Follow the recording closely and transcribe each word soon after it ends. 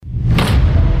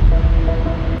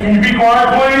Can you be quiet,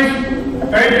 please?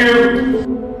 Thank you.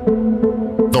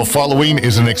 The following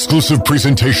is an exclusive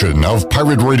presentation of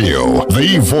Pirate Radio,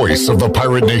 the voice of the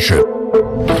pirate nation.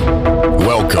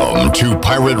 Welcome to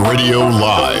Pirate Radio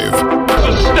Live.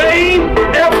 Sustained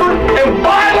effort and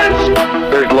violence.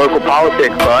 There's local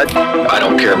politics, bud. I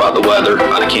don't care about the weather.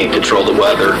 I can't control the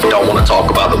weather. Don't want to talk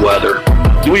about the weather.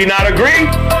 Do we not agree?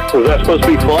 Was that supposed to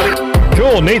be funny?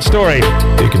 Cool, neat story.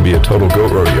 It can be a total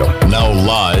goat rodeo. Now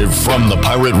live from the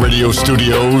Pirate Radio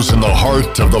studios in the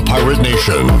heart of the Pirate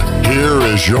Nation, here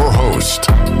is your host,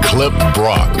 Clip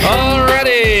Brock.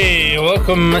 Alrighty,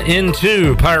 welcome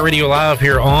into Pirate Radio Live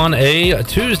here on a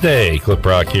Tuesday. Clip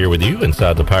Brock here with you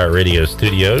inside the Pirate Radio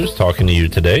studios, talking to you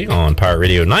today on Pirate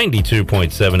Radio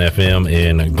 92.7 FM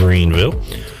in Greenville.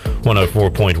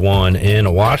 104.1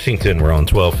 in Washington. We're on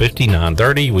 1250,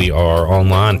 930. We are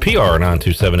online,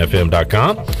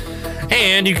 pr927fm.com.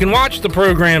 And you can watch the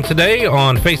program today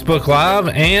on Facebook Live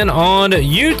and on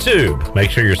YouTube. Make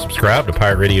sure you're subscribed to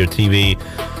Pirate Radio TV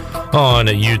on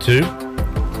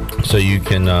YouTube so you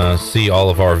can see all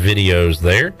of our videos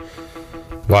there.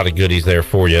 A lot of goodies there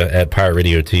for you at Pirate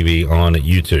Radio TV on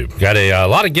YouTube. Got a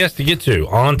lot of guests to get to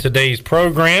on today's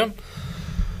program,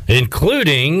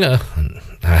 including...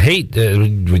 I hate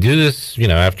we do this,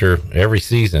 after every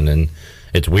season, and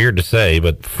it's weird to say,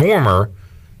 but former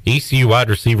ECU wide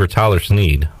receiver Tyler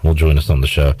Snead will join us on the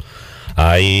show.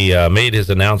 He made his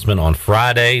announcement on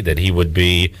Friday that he would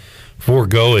be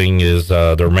foregoing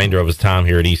the remainder of his time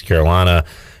here at East Carolina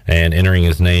and entering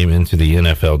his name into the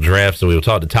NFL draft. So we will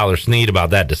talk to Tyler Snead about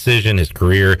that decision, his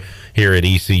career here at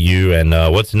ECU, and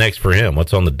what's next for him,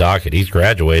 what's on the docket. He's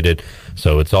graduated,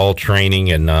 so it's all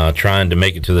training and trying to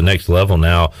make it to the next level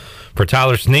now for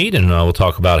Tyler Snead, and we'll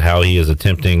talk about how he is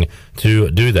attempting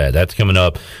to do that. That's coming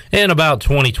up in about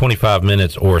 20-25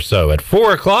 minutes or so. At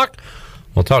 4 o'clock,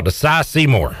 we'll talk to Cy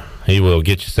Seymour. He will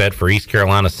get you set for East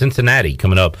Carolina Cincinnati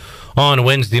coming up on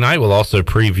Wednesday night. We'll also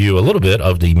preview a little bit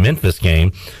of the Memphis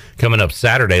game coming up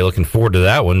Saturday. Looking forward to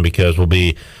that one because we'll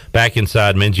be back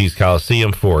inside Minges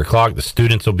Coliseum, 4 o'clock. The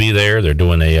students will be there. They're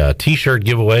doing a T-shirt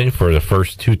giveaway for the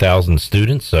first 2,000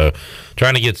 students. So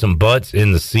trying to get some butts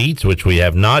in the seats, which we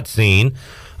have not seen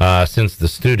since the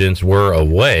students were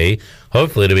away.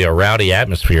 Hopefully it'll be a rowdy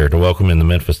atmosphere to welcome in the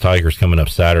Memphis Tigers coming up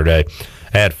Saturday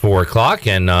at 4 o'clock.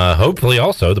 And hopefully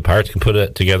also the Pirates can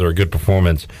put together a good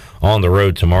performance on the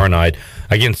road tomorrow night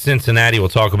against Cincinnati. We'll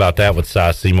talk about that with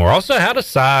Cy Seymour. Also, how does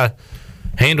Cy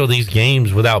handle these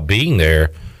games without being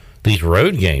there, these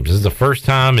road games? This is the first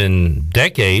time in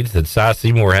decades that Cy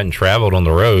Seymour hadn't traveled on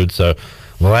the road, so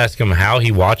we'll ask him how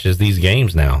he watches these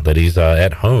games now that he's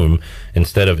at home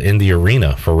instead of in the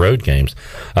arena for road games.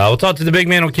 We'll talk to the big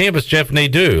man on campus, Jeff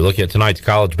Nadeau. Look at tonight's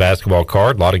college basketball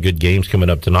card. A lot of good games coming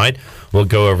up tonight. We'll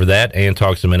go over that and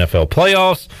talk some NFL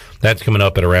playoffs. That's coming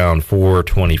up at around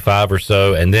 4:25 or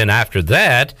so. And then after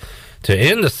that, to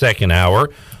end the second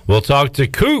hour, we'll talk to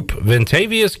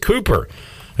Ventavious Cooper,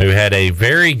 who had a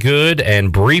very good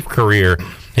and brief career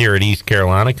here at East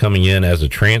Carolina, coming in as a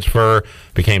transfer,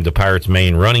 became the Pirates'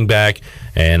 main running back,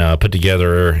 and put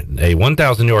together a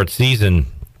 1,000-yard season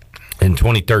in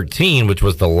 2013, which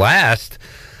was the last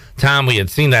time we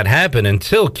had seen that happen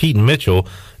until Keaton Mitchell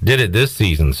did it this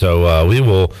season. So we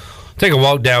will take a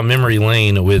walk down memory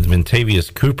lane with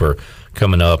Ventavious Cooper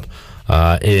coming up.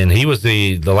 And he was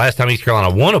the last time East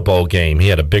Carolina won a bowl game. He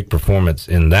had a big performance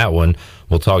in that one.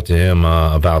 We'll talk to him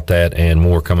about that and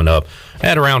more coming up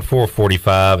at around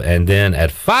 4:45. And then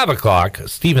at 5 o'clock,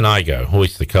 Stephen Igo,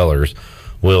 Hoist the Colors,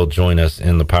 will join us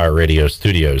in the Pirate Radio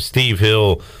studios. Steve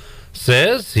Hill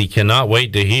says he cannot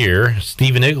wait to hear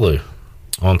Stephen Igloo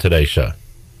on today's show.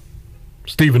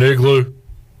 Stephen Igloo.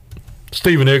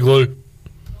 Stephen Igloo.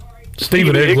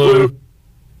 Stephen Igloo.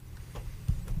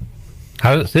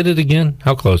 How said it again?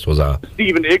 How close was I?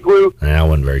 Stephen Igloo. I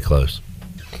wasn't very close.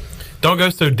 Don't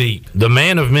go so deep. The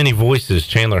man of many voices,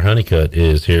 Chandler Honeycutt,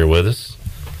 is here with us.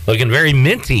 Looking very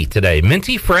minty today.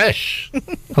 Minty fresh.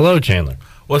 Hello, Chandler.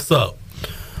 What's up?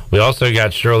 We also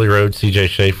got Shirley Rhodes, CJ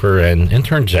Schaefer, and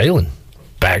intern Jalen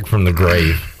back from the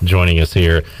grave joining us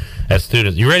here as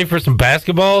students. You ready for some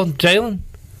basketball, Jalen?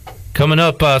 Coming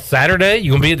up Saturday?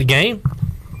 You going to be at the game?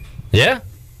 Yeah?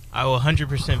 I will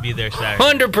 100% be there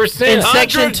Saturday. 100%. In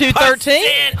Section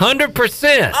 213?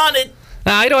 100%. On it.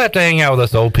 Nah, you don't have to hang out with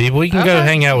us old people. You can go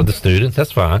hang out with the students.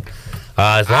 That's fine.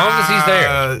 As long as he's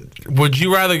there. Would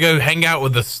you rather go hang out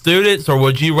with the students, or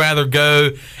would you rather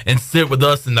go and sit with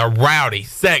us in the rowdy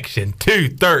Section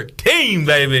 213,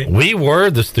 baby? We were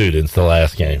the students the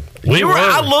last game. We were.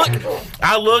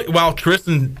 I look while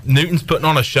Tristan Newton's putting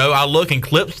on a show. I look and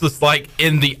Clip's just like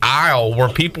in the aisle where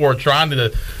people are trying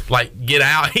to like get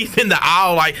out. He's in the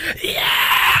aisle like,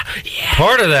 yeah.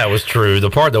 Part of that was true. The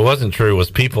part that wasn't true was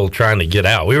people trying to get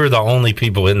out. We were the only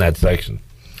people in that section.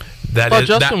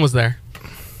 Justin was there.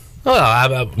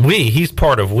 Well, he's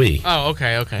part of we. Oh,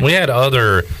 okay.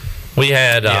 We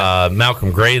had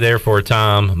Malcolm Gray there for a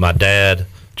time, my dad,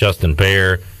 Justin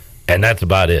Bear, and that's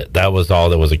about it. That was all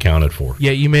that was accounted for.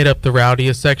 Yeah, you made up the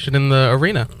rowdiest section in the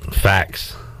arena.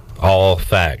 Facts. All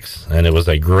facts. And it was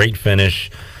a great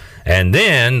finish. And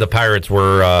then the Pirates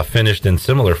were finished in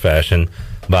similar fashion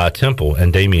by Temple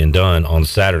and Damian Dunn on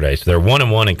Saturday. So they're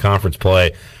 1-1 in conference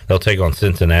play. They'll take on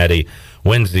Cincinnati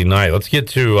Wednesday night. Let's get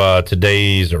to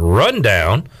today's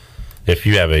rundown. If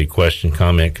you have a question,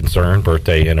 comment, concern,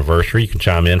 birthday, anniversary, you can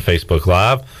chime in Facebook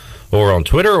Live or on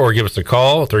Twitter or give us a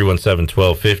call,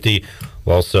 317-1250.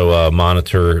 We'll also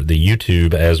monitor the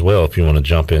YouTube as well if you want to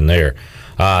jump in there.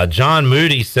 John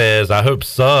Moody says, I hope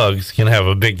Suggs can have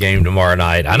a big game tomorrow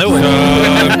night. I know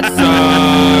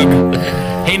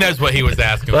Suggs. He knows what he was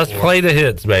asking Let's play the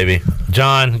hits, baby.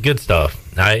 John, good stuff.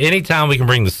 Anytime we can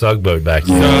bring the Sug boat back.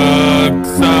 Sug.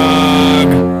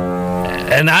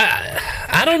 And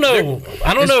I don't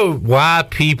know why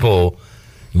people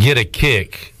get a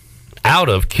kick out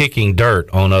of kicking dirt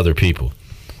on other people.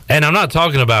 And I'm not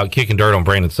talking about kicking dirt on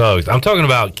Brandon Suggs. I'm talking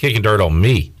about kicking dirt on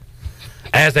me.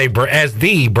 As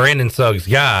the Brandon Suggs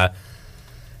guy,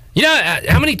 you know,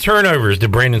 how many turnovers did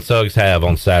Brandon Suggs have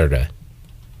on Saturday?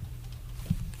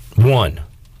 1.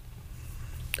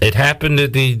 It happened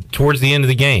towards the end of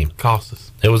the game. Cost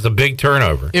us. It was a big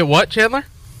turnover. It what, Chandler?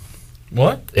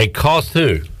 What? It cost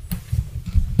who?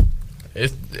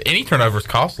 Any turnover is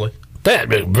costly.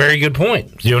 Very good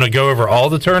point. Do you want to go over all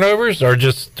the turnovers or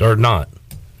not?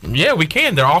 Yeah, we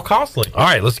can. They're all costly. All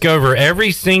right, let's go over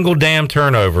every single damn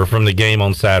turnover from the game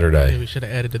on Saturday. Maybe we should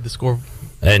have edited the score.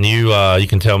 And you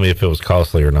can tell me if it was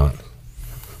costly or not.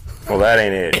 Well, that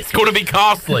ain't it. It's going to be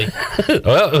costly.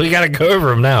 Well, we got to go over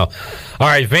them now. All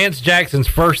right, Vance Jackson's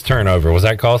first turnover. Was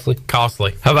that costly?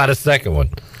 Costly. How about his second one?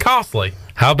 Costly.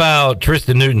 How about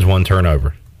Tristan Newton's one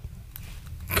turnover?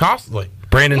 Costly.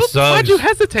 Brandon Suggs. Why'd you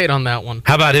hesitate on that one?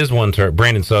 How about his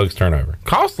Brandon Suggs turnover?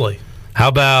 Costly. How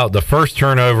about the first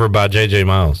turnover by J.J.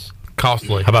 Miles?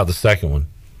 Costly. How about the second one?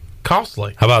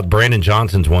 Costly. How about Brandon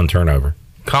Johnson's one turnover?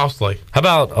 Costly. How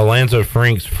about Alonzo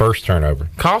Frink's first turnover?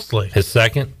 Costly. His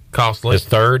second? Costly. His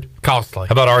third? Costly.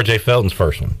 How about R.J. Felton's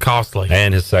first one? Costly.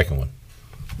 And his second one?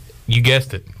 You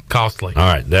guessed it. Costly.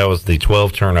 All right, that was the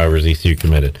 12 turnovers ECU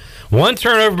committed. One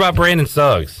turnover by Brandon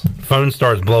Suggs. Phone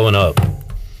starts blowing up.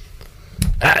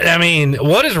 I mean,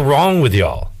 what is wrong with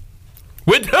y'all?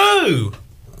 With who?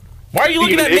 Why are you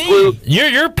looking at me?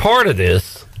 You're part of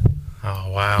this.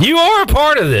 Oh, wow. You are a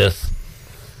part of this.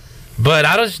 But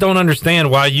I just don't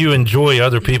understand why you enjoy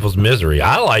other people's misery.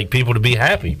 I like people to be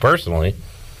happy, personally.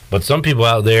 But some people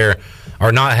out there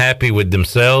are not happy with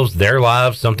themselves, their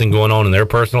lives, something going on in their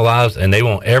personal lives, and they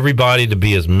want everybody to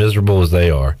be as miserable as they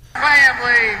are.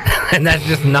 Family. And that's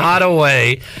just not a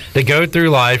way to go through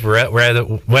life,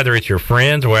 whether it's your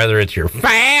friends, whether it's your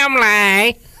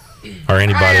family, or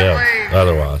anybody else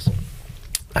otherwise.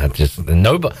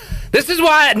 This is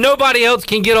why nobody else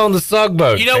can get on the Sug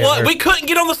boat. You know what? We couldn't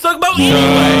get on the Sug boat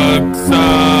anyway.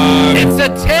 It's a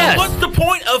test. What's the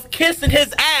point of kissing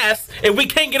his ass if we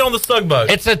can't get on the Sug boat?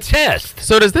 It's a test.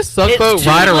 So does this Sug boat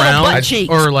ride around,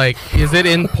 or is it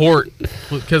in port?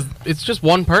 Because it's just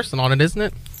one person on it, isn't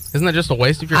it? Isn't that just a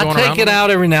waste if you're going around? I take it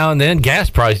out every now and then. Gas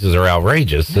prices are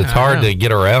outrageous. It's hard to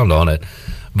get around on it.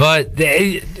 But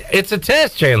it's a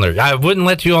test, Chandler. I wouldn't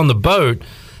let you on the boat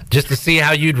just to see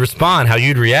how you'd respond, how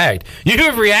you'd react. You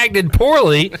have reacted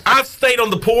poorly. I've stayed on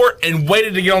the port and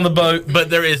waited to get on the boat, but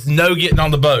there is no getting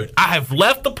on the boat. I have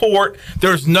left the port.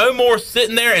 There's no more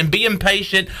sitting there and being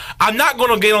patient. I'm not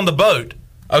going to get on the boat,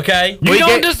 okay? You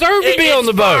don't deserve to be on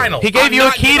the boat. Final. He gave you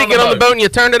a key to get on the boat, and you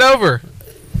turned it over.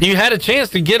 You had a chance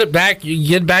to get it back. You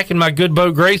get back in my good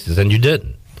boat graces, and you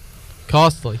didn't.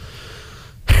 Costly.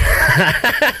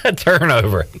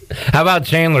 Turnover. How about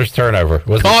Chandler's turnover?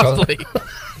 Was costly.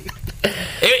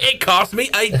 It cost me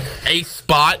a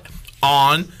spot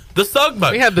on the Sug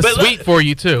boat. We had the suite for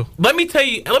you too. Let me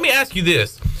ask you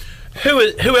this: who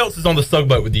else is on the Sug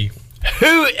boat with you?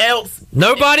 Who else?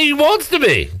 Nobody wants to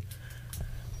be.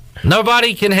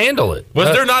 Nobody can handle it.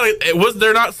 Was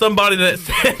there not somebody that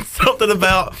said something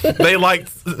about they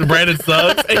liked Brandon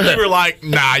Suggs and you were like,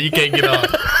 nah, you can't get on?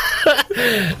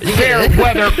 Fair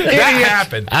weather. That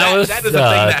happened. That is a thing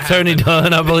that Tony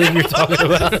Dunn, I believe you're talking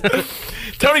about.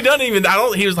 Tony Dunn he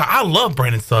was like, I love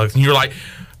Brandon Suggs, and you're like,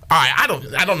 all right, I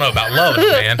don't know about loving him,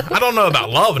 man. I don't know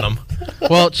about loving him.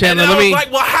 Well, Chandler, I was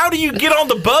like, well, how do you get on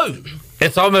the boat?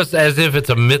 It's almost as if it's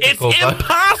a mythical. It's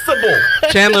impossible.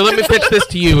 Chandler, let me pitch this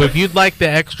to you. If you'd like the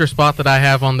extra spot that I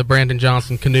have on the Brandon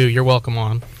Johnson canoe, you're welcome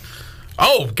on.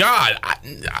 Oh, God.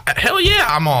 Hell yeah,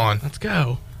 I'm on. Let's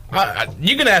go.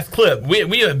 You can ask Clip.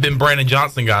 We have been Brandon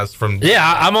Johnson guys from...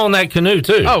 Yeah, I'm on that canoe,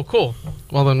 too. Oh, cool.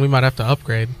 Well, then we might have to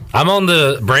upgrade. I'm on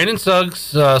the Brandon Suggs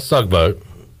Sugboat,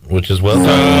 which is well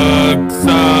done.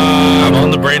 I'm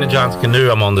on the Brandon Johnson canoe.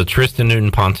 I'm on the Tristan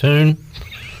Newton pontoon.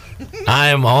 I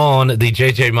am on the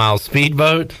J.J. Miles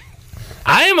speedboat.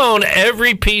 I am on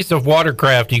every piece of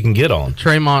watercraft you can get on.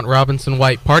 Tremont Robinson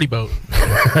White party boat.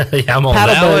 Yeah, I'm on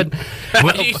that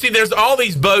one. You see, there's all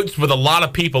these boats with a lot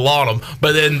of people on them,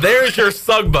 but then there's your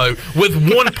Sugboat with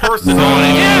one person on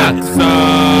it. Yeah.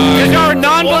 Because y'all are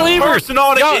non-believers. One person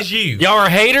on it is you. Y'all are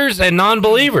haters and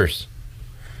non-believers.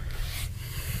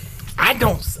 I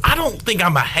don't think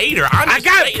I'm a hater. I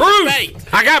got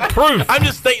proof. I got proof. I'm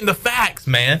just stating the facts,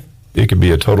 man. It could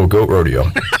be a total goat rodeo.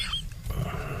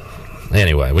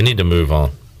 Anyway, we need to move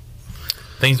on.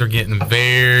 Things are getting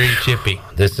very chippy.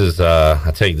 This is,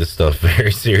 I take this stuff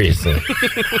very seriously.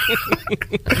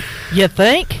 You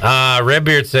think?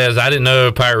 Redbeard says, I didn't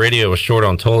know Pirate Radio was short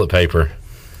on toilet paper.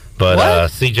 But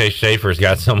CJ Schaefer's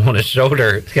got some on his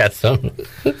shoulder. It's got some.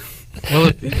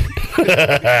 Well,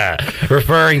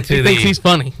 referring to thinks he's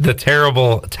funny. The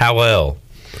terrible towel.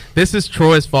 This is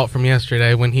Troy's fault from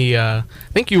yesterday when he, I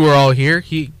think you were all here.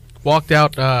 He walked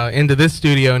out into this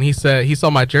studio and he said he saw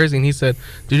my jersey and he said,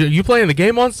 "Are you playing the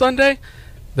game on Sunday?"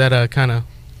 That kind of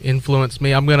influenced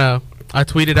me. I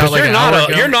tweeted out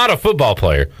like you're not a football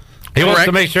player. He wants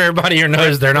to make sure everybody here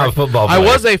knows they're not a football player. I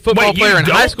was a football player in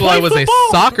high school. I was a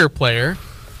soccer player.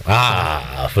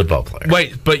 A football player.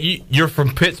 Wait, but you're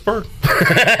from Pittsburgh?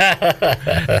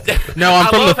 No, I'm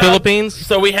from the Philippines.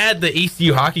 So we had the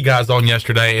ECU hockey guys on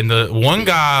yesterday, and the one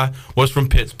guy was from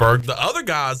Pittsburgh. The other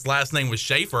guy's last name was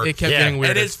Schaefer. It kept getting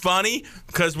weird. And it's funny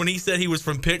because when he said he was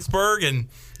from Pittsburgh, and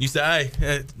you say,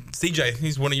 "Hey, CJ,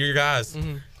 he's one of your guys."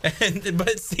 Mm-hmm.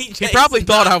 But CJ, he probably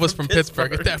thought I was from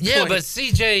Pittsburgh at that point. Yeah, but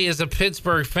CJ is a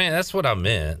Pittsburgh fan. That's what I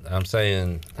meant. I'm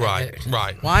saying right.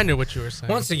 Well, I knew what you were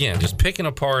saying. Once again, just picking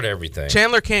apart everything.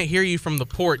 Chandler can't hear you from the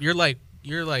port. You're like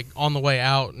on the way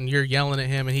out, and you're yelling at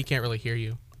him, and he can't really hear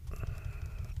you.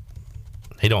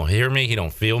 He don't hear me. He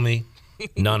don't feel me.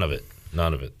 None of it.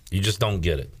 None of it. You just don't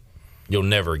get it. You'll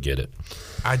never get it.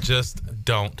 I just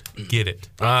don't get it.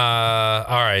 All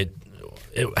right.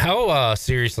 How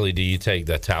seriously do you take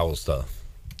that towel stuff?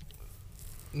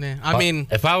 Nah, I mean,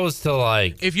 if I was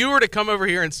to if you were to come over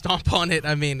here and stomp on it,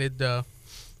 I mean, it'd kind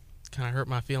of hurt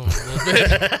my feelings a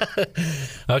little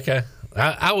bit. Okay,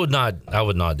 I would not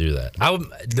do that.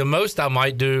 The most I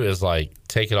might do is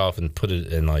take it off and put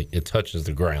it in it touches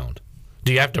the ground.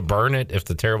 Do you have to burn it if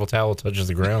the terrible towel touches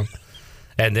the ground,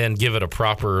 and then give it a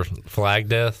proper flag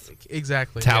death?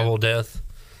 Exactly. Towel death.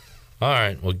 All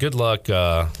right. Well, good luck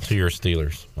to your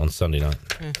Steelers on Sunday night.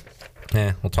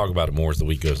 We'll talk about it more as the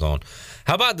week goes on.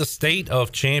 How about the state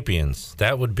of champions?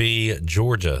 That would be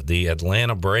Georgia, the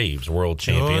Atlanta Braves, world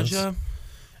champions. Georgia.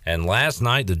 And last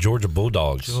night, the Georgia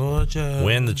Bulldogs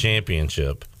win the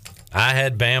championship. I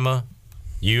had Bama.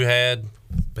 You had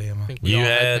Bama. I think we all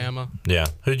had Bama. Yeah.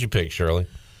 Who'd you pick, Shirley?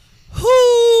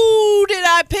 Who did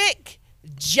I pick?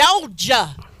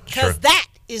 Georgia. Because that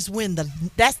is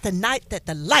that's the night that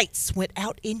the lights went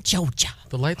out in Georgia.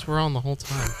 The lights were on the whole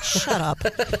time. Shut up.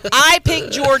 I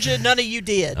picked Georgia. None of you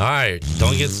did. All right.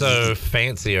 Don't get so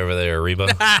fancy over there, Reba.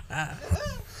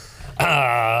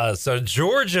 So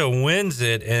Georgia wins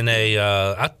it in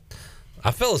I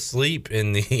fell asleep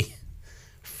in the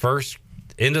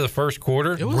into the first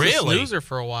quarter. It was a snoozer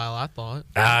for a while, I thought.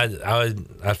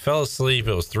 I fell asleep.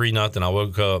 It was 3-0. I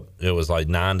woke up. It was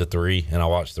 9-3, and I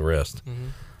watched the rest. Mm-hmm.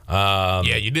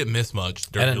 Yeah, you didn't miss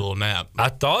much during your little nap. I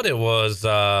thought it was.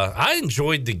 I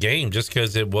enjoyed the game just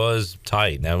because it was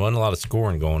tight. There wasn't a lot of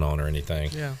scoring going on or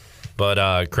anything. Yeah.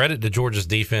 But credit to Georgia's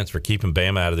defense for keeping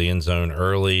Bama out of the end zone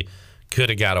early. Could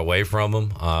have got away from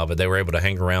them, but they were able to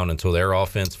hang around until their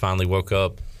offense finally woke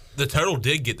up. The total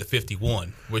did get to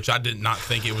 51, which I did not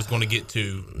think it was going to get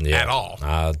to at all.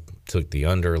 I took the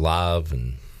under live,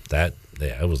 and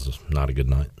it was not a good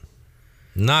night.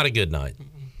 Not a good night.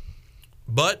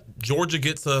 But Georgia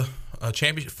gets a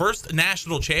championship, first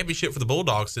national championship for the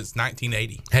Bulldogs since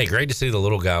 1980. Hey, great to see the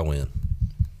little guy win.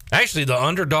 Actually, the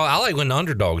underdog. I like when the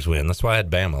underdogs win. That's why I had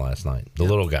Bama last night. The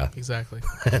little guy. Exactly.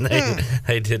 And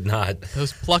they did not.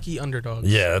 Those plucky underdogs.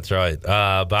 Yeah, that's right.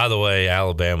 By the way,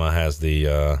 Alabama has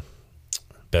the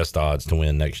best odds to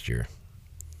win next year,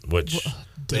 which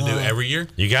they do every year.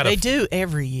 They do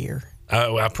every year.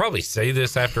 I probably say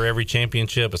this after every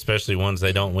championship, especially ones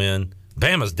they don't win.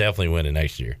 Bama's definitely winning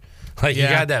next year. Like you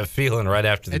got that feeling right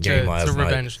after the game last night. It's a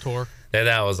revenge tour. And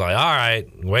that was like, all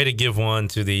right, way to give one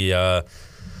to the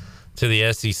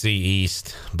SEC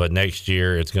East, but next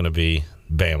year it's going to be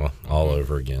Bama all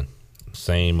over again.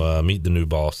 Same, meet the new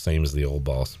boss, same as the old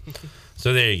boss.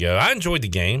 So there you go. I enjoyed the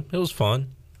game. It was fun,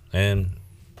 and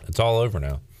it's all over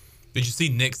now. Did you see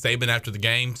Nick Saban after the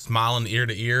game smiling ear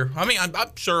to ear? I mean,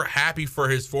 I'm sure happy for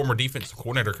his former defensive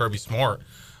coordinator, Kirby Smart,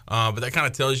 but that kind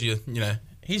of tells you,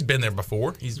 he's been there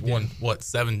before. He's won,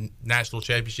 7 national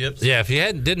championships? Yeah, if he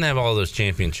didn't have all those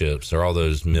championships or all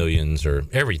those millions or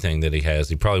everything that he has,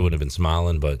 he probably wouldn't have been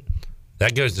smiling, but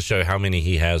that goes to show how many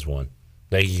he has won.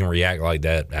 That he can react like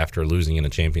that after losing in a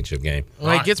championship game.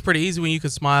 Well, it gets pretty easy when you can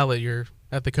smile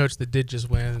at the coach that did just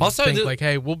win. Also, think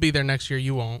hey, we'll be there next year.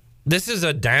 You won't. This is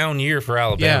a down year for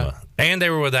Alabama, and they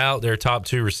were without their top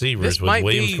 2 receivers with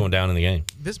Williams going down in the game.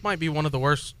 This might be one of the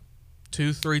worst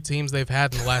 2-3 teams they've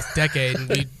had in the last decade, and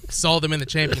we saw them in the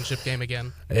championship game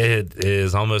again. It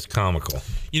is almost comical.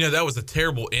 That was a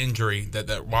terrible injury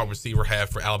that wide receiver had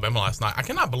for Alabama last night. I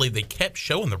cannot believe they kept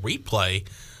showing the replay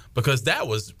because that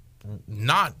was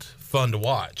not fun to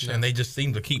watch, and they just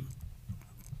seemed to keep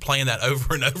playing that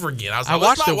over and over again. I was like,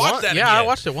 watched it once. Yeah, I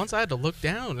watched it once. I had to look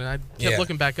down, and I kept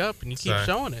looking back up, and you keep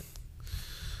showing it.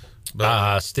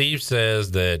 Steve says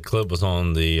that Clip was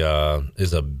on the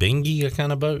is a bingy a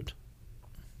kind of boat?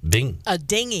 A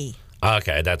dinghy.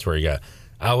 Okay, that's where he got.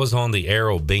 I was on the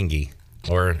Arrow Bingy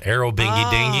or Arrow Bingy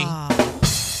Dingy.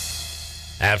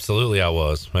 Absolutely, I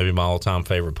was. Maybe my all-time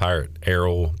favorite pirate,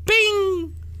 Arrow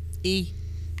Bing. E.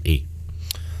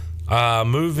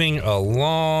 Moving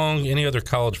along, any other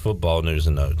college football news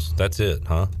and notes? That's it,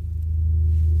 huh?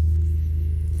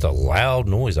 It's a loud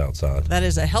noise outside. That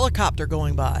is a helicopter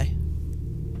going by.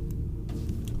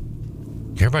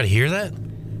 Everybody hear that?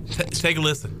 Take a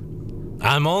listen.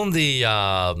 I'm on the...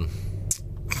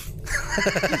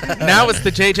 Now it's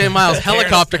the J.J. Miles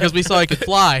helicopter because we saw he could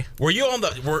fly. Were you on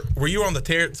the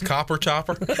Terrence Copper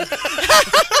chopper?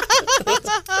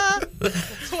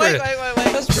 Wait.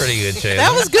 That's pretty good, Chandler.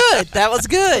 That was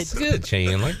good. That's good,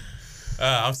 Chandler.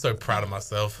 I'm so proud of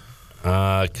myself.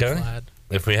 Okay.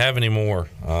 If we have any more,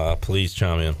 please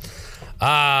chime in.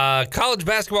 College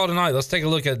basketball tonight. Let's take a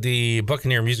look at the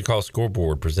Buccaneer Music Hall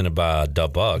scoreboard presented by Da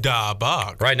Buck.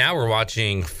 Right now we're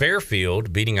watching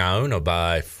Fairfield beating Iona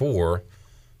by 4,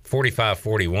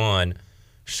 45-41.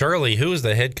 Shirley, who is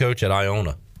the head coach at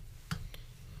Iona?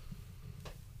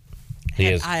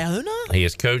 Iona? He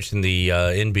has coached in the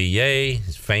NBA.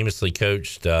 He's famously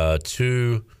coached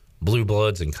 2 Blue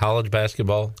Bloods in college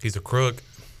basketball. He's a crook.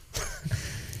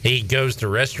 He goes to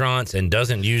restaurants and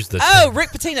doesn't use the...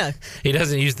 Rick Pitino. He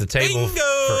doesn't use the table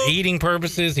for eating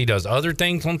purposes. He does other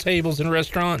things on tables in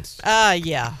restaurants.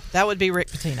 Yeah. That would be Rick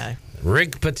Pitino.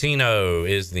 Rick Pitino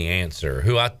is the answer,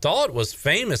 who I thought was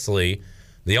famously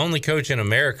the only coach in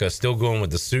America still going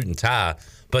with the suit and tie.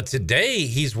 But today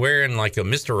he's wearing like a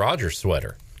Mr. Rogers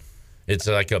sweater. It's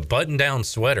like a button-down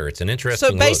sweater. It's an interesting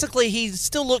So basically he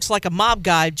still looks like a mob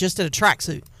guy just in a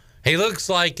tracksuit. He looks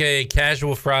like a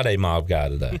casual Friday mob guy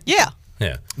today. Yeah.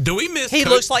 Do we miss? He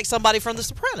looks like somebody from The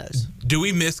Sopranos. Do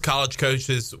we miss college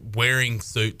coaches wearing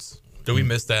suits? Do we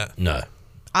miss that? No,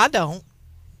 I don't.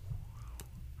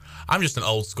 I'm just an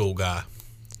old school guy.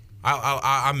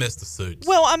 I miss the suits.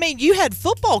 Well, I mean, you had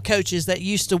football coaches that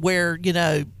used to wear,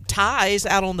 ties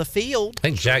out on the field. I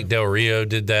think Jack Del Rio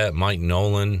did that. Mike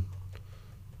Nolan,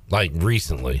 like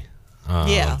recently.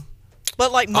 Yeah.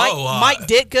 But like Mike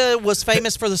Ditka was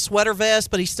famous for the sweater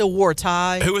vest, but he still wore a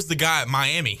tie. Who was the guy at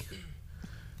Miami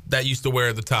that used to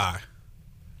wear the tie?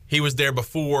 He was there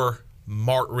before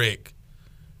Mark Richt.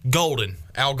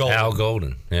 Al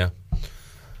Golden. Yeah.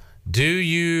 Do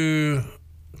you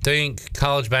think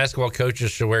college basketball coaches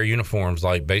should wear uniforms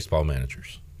like baseball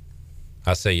managers?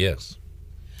 I say yes.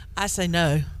 I say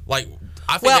no.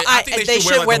 I think they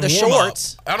should wear the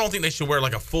shorts. I don't think they should wear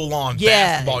like a full-on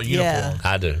basketball uniform.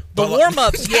 I do. The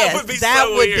warm-ups, yes. That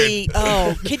would be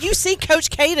can you see Coach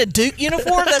K in a Duke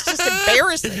uniform? That's just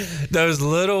embarrassing. Those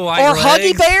little white Or legs.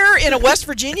 Huggy Bear in a West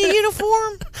Virginia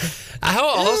uniform? How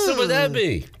awesome would that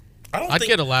be? I'd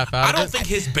get a laugh out of it. I don't think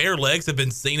his bare legs have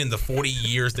been seen in the 40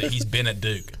 years that he's been at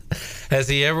Duke. Has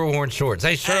he ever worn shorts?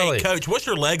 Hey, Shirley. Hey, Coach, what's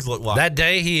your legs look like? That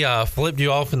day he flipped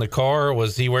you off in the car,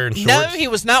 was he wearing shorts? No, he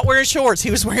was not wearing shorts.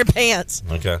 He was wearing pants.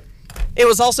 Okay. It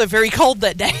was also very cold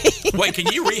that day. Wait, can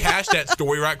you rehash that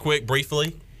story right quick,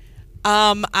 briefly?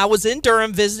 I was in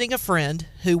Durham visiting a friend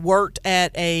who worked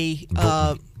at a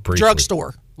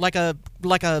drugstore, like a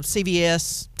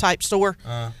CVS type store.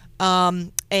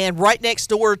 And right next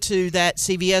door to that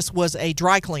CVS was a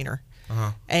dry cleaner.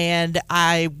 And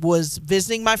I was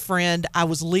visiting my friend. I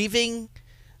was leaving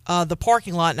the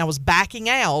parking lot, and I was backing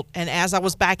out. And as I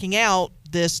was backing out,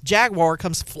 this Jaguar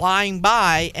comes flying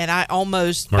by, and I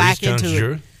almost back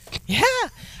into it. Yeah,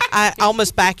 I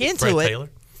almost back into it. Taylor.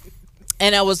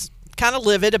 And I was kind of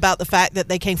livid about the fact that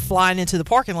they came flying into the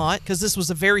parking lot because this was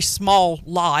a very small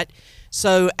lot.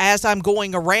 So as I'm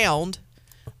going around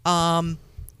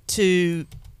to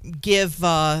give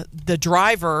the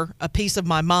driver a piece of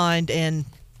my mind and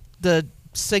the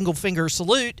single finger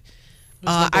salute,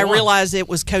 I realized it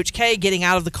was Coach K getting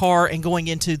out of the car and going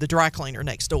into the dry cleaner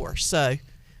next door. So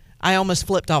I almost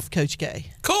flipped off Coach K.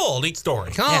 Cool, neat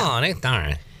story. Come on, it's all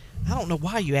right. I don't know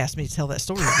why you asked me to tell that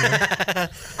story again.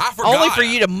 I forgot. Only for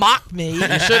you to mock me. You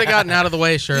should have gotten out of the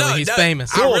way, Shirley. He's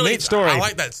famous. Cool, neat story. I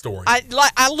like that story.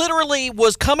 I literally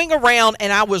was coming around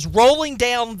and I was rolling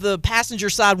down the passenger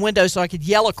side window so I could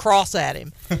yell across at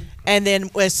him. And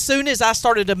then as soon as I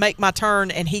started to make my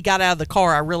turn and he got out of the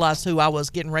car, I realized who I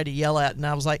was getting ready to yell at. And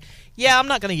I was like, yeah, I'm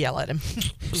not going to yell at him.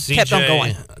 CJ, kept on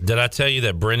going. Did I tell you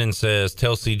that Brennan says,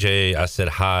 tell CJ I said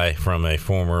hi from a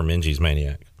former Minji's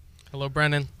Maniac? Hello,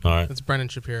 Brennan. All right. It's Brennan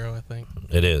Shapiro, I think.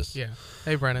 It is. Yeah.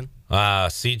 Hey, Brennan.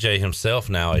 CJ himself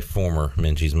now a former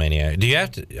Minji's Maniac. Do you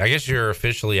have to? I guess you're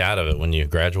officially out of it when you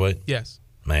graduate? Yes.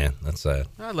 Man, that's sad.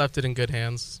 I left it in good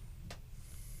hands.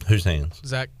 Whose hands?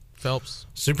 Zach Phelps.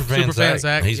 Superfan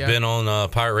Zach. He's been on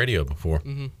Pirate Radio before.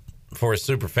 Mm-hmm. For his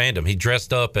super fandom. He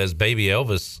dressed up as baby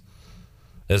Elvis,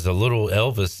 as a little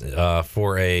Elvis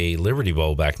for a Liberty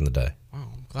Bowl back in the day. Wow,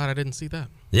 I'm glad I didn't see that.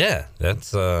 Yeah,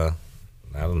 that's...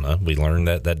 I don't know. We learned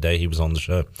that day he was on the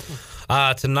show.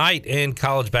 Tonight in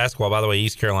college basketball, by the way,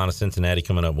 East Carolina, Cincinnati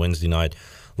coming up Wednesday night.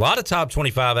 A lot of top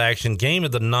 25 action. Game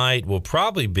of the night will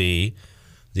probably be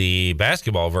the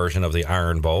basketball version of the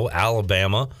Iron Bowl.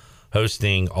 Alabama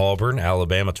hosting Auburn.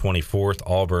 Alabama 24th.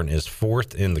 Auburn is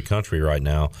 4th in the country right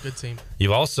now. Good team.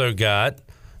 You've also got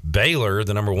Baylor,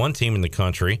 the number 1 team in the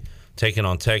country, taking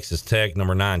on Texas Tech.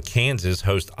 Number 9, Kansas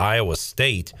host Iowa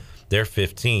State. They're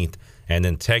 15th. And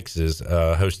then Texas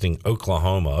hosting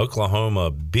Oklahoma.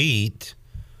 Oklahoma beat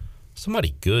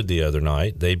somebody good the other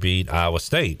night. They beat Iowa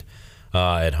State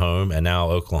at home, and now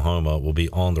Oklahoma will be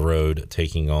on the road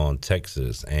taking on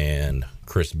Texas. And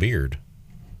Chris Beard,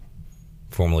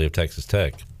 formerly of Texas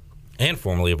Tech and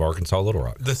formerly of Arkansas Little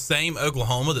Rock. The same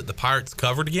Oklahoma that the Pirates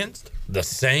covered against? The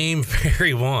same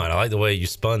very one. I like the way you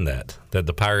spun that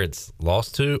the Pirates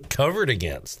lost to, covered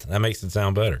against. That makes it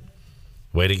sound better.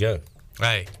 Way to go.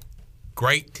 Hey.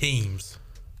 Great teams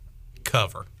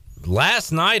cover.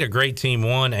 Last night, a great team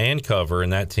won and cover,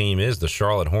 and that team is the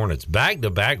Charlotte Hornets.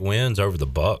 Back-to-back wins over the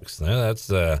Bucks.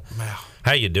 That's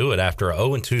how you do it. After a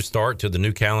 0-2 start to the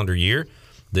new calendar year,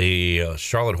 the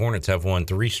Charlotte Hornets have won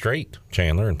 3 straight,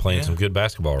 Chandler, and playing some good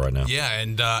basketball right now. Yeah,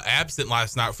 and absent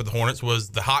last night for the Hornets was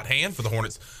the hot hand for the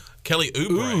Hornets, Kelly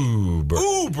Oubre.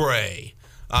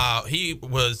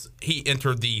 He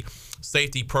entered the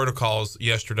safety protocols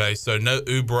yesterday, so no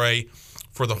Oubre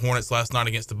for the Hornets last night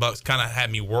against the Bucks. Kind of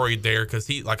had me worried there because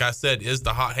he, like I said, is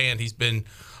the hot hand. He's been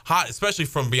hot, especially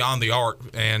from beyond the arc,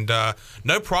 and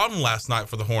no problem last night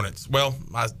for the Hornets. Well,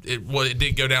 it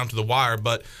did go down to the wire,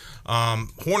 but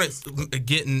Hornets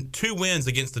getting 2 wins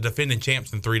against the defending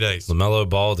champs in 3 days. LaMelo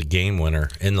Ball, the game winner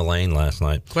in the lane last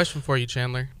night. Question for you,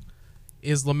 Chandler.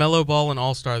 Is LaMelo Ball an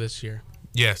all-star this year?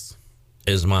 Yes.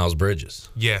 Is Miles Bridges?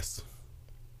 Yes.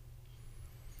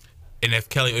 And if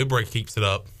Kelly Oubre keeps it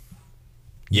up.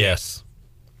 Yes.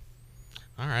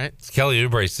 All right. It's Kelly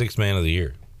Oubre 6th man of the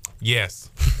year. Yes.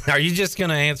 Are you just going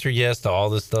to answer yes to all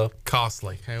this stuff?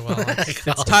 Costly. Okay, well,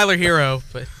 it's Tyler Hero,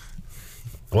 but...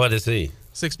 What is he?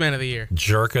 6th man of the year.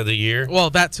 Jerk of the year?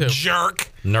 Well, that too.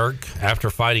 Jerk. Nurk, after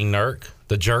fighting Nurk.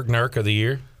 The jerk Nurk of the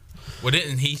year? Well,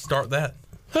 didn't he start that?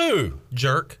 Who?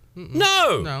 Jerk?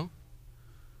 No. No.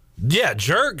 Yeah,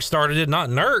 Jerk started it, not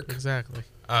Nurk. Exactly.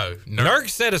 Oh, Nurk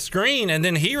set a screen, and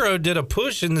then Hero did a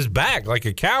push in his back like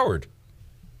a coward.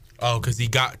 Oh, because he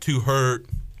got too hurt.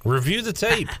 Review the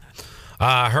tape.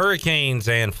 Hurricanes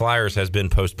and Flyers has been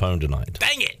postponed tonight.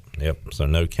 Dang it. Yep, so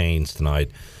no Canes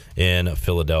tonight in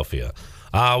Philadelphia.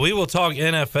 We will talk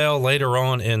NFL later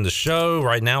on in the show.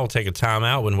 Right now, we'll take a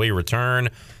timeout. When we return,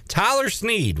 Tyler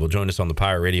Snead will join us on the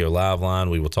Pirate Radio Live line.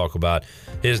 We will talk about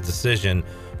his decision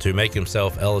to make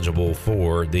himself eligible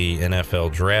for the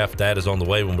NFL draft. That is on the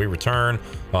way when we return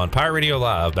on Pirate Radio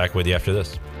Live. Back with you after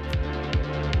this.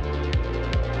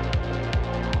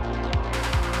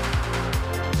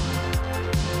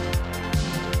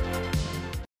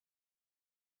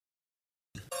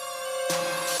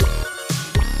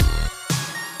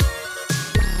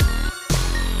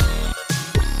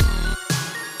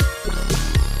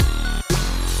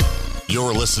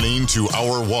 You're listening to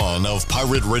Hour 1 of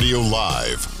Pirate Radio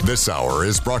Live. This hour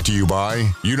is brought to you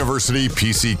by University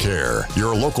PC Care,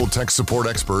 your local tech support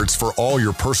experts for all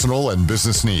your personal and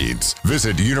business needs.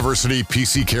 Visit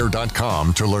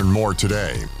universitypccare.com to learn more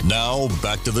today. Now,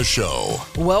 back to the show.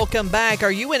 Welcome back.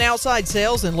 Are you in outside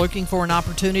sales and looking for an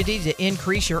opportunity to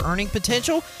increase your earning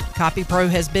potential? CopyPro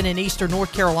has been in Eastern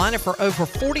North Carolina for over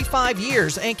 45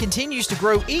 years and continues to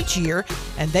grow each year,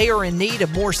 and they are in need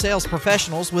of more sales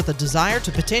professionals with a desire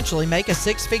to potentially make a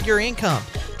six-figure income.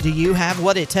 Do you have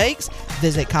what it takes?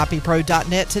 Visit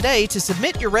copypro.net today to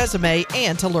submit your resume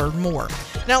and to learn more.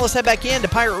 Now let's head back into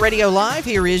Pirate Radio Live.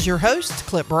 Here is your host,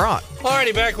 Clip Brock.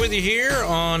 Alrighty, back with you here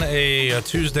on a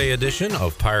Tuesday edition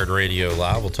of Pirate Radio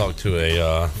Live. We'll talk to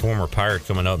a former Pirate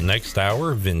coming up next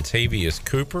hour, Ventavious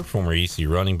Cooper, former EC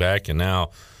running back, and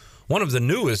now one of the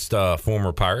newest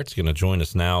former Pirates, going to join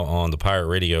us now on the Pirate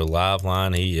Radio Live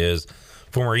line. He is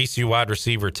former ECU wide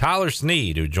receiver Tyler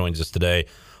Snead, who joins us today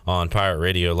on Pirate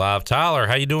Radio Live. Tyler,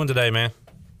 how you doing today, man?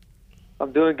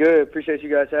 I'm doing good. Appreciate you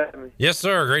guys having me. Yes,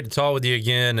 sir. Great to talk with you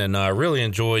again, and really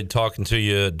enjoyed talking to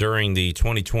you during the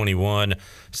 2021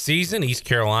 season. East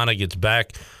Carolina gets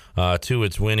back to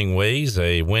its winning ways,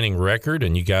 a winning record,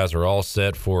 and you guys are all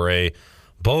set for a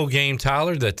bowl game,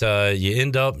 Tyler, that you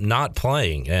end up not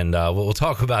playing. And we'll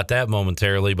talk about that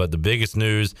momentarily, but the biggest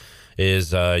news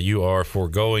is you are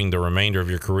foregoing the remainder of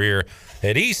your career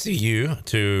at ECU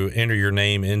to enter your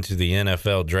name into the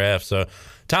NFL draft. So,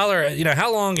 Tyler,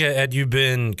 how long had you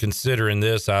been considering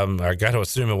this? I got to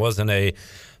assume it wasn't a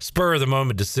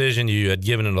spur-of-the-moment decision. You had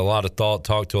given it a lot of thought,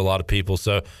 talked to a lot of people.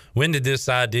 So when did this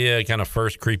idea kind of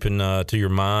first creep to your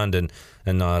mind? And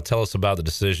tell us about the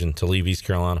decision to leave East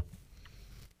Carolina.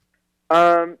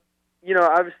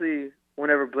 Obviously,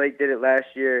 whenever Blake did it last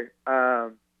year,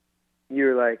 you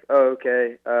were like, oh,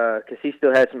 okay, because he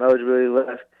still had some eligibility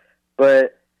left.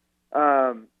 But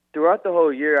throughout the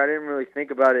whole year, I didn't really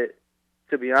think about it,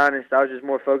 to be honest. I was just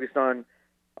more focused on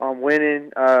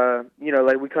winning.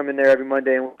 We come in there every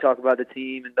Monday and we talk about the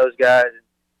team and those guys and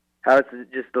how it's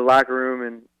just the locker room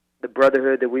and the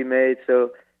brotherhood that we made.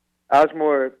 So I was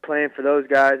more playing for those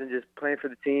guys and just playing for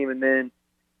the team. And then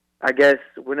I guess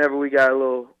whenever we got a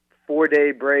little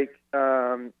 4-day break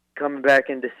coming back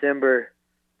in December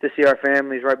to see our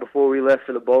families right before we left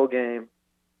for the bowl game,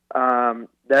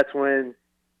 that's when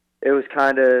it was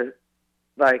kind of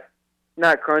like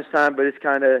not crunch time, but it's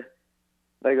kind of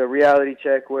like a reality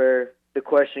check where the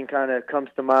question kind of comes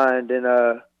to mind. And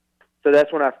so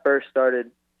that's when I first started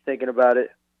thinking about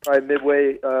it, probably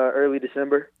midway, early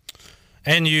December.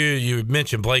 And you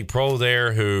mentioned Blake Proehl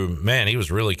there, who, man, he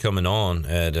was really coming on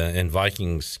in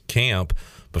Vikings camp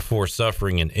before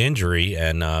suffering an injury,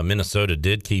 and Minnesota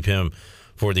did keep him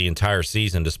for the entire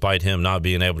season despite him not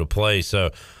being able to play. So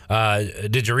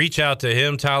did you reach out to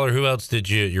him, Tyler? Who else did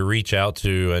you reach out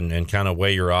to and kind of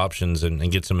weigh your options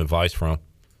and get some advice from?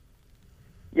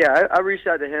 Yeah, I reached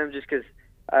out to him just because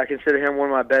I consider him one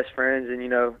of my best friends, and,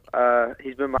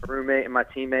 he's been my roommate and my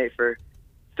teammate for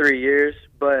 3 years.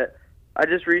 But I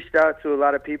just reached out to a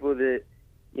lot of people that,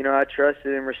 I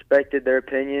trusted and respected their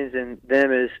opinions and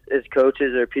them as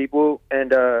coaches or people.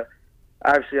 And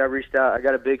obviously I reached out. I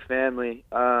got a big family.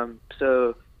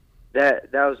 So that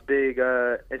was big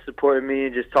in supporting me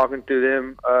and just talking through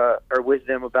them or with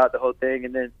them about the whole thing.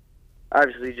 And then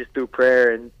obviously just through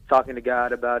prayer and talking to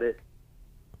God about it.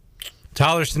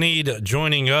 Tyler Snead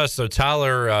joining us. So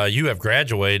Tyler, you have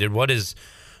graduated. What's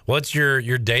your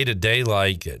day-to-day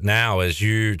like now as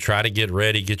you try to get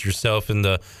ready, get yourself in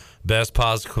the best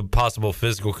possible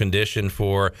physical condition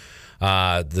for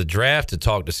the draft, to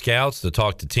talk to scouts, to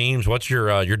talk to teams? What's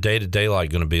your day-to-day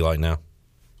like going to be like now?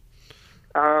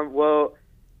 Well,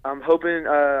 I'm hoping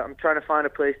I'm trying to find a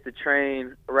place to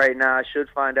train right now. I should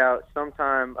find out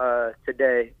sometime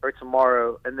today or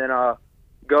tomorrow, and then I'll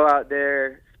go out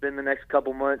there, spend the next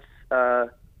couple months,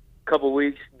 couple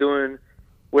weeks doing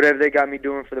whatever they got me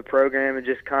doing for the program and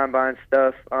just combine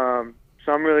stuff. So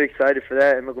I'm really excited for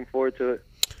that and looking forward to it.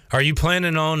 Are you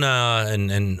planning on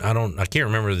and I can't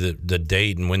remember the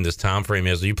date and when this time frame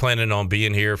is. Are you planning on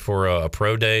being here for a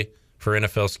pro day for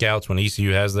NFL scouts when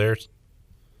ECU has theirs?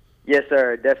 Yes,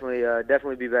 sir.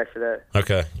 Definitely be back for that.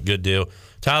 Okay, good deal.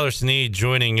 Tyler Snead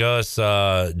joining us.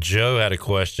 Joe had a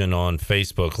question on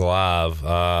Facebook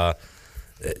Live.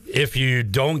 If you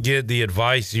don't get the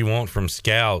advice you want from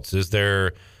scouts, is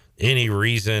there any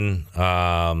reason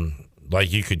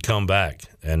like you could come back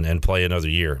and play another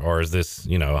year, or is this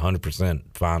 100%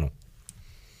 final?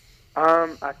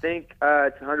 I think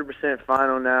it's 100%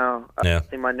 final now. Yeah. I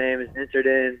think my name is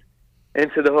entered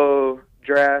into the whole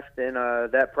draft, and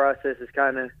that process is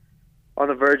kind of on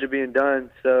the verge of being done.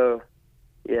 So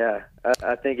Yeah,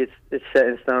 I think it's set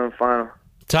in stone final.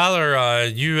 Tyler,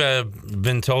 you have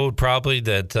been told probably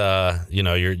that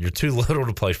you're too little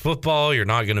to play football. You're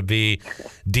not going to be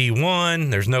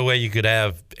D1. There's no way you could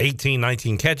have 18,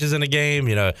 19 catches in a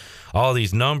game. All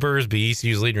these numbers, be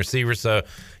ECU's leading receiver. So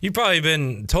you've probably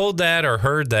been told that or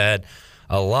heard that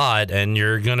a lot, and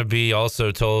you're going to be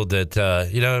also told that the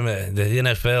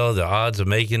NFL, the odds of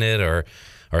making it are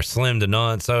slim to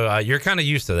none. So you're kind of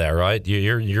used to that, right?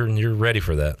 You're ready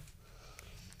for that.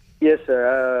 Yes,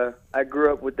 sir. I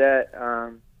grew up with that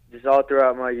just all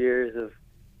throughout my years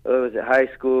of high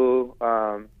school,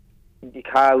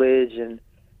 college, and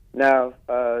now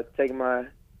taking my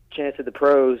chance at the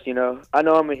pros. I know I'm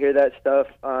gonna hear that stuff,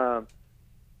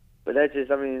 but that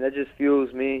just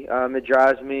fuels me. It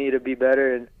drives me to be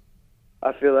better, and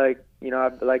I feel like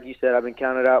like you said, I've been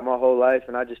counted out my whole life,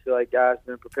 and I just feel like God's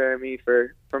been preparing me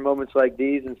for moments like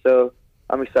these, and so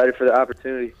I'm excited for the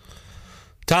opportunity.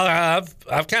 Tyler,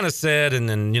 I've kind of said, and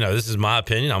then this is my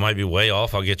opinion. I might be way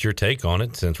off. I'll get your take on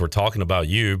it since we're talking about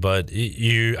you. But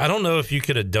I don't know if you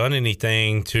could have done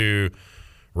anything to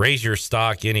raise your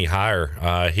stock any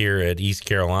higher here at East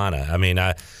Carolina. I mean,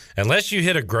 unless you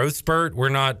hit a growth spurt we're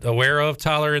not aware of,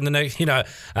 Tyler, in the next. I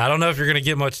don't know if you're going to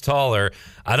get much taller.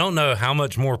 I don't know how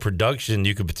much more production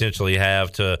you could potentially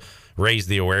have to raise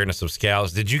the awareness of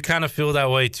scouts. Did you kind of feel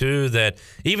that way too, that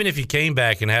even if you came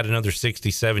back and had another 60,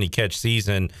 70 catch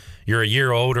season, you're a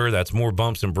year older, that's more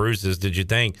bumps and bruises. Did you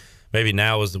think maybe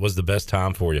now was the best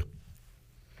time for you?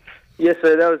 Yes,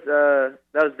 sir.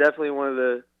 That was definitely one of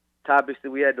the topics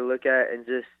that we had to look at, and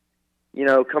just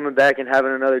coming back and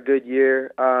having another good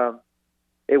year.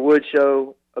 It would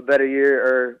show a better year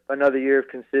or another year of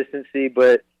consistency,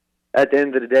 but at the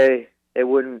end of the day, it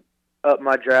wouldn't up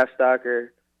my draft stock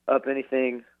or up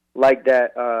anything like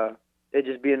that. It'd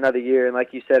just be another year, and like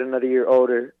you said, another year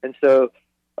older. And so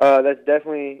that's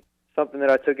definitely something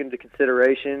that I took into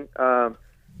consideration.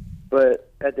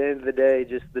 But at the end of the day,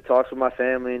 just the talks with my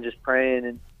family and just praying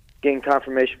and getting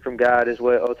confirmation from God is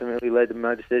what ultimately led to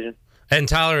my decision. And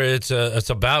Tyler, it's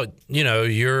about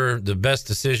you're the best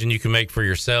decision you can make for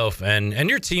yourself, and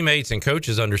your teammates and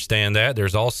coaches understand that.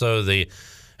 There's also the,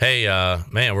 hey,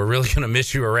 man, we're really going to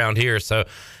miss you around here. So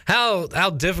how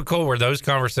difficult were those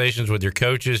conversations with your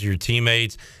coaches, your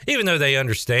teammates, even though they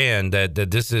understand that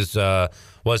this is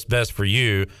what's best for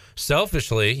you?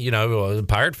 Selfishly, the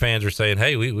Pirate fans are saying,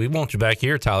 hey, we want you back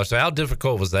here, Tyler. So how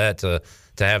difficult was that to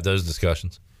have those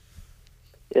discussions?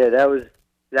 Yeah, that was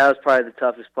probably the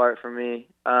toughest part for me.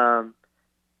 Telling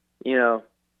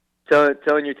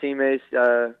your teammates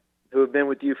who have been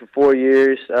with you for 4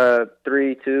 years,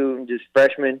 3, 2, just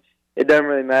freshmen, it doesn't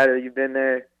really matter. You've been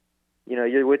there.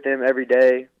 You're with them every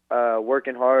day,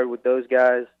 working hard with those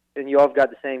guys, and you all have got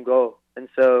the same goal. And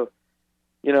so,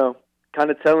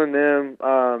 kind of telling them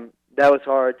that was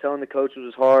hard. Telling the coaches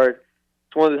was hard.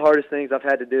 It's one of the hardest things I've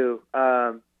had to do.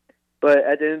 But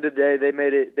at the end of the day, they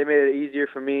made it easier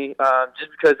for me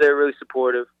just because they're really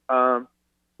supportive.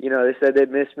 They said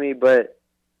they'd miss me, but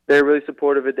they're really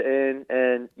supportive at the end.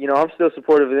 And, I'm still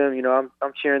supportive of them.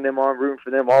 I'm cheering them on, rooting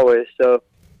for them always. So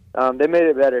they made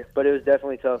it better, but it was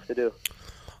definitely tough to do.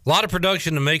 A lot of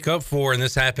production to make up for, and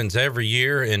this happens every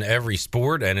year in every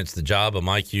sport, and it's the job of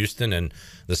Mike Houston and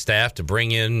the staff to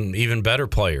bring in even better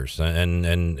players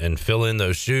and fill in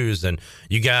those shoes. And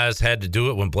you guys had to do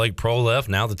it when Blake Pro left.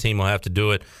 Now the team will have to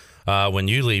do it when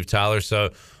you leave, Tyler. So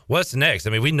what's next?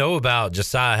 I mean, we know about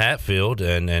Josiah Hatfield,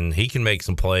 and he can make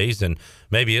some plays, and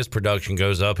maybe his production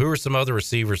goes up. Who are some other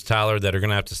receivers, Tyler, that are going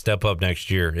to have to step up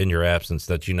next year in your absence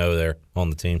that there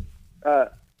on the team?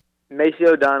 Macy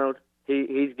O'Donnell.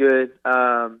 He's good.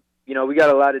 We got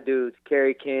a lot of dudes.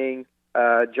 Kerry King,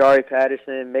 Jari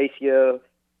Patterson, Maceo,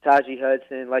 Taji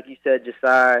Hudson, like you said,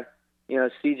 Josiah,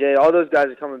 CJ, all those guys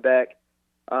are coming back.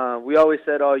 We always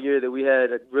said all year that we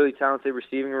had a really talented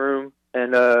receiving room,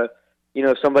 and,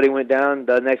 if somebody went down,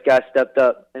 the next guy stepped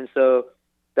up. And so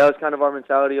that was kind of our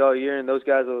mentality all year, and those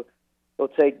guys will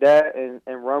take that and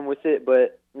run with it.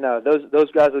 But, no,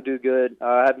 those guys will do good.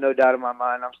 I have no doubt in my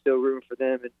mind. I'm still rooting for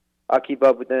them, and I'll keep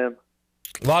up with them.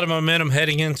 A lot of momentum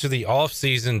heading into the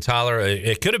offseason, Tyler.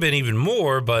 It could have been even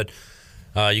more, but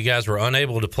you guys were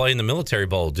unable to play in the Military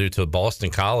Bowl due to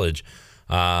Boston College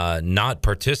not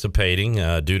participating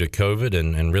due to COVID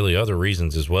and really other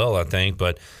reasons as well, I think.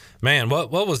 But, man, what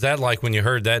was that like when you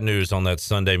heard that news on that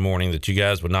Sunday morning that you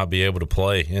guys would not be able to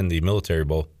play in the Military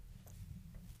Bowl?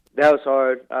 That was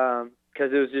hard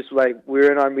because it was just like we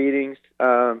were in our meetings,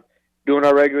 doing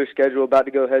our regular schedule, about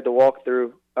to go head to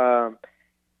walkthrough.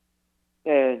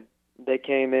 And they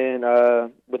came in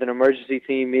with an emergency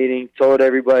team meeting, told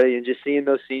everybody, and just seeing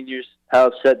those seniors, how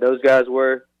upset those guys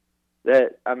were,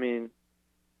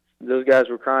 those guys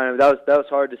were crying. That was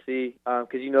hard to see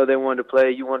because they wanted to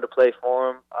play. You wanted to play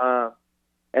for them,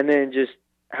 and then just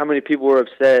how many people were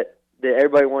upset that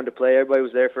everybody wanted to play. Everybody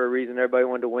was there for a reason. Everybody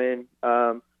wanted to win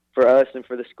for us and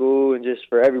for the school and just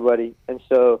for everybody. And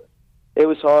so it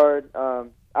was hard.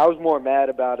 I was more mad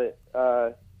about it,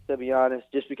 to be honest,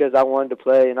 just because I wanted to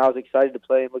play and I was excited to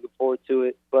play and looking forward to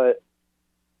it. But,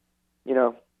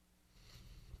 you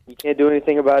can't do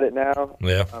anything about it now.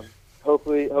 Yeah.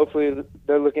 Hopefully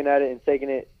they're looking at it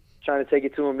and trying to take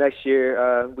it to them next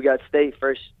year. We got State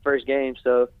first game,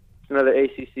 so it's another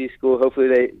ACC school.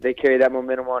 Hopefully they carry that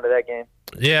momentum on to that game.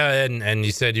 Yeah, and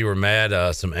you said you were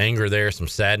mad, some anger there, some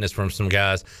sadness from some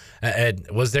guys.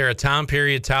 Was there a time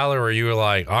period, Tyler, where you were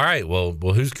like, all right, well,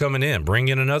 who's coming in? Bring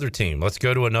in another team. Let's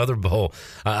go to another bowl.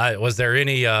 Was there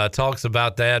any talks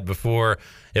about that before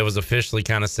it was officially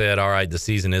kind of said, all right, the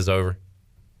season is over?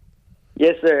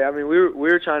 Yes, sir. I mean, we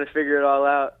were trying to figure it all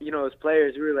out. As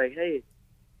players, we were like, hey,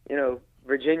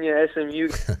 Virginia, SMU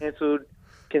canceled.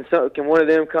 Can one of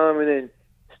them come? And then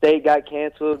State got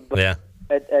canceled. But yeah.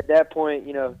 At that point,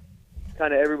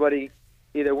 kind of everybody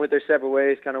either went their separate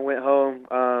ways, kind of went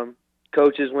home.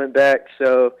 Coaches went back.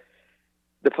 So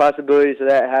the possibilities of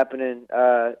that happening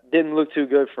didn't look too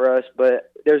good for us.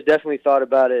 But there's definitely thought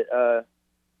about it,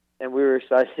 and we were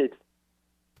excited.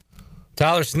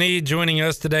 Tyler Snead joining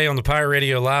us today on the Pirate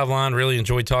Radio Live line. Really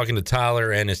enjoyed talking to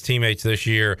Tyler and his teammates this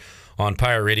year on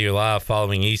Pirate Radio Live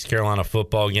following East Carolina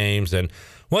football games. And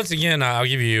once again, I'll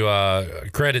give you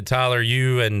credit, Tyler.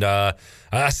 You and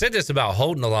I said this about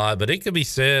Holton a lot, but it could be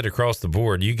said across the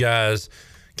board. You guys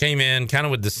came in kind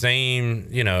of with the same,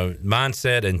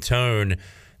 mindset and tone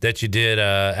that you did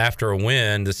after a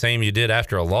win, the same you did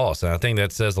after a loss. And I think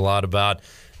that says a lot about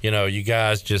you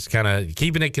guys just kind of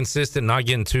keeping it consistent, not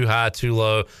getting too high, too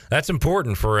low. That's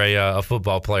important for a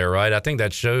football player, right? I think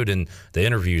that showed in the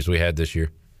interviews we had this year.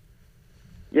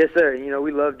 Yes, sir.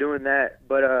 We love doing that.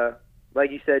 But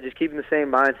like you said, just keeping the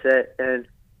same mindset. And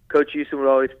Coach Houston would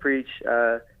always preach,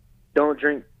 don't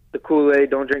drink the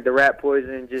Kool-Aid, don't drink the rat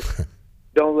poison. Just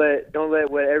don't let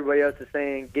what everybody else is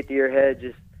saying get to your head.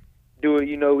 Just do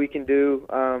what we can do,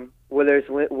 whether it's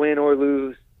win or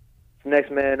lose.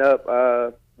 Next man up,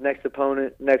 next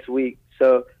opponent, next week.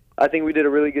 So I think we did a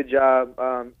really good job,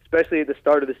 especially at the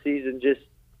start of the season, just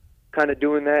kind of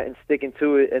doing that and sticking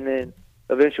to it and then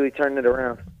eventually turning it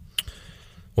around.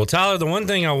 Well, Tyler, the one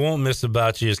thing I won't miss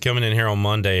about you is coming in here on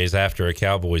Mondays after a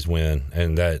Cowboys win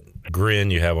and that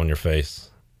grin you have on your face.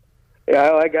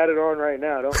 Yeah, I got it on right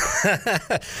now.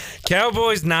 Don't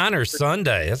Cowboys-Niners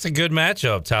Sunday. That's a good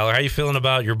matchup, Tyler. How you feeling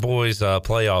about your boys'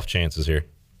 playoff chances here?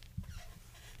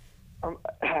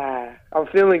 I'm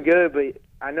feeling good, but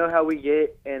I know how we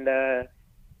get, and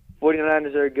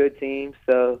 49ers are a good team,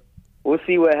 so we'll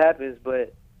see what happens,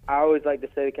 but I always like to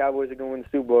say the Cowboys are going to win the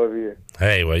Super Bowl every year.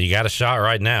 Hey, well, you got a shot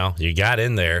right now. You got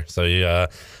in there, so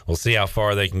we'll see how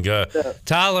far they can go. Yeah.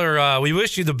 Tyler, we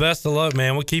wish you the best of luck,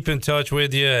 man. We'll keep in touch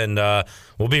with you, and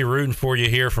we'll be rooting for you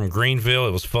here from Greenville.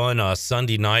 It was fun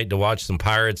Sunday night to watch some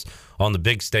Pirates on the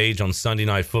big stage on Sunday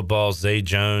Night Football. Zay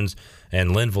Jones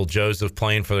and Linville Joseph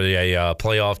playing for a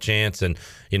playoff chance. And,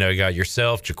 you got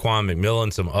yourself, Jaquan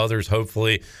McMillan, some others,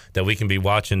 hopefully, that we can be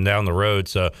watching down the road.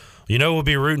 So, we'll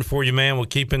be rooting for you, man. We'll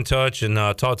keep in touch and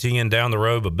talk to you again down the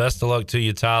road. But best of luck to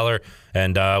you, Tyler.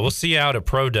 And we'll see you out at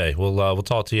Pro Day. We'll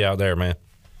talk to you out there, man.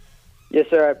 Yes,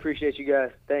 sir. I appreciate you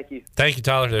guys. Thank you. Thank you,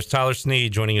 Tyler. There's Tyler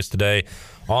Snead joining us today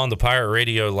on the Pirate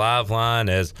Radio Live line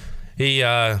as he,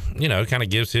 kind of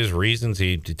gives his reasons.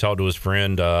 He talked to his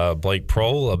friend Blake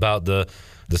Prohl about the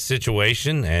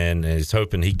situation and is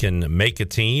hoping he can make a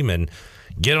team and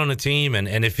get on a team.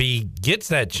 And if he gets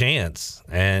that chance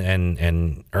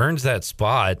and earns that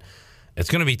spot, it's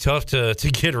going to be tough to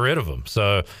get rid of him.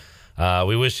 So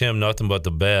we wish him nothing but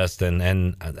the best.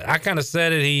 And I kind of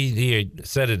said it. He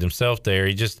said it himself there.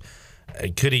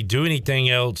 Could he do anything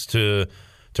else to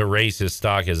raise his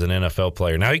stock as an NFL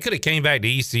player? Now, he could have came back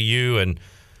to ECU and,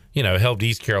 helped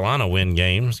East Carolina win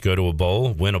games, go to a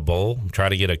bowl, win a bowl, try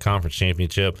to get a conference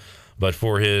championship. But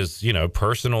for his,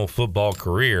 personal football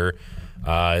career,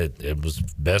 it was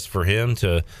best for him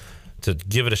to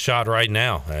give it a shot right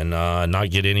now and not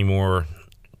get any more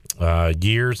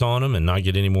years on him and not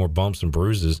get any more bumps and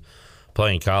bruises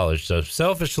playing college. So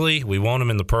selfishly, we want him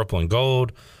in the purple and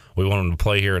gold. We want him to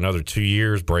play here another 2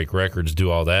 years, break records,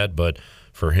 do all that. But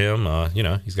for him,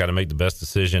 he's got to make the best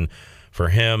decision for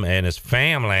him and his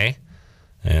family.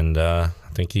 And I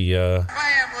think he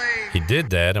did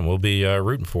that, and we'll be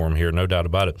rooting for him here, no doubt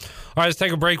about it. All right, let's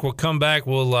take a break. We'll come back.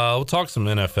 We'll talk some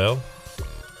NFL.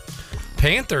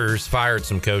 Panthers fired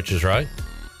some coaches, right?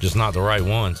 just not the right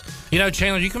ones. You know,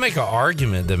 Chandler, you can make an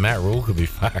argument that Matt Rule could be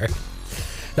fired.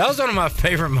 That was one of my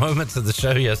favorite moments of the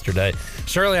show yesterday.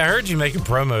 Shirley, I heard you making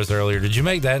promos earlier. Did you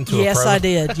make that into a promo? Yes, I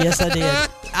did. Yes, I did.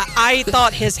 I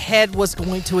thought his head was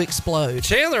going to explode.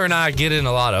 Chandler and I get in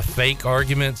a lot of fake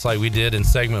arguments like we did in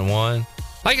segment 1.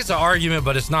 Like it's an argument,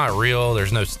 but it's not real.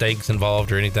 There's no stakes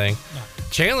involved or anything.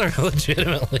 Chandler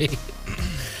legitimately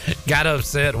got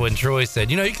upset when Troy said,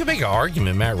 you know, you could make an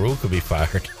argument Matt Rule could be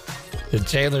fired. And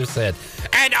Chandler said,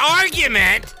 an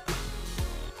argument?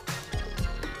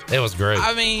 It was great.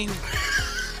 I mean,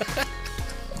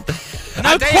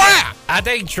 I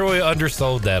think Troy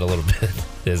undersold that a little bit.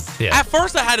 At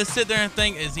first, I had to sit there and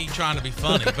think, is he trying to be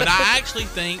funny? But I actually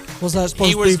think was that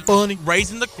supposed to be funny?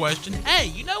 Raising the question, hey,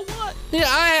 you know what? Yeah,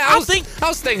 I was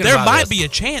thinking there about might this. be a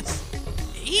chance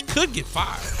he could get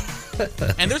fired,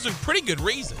 and there's a pretty good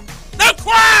reason. No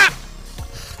crap.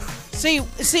 See,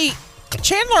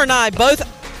 Chandler and I both.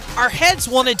 Our heads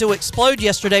wanted to explode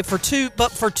yesterday for two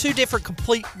different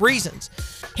complete reasons.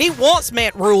 He wants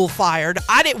Matt Rule fired.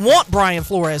 I didn't want Brian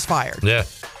Flores fired. Yeah.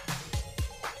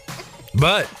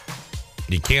 But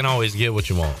you can't always get what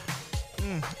you want.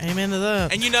 Amen to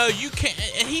that. And you know, you can't,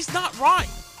 and he's not right.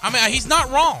 I mean, he's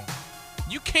not wrong.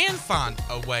 You can find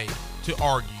a way to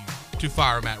argue to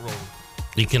fire Matt Rule.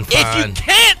 You can find. If you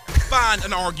can't find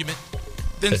an argument,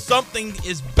 then something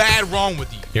is bad wrong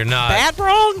with you. You're not. Bad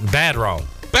wrong? Bad wrong.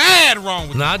 Bad wrong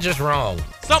with you. Not just wrong.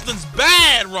 Something's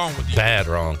bad wrong with you. Bad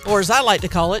wrong. Or as I like to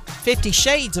call it, 50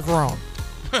 Shades of Wrong.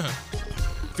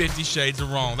 50 Shades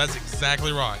of Wrong. That's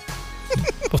exactly right.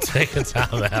 We'll take a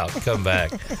time out. Come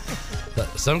back.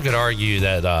 Some could argue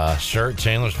that shirt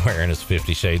Chandler's wearing is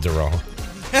 50 Shades of Wrong.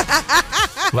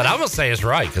 But I'm going to say it's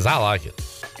right because I like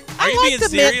it. Are you I being like the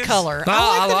serious? mint color. No, I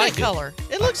I like like the it. mint color.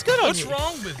 It looks good on What's you.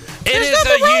 wrong with it? It There's is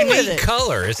nothing wrong a with unique it.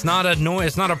 color. It's not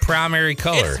a primary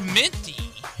color. It's minty.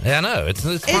 Yeah, I know. It's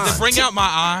Does fine. it bring out my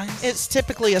eyes? It's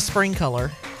typically a spring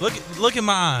color. Look at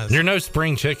my eyes. You're no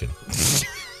spring chicken.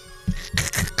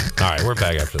 All right, we're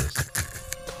back after this.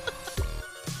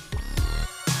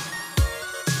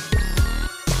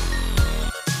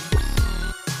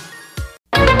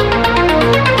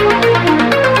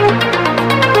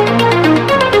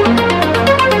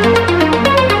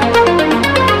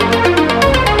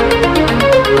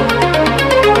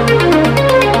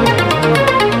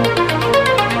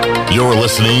 You're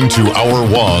listening to Hour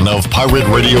 1 of Pirate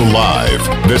Radio Live.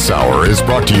 This hour is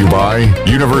brought to you by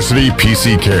University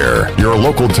PC Care, your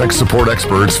local tech support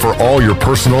experts for all your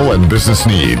personal and business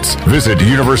needs. Visit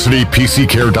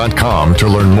universitypccare.com to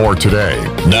learn more today.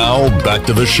 Now, back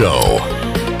to the show.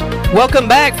 Welcome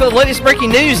back for the latest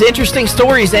breaking news, interesting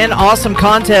stories, and awesome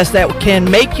contests that can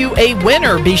make you a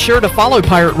winner. Be sure to follow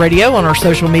Pirate Radio on our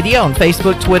social media on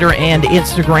Facebook, Twitter, and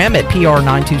Instagram at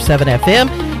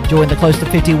PR927FM. Join the close to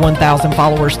 51,000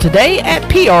 followers today at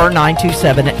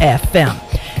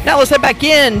PR927FM. Now let's head back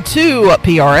into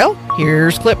PRL.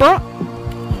 Here's Clip Brock.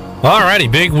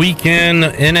 Alrighty, big weekend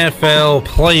NFL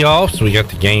playoffs. We got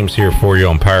the games here for you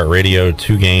on Pirate Radio.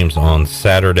 2 games on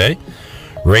Saturday.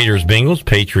 Raiders, Bengals,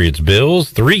 Patriots,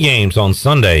 Bills. 3 games on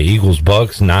Sunday. Eagles,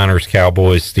 Bucks, Niners,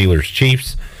 Cowboys, Steelers,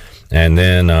 Chiefs. And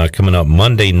then coming up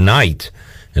Monday night,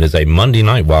 it is a Monday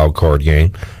night wild card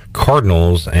game.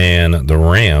 Cardinals and the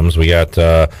Rams. We got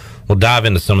we'll dive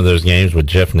into some of those games with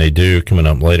Jeff Nadeau coming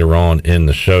up later on in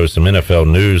the show. Some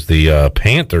NFL news. The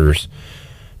Panthers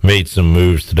made some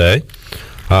moves today.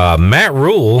 Matt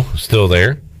Rule still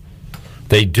there.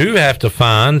 They do have to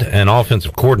find an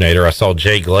offensive coordinator. I saw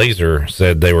Jay Glazer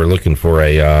said they were looking for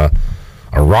a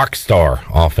rock star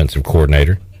offensive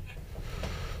coordinator.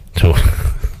 To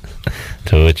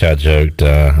which I joked,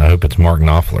 I hope it's Mark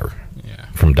Knopfler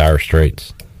from Dire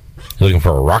Straits. Looking for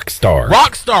a rock star.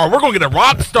 Rock star. We're going to get a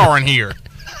rock star in here.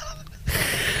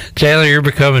 Chandler, you're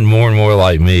becoming more and more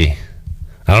like me.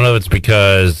 I don't know if it's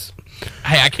because...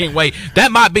 Hey, I can't wait.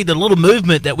 That might be the little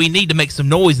movement that we need to make some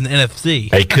noise in the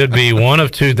NFC. It could be one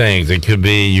of two things. It could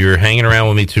be you're hanging around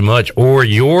with me too much, or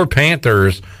your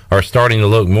Panthers are starting to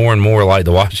look more and more like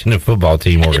the Washington football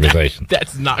team organization.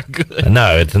 That's not good.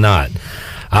 No, it's not.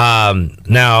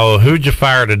 Now, who'd you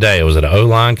fire today? Was it an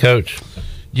O-line coach?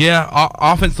 Yeah,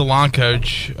 offensive line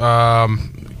coach.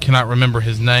 Cannot remember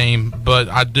his name, but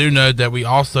I do know that we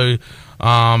also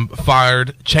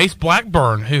fired Chase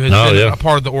Blackburn, who has been a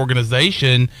part of the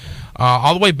organization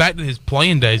all the way back to his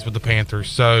playing days with the Panthers.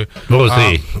 So, what was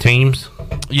he? Teams?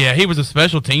 Yeah, he was a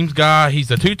special teams guy. He's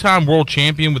a 2-time world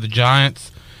champion with the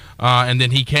Giants, and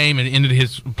then he came and ended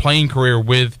his playing career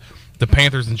with the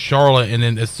Panthers in Charlotte. And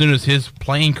then as soon as his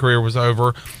playing career was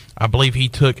over, I believe he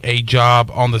took a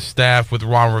job on the staff with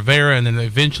Ron Rivera, and then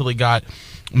eventually got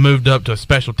moved up to a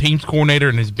special teams coordinator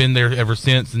and has been there ever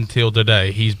since until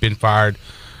today. He's been fired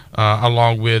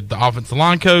along with the offensive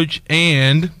line coach,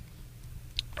 and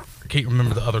I can't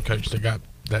remember the other coach that got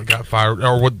fired,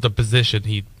 or what the position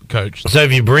he coached. So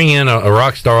if you bring in a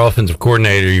rock star offensive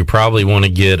coordinator, you probably want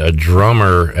to get a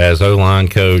drummer as O-line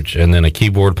coach and then a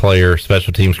keyboard player,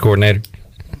 special teams coordinator.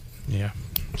 Yeah,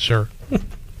 sure.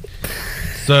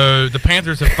 So the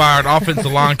Panthers have fired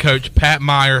offensive line coach Pat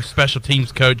Meyer, special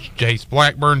teams coach Jace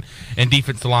Blackburn, and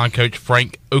defensive line coach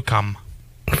Frank Okam.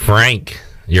 Frank,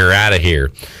 you're out of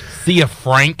here. See ya,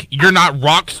 Frank. You're not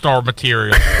rock star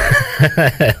material.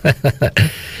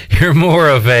 You're more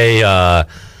of a,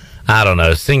 I don't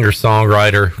know,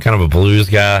 singer-songwriter, kind of a blues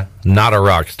guy, not a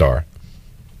rock star.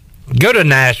 Go to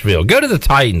Nashville. Go to the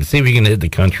Titans. See if you can hit the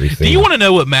country scene. Do you want to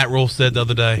know what Matt Rule said the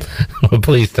other day? Well,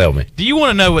 please tell me. Do you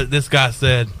want to know what this guy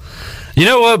said? You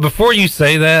know what? Before you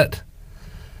say that,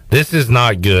 this is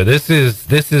not good. This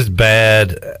is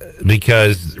bad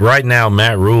because right now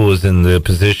Matt Rule is in the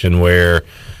position where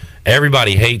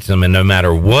everybody hates him, and no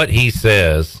matter what he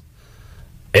says,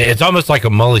 it's almost like a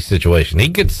Mully situation. He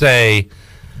could say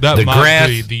that the might grass,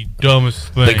 be the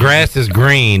dumbest thing. The grass is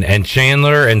green, and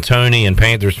Chandler and Tony and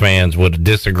Panthers fans would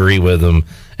disagree with him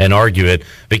and argue it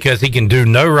because he can do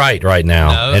no right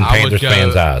now in Panthers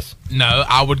fans' eyes. No,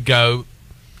 I would go,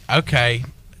 okay,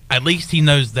 at least he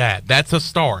knows that. That's a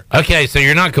start. Okay, so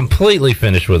you're not completely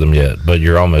finished with him yet, but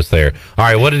you're almost there. All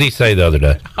right, what did he say the other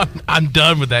day? I'm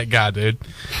done with that guy, dude.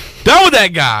 Done with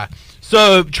that guy.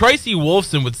 So Tracy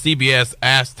Wolfson with CBS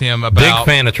asked him about... Big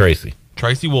fan of Tracy.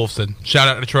 Tracy Wolfson. Shout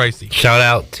out to Tracy. Shout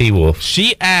out T-Wolf.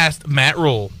 She asked Matt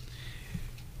Rule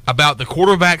about the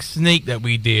quarterback sneak that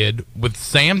we did with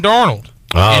Sam Darnold.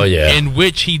 Oh, yeah. In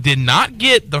which he did not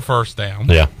get the first down.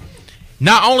 Yeah.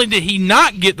 Not only did he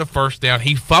not get the first down,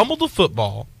 he fumbled the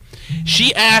football.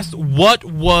 She asked where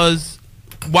was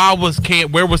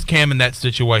Cam in that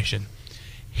situation?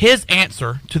 His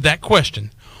answer to that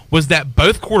question was that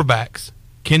both quarterbacks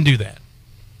can do that.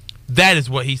 That is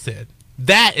what he said.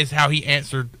 That is how he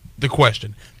answered the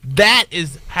question. That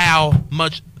is how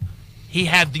much he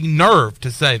had the nerve to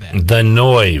say that. The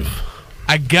nerve.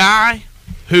 A guy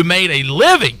who made a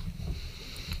living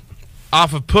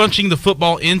off of punching the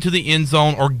football into the end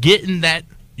zone or getting that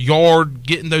yard,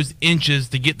 getting those inches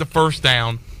to get the first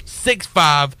down,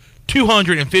 6'5",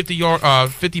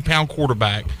 250-pound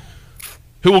quarterback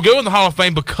who will go in the Hall of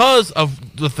Fame because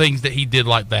of the things that he did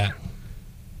like that.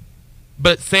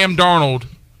 But Sam Darnold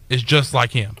is just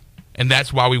like him, and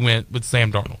that's why we went with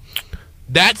Sam Darnold.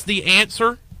 That's the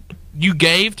answer you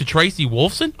gave to Tracy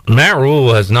Wolfson? Matt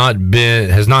Rule has not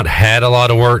had a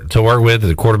lot of work to work with at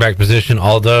the quarterback position,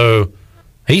 although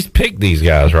he's picked these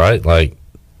guys, right? Like,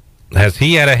 has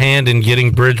he had a hand in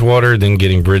getting Bridgewater, then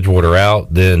getting Bridgewater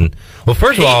out? Then, well,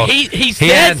 first of all, he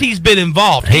says he's been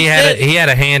involved. He had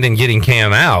a hand in getting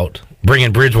Cam out,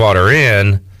 bringing Bridgewater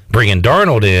in, bringing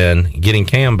Darnold in, getting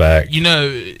Cam back. You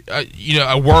know,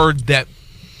 a word that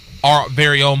our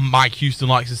very own Mike Houston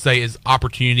likes to say is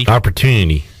opportunity.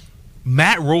 Opportunity.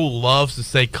 Matt Rule loves to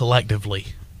say collectively,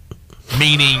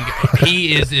 meaning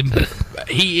he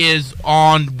is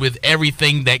on with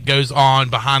everything that goes on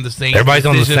behind the scenes. Everybody's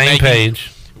on the same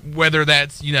page. Whether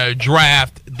that's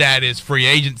draft, that is free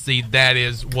agency, that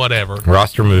is whatever.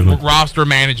 Roster movement. Roster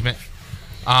management.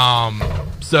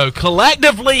 So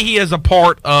collectively, he is a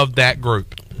part of that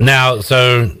group. Now,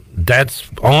 so that's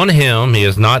on him. He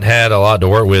has not had a lot to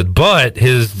work with, but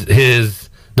the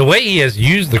way he has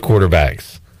used the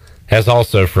quarterbacks has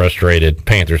also frustrated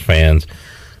Panthers fans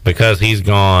because he's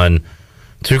gone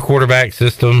 2-quarterback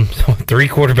system,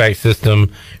 3-quarterback system,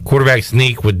 quarterback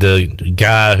sneak with the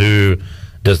guy who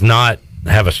does not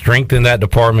have a strength in that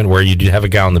department where you do have a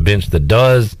guy on the bench that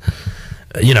does.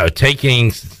 Didn't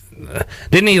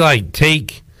he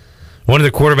take one of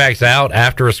the quarterbacks out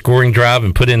after a scoring drive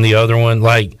and put in the other one?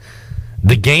 Like,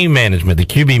 the game management, the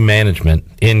QB management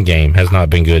in game has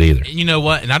not been good either. You know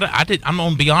what? And I'm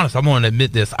going to be honest. I'm going to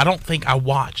admit this. I don't think I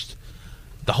watched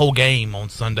the whole game on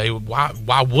Sunday.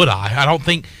 Why would I? I don't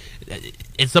think.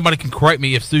 And somebody can correct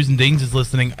me if Susan Deans is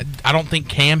listening. I don't think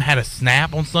Cam had a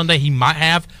snap on Sunday. He might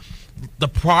have. The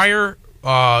prior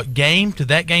game to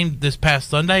that game this past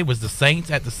Sunday was the Saints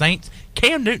at the Saints.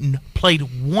 Cam Newton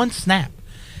played one snap.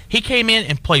 He came in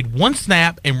and played one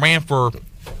snap and ran for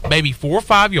maybe 4 or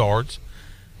 5 yards.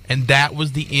 And that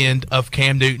was the end of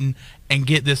Cam Newton. And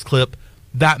get this clip,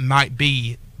 that might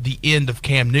be the end of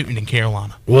Cam Newton in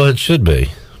Carolina. Well, it should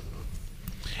be.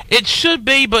 It should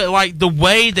be, but the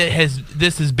way that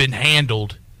this has been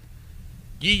handled,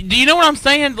 do you know what I'm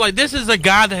saying? This is a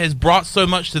guy that has brought so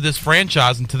much to this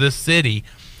franchise and to this city,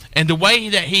 And the way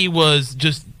that he was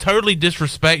just totally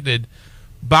disrespected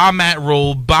by Matt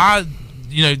Rule, by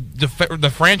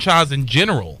the franchise in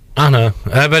general. I know,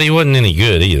 but he wasn't any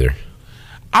good either.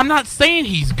 I'm not saying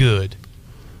he's good,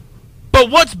 but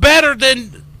what's better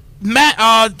than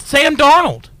Sam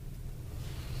Darnold?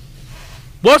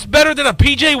 What's better than a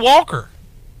P.J. Walker?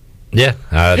 Yeah,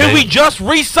 who we just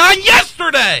re-signed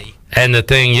yesterday. And the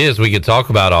thing is, we could talk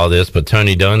about all this, but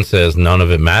Tony Dunn says none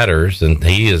of it matters, and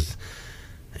he's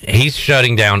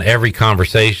shutting down every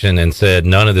conversation and said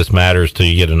none of this matters till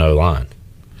you get an O-line.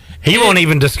 He won't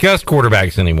even discuss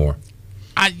quarterbacks anymore.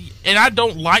 I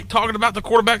don't like talking about the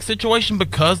quarterback situation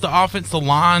because the offensive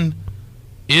line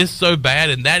is so bad,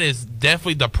 and that is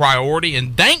definitely the priority.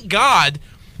 And thank God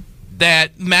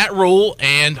that Matt Rule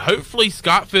and hopefully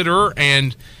Scott Fitterer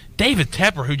and David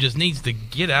Tepper, who just needs to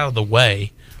get out of the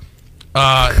way.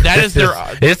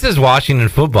 This is Washington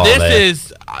football.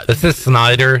 This is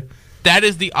Snyder. That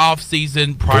is the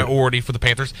off-season priority for the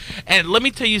Panthers. And let me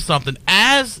tell you something.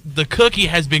 As the cookie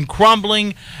has been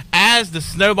crumbling, as the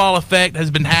snowball effect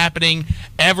has been happening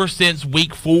ever since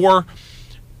week 4,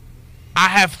 I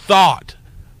have thought,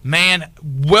 man,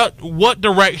 what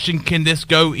direction can this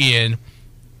go in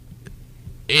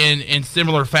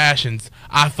similar fashions?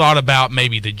 I thought about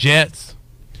maybe the Jets.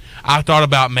 I thought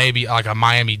about maybe like a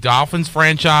Miami Dolphins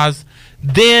franchise.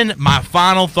 Then my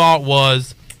final thought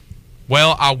was,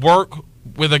 well, I work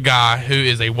with a guy who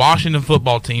is a Washington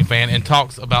football team fan and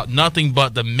talks about nothing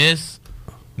but the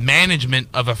mismanagement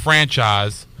of a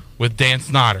franchise with Dan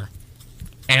Snyder.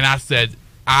 And I said,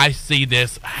 I see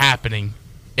this happening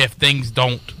if things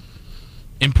don't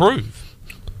improve.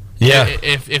 Yeah.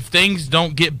 If things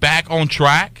don't get back on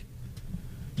track.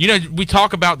 We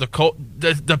talk about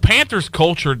the Panthers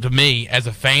culture, to me as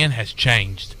a fan, has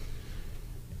changed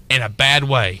in a bad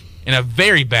way, in a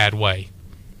very bad way.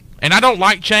 And I don't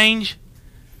like change,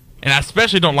 and I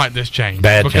especially don't like this change.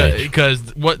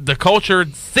 Because what the culture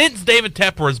since David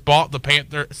Tepper has bought the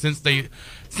Panther, since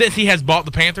he has bought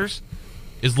the Panthers,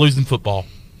 is losing football.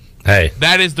 Hey,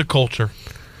 that is the culture.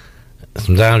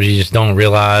 Sometimes you just don't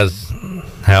realize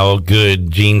how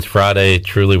good Jeans Friday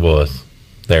truly was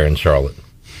there in Charlotte.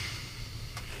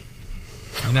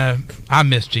 I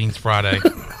miss Jeans Friday.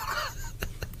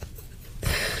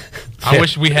 I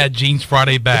wish we had Jeans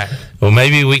Friday back. Well,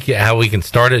 maybe we can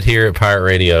start it here at Pirate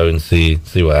Radio and see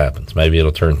what happens. Maybe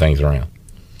it'll turn things around.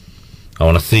 I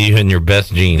want to see you in your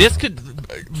best jeans.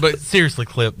 But seriously,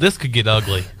 Clip, this could get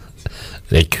ugly.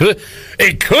 It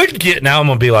could get. Now I'm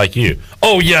gonna be like you.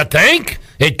 Oh, you think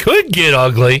it could get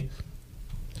ugly?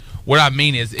 What I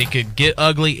mean is, it could get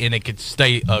ugly and it could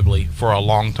stay ugly for a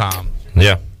long time.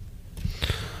 Yeah.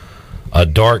 A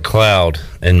dark cloud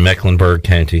in Mecklenburg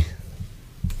County.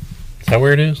 Is that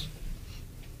where it is?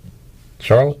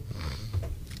 Charlotte?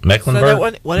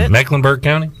 Mecklenburg? Mecklenburg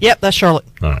County? Yep, that's Charlotte.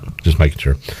 All right, just making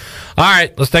sure. All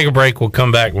right, let's take a break. We'll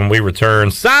come back when we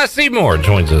return. Cy Seymour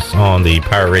joins us on the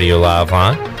Pirate Radio Live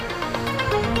line.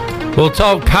 We'll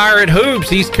talk Pirate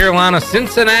Hoops, East Carolina,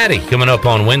 Cincinnati, coming up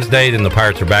on Wednesday. Then the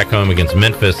Pirates are back home against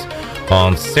Memphis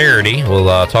on Saturday.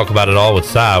 We'll talk about it all with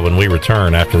Cy when we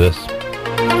return after this.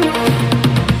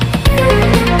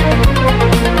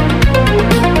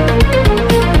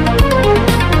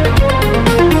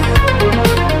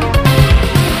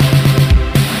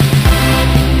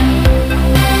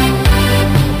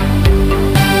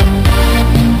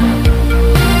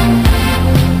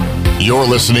 You're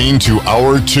listening to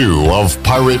Hour 2 of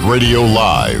Pirate Radio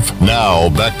Live. Now,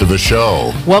 back to the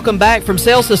show. Welcome back. From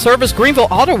sales to service, Greenville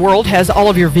Auto World has all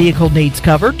of your vehicle needs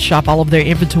covered. Shop all of their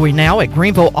inventory now at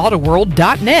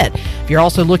greenvilleautoworld.net. If you're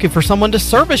also looking for someone to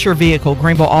service your vehicle,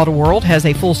 Greenville Auto World has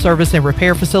a full service and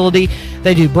repair facility.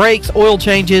 They do brakes, oil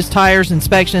changes, tires,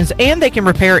 inspections, and they can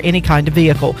repair any kind of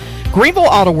vehicle. Greenville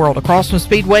Auto World, across from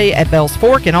Speedway at Bells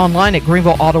Fork, and online at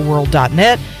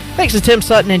greenvilleautoworld.net. Thanks to Tim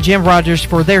Sutton and Jim Rogers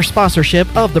for their sponsorship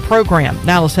of the program.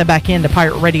 Now let's head back into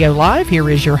Pirate Radio Live. Here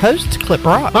is your host, Clip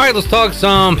Brock. All right, let's talk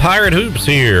some Pirate Hoops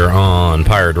here on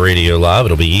Pirate Radio Live.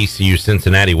 It'll be ECU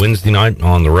Cincinnati Wednesday night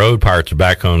on the road. Pirates are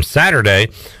back home Saturday,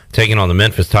 taking on the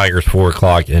Memphis Tigers, 4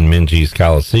 o'clock in Minges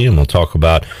Coliseum. We'll talk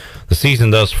about the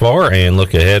season thus far and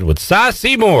look ahead with Cy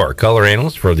Seymour, color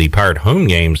analyst for the Pirate home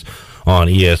games on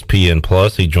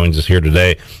ESPN+. He joins us here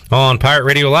today on Pirate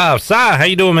Radio Live. Cy, how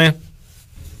you doing, man?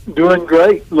 Doing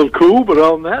great. A little cool, but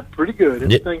other than that, pretty good.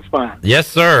 Everything's fine. Yes,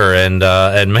 sir. And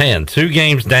man, 2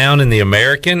 games down in the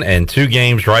American and 2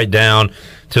 games right down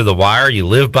to the wire. You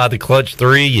live by the clutch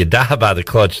 3, you die by the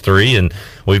clutch 3, and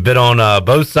we've been on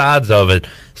both sides of it.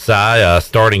 Cy,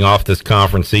 starting off this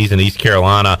conference season, East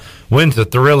Carolina wins a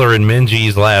thriller in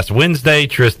Minges last Wednesday.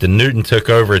 Tristan Newton took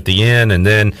over at the end, and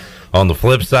then on the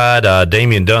flip side,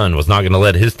 Damian Dunn was not going to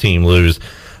let his team lose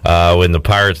when the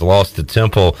Pirates lost to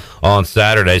Temple on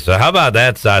Saturday. So how about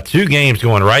that side? 2 games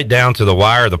going right down to the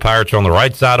wire. The Pirates are on the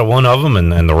right side of one of them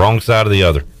and the wrong side of the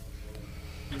other.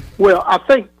 Well, I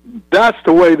think that's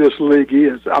the way this league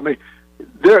is. I mean,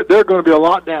 they're going to be a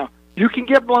lot down. You can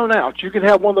get blown out. You can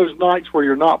have one of those nights where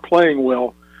you're not playing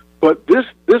well. But this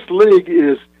league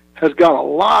has got a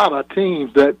lot of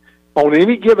teams that on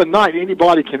any given night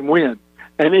anybody can win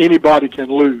and anybody can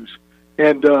lose.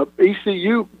 And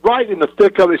ECU, right in the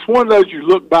thick of it, it's one of those you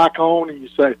look back on and you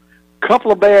say, a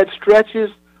couple of bad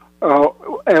stretches,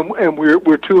 and we're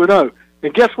 2-0.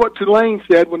 And guess what Tulane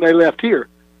said when they left here?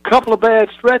 Couple of bad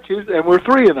stretches, and we're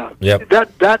 3-0. Yep.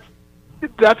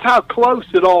 That's how close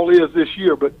it all is this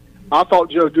year. But I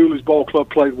thought Joe Dooley's ball club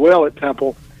played well at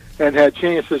Temple and had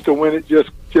chances to win it,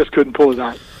 just couldn't pull it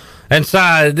out. And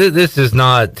Si, this is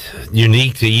not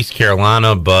unique to East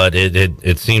Carolina, but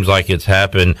it seems like it's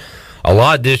happened a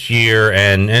lot this year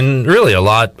and really a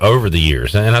lot over the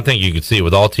years. And I think you could see it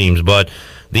with all teams, but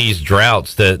these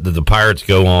droughts that the Pirates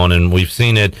go on, and we've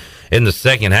seen it in the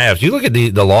second half. You look at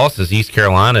the losses East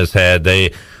Carolina's had. I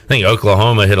think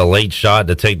Oklahoma hit a late shot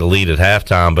to take the lead at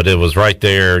halftime, but it was right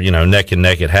there, neck and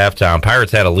neck at halftime.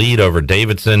 Pirates had a lead over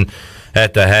Davidson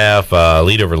at the half,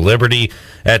 lead over Liberty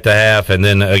at the half, and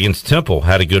then against Temple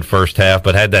had a good first half,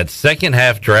 but had that second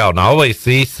half drought. And I always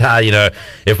see,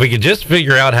 if we could just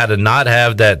figure out how to not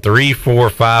have that 3, 4,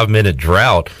 5 minute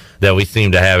drought that we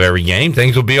seem to have every game,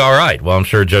 things will be all right. Well, I'm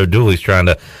sure Joe Dooley's trying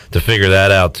to figure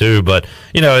that out too. But,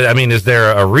 is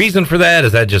there a reason for that?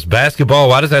 Is that just basketball?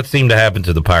 Why does that seem to happen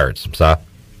to the Pirates, Si?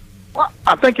 Well,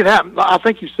 I think it happens. I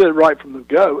think you said it right from the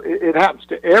go. It happens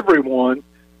to everyone.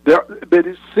 But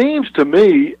it seems to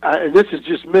me, and this is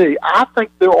just me, I think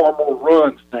there are more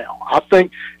runs now. I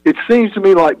think it seems to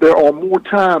me like there are more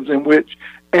times in which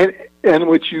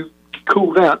you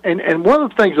cool down. And one of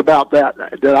the things about that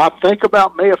I think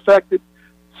about may affect it,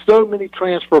 so many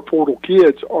transfer portal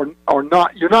kids are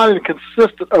not, you're not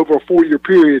inconsistent over a 4-year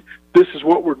period. This is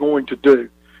what we're going to do.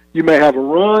 You may have a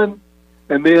run,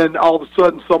 and then all of a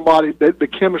sudden the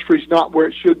chemistry's not where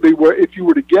it should be, where if you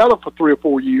were together for 3 or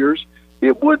 4 years,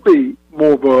 it would be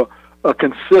more of a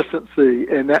consistency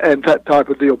and that type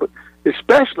of deal. But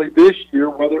especially this year,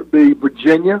 whether it be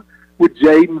Virginia with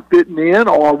Jaden fitting in,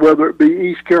 or whether it be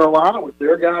East Carolina with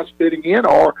their guys fitting in,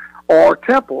 or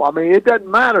Temple. I mean, it doesn't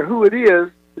matter who it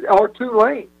is, or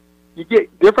Tulane. You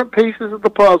get different pieces of the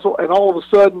puzzle, and all of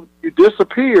a sudden you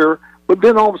disappear, but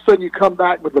then all of a sudden you come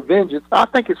back with a vengeance. I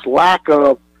think it's lack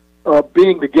of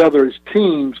being together as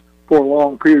teams for a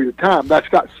long period of time. That's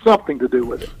got something to do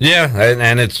with it. Yeah,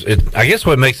 and it's I guess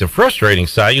what makes it frustrating,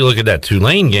 Si, you look at that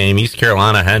Tulane game, East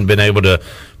Carolina hadn't been able to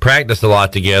practice a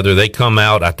lot together. They come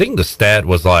out, I think the stat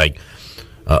was like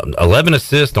 11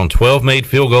 assists on 12 made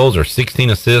field goals, or 16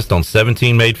 assists on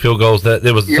 17 made field goals. That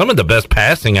it was some of the best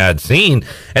passing I had seen.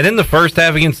 And in the first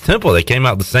half against Temple, they came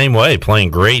out the same way, playing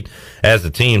great as a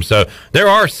team. So there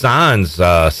are signs,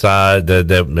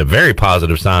 the very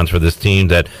positive signs for this team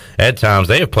that at times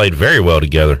they have played very well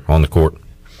together on the court.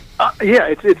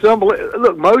 It's unbelievable.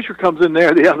 Look, Mosher comes in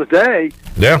there the other day.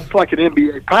 Yeah, it's like an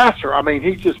NBA passer. I mean,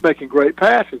 he's just making great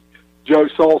passes. Joe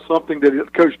saw something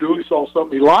that Coach Dooley saw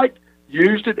something he liked,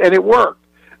 used it, and it worked.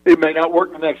 It may not work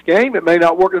in the next game. It may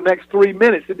not work in the next 3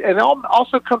 minutes. And it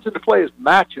also comes into play as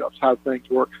matchups, how things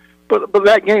work. But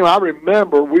that game, I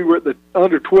remember we were at the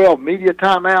under-12 media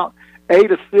timeout, 8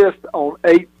 assists on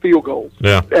 8 field goals.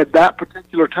 Yeah. At that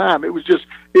particular time, it was just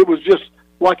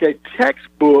like a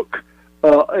textbook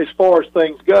as far as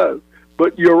things go.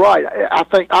 But you're right.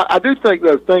 I do think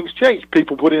though things change.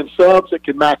 People put in subs that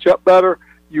can match up better.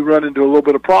 You run into a little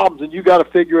bit of problems, and you got to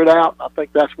figure it out. I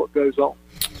think that's what goes on.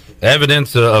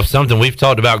 Evidence of something we've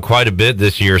talked about quite a bit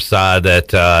this year, Si,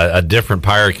 that a different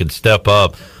Pirate could step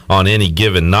up on any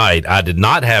given night. I did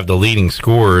not have the leading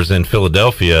scorers in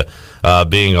Philadelphia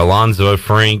being Alonzo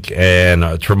Frink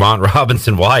and Tremont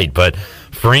Robinson-White, but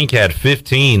Frink had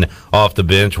 15 off the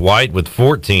bench. White with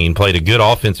 14 played a good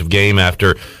offensive game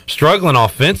after struggling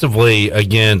offensively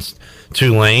against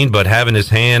Tulane, but having his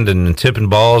hand and tipping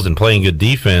balls and playing good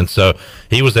defense, so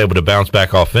he was able to bounce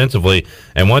back offensively.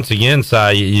 And once again,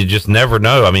 Si, you just never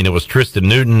know. I mean, it was Tristan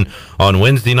Newton on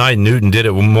Wednesday night. Newton did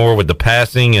it more with the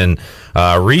passing and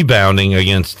rebounding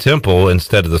against Temple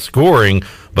instead of the scoring,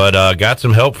 but got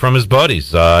some help from his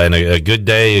buddies, and a good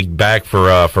day back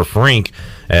for Frink.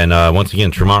 And once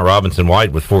again, Tremont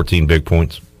Robinson-White with 14 big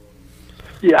points.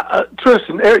 Yeah,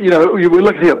 Tristan, we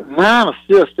look at him, 9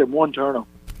 assists and 1 turnover.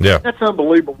 Yeah. That's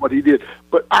unbelievable what he did.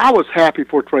 But I was happy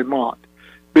for Tremont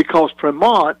because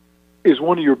Tremont is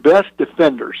one of your best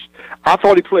defenders. I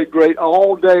thought he played great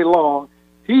all day long.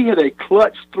 He hit a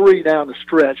clutch three down the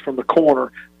stretch from the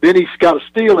corner. Then he's got a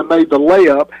steal and made the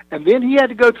layup, and then he had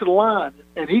to go to the line.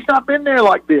 And he's not been there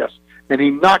like this. And he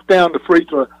knocked down the free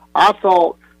throw. I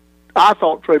thought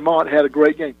Tremont had a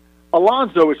great game.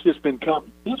 Alonzo has just been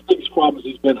coming. His biggest problem is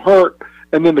he's been hurt,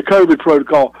 and then the COVID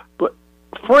protocol. But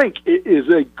Frank is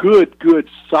a good,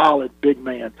 solid big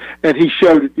man, and he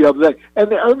showed it the other day.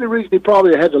 And the only reason he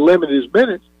probably had to limit his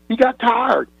minutes, he got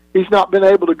tired. He's not been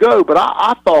able to go. But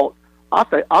I thought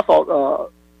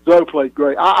Zoe played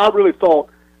great. I really thought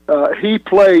he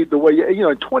played the way,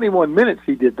 in 21 minutes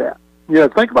he did that.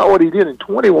 Think about what he did in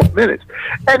 21 minutes,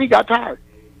 and he got tired.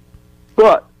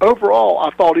 But overall,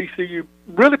 I thought ECU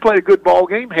really played a good ball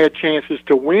game, had chances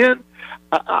to win.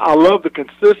 I love the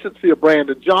consistency of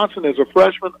Brandon Johnson as a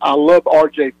freshman. I love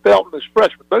R.J. Felton as a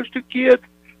freshman. Those two kids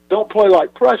don't play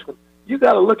like freshmen. You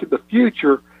got to look at the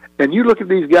future, and you look at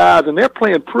these guys, and they're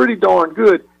playing pretty darn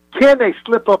good. Can they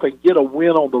slip up and get a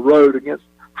win on the road against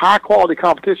high-quality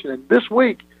competition? And this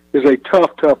week is a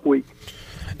tough week.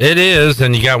 It is,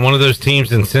 and you got one of those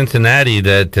teams in Cincinnati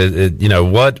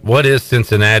that, what is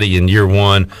Cincinnati in year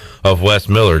one of Wes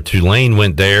Miller? Tulane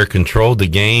went there, controlled the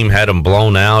game, had them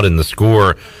blown out, and the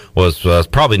score was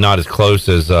probably not as close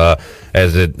as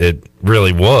it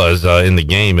really was in the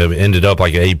game. It ended up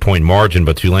like an 8-point margin,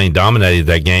 but Tulane dominated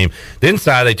that game. Then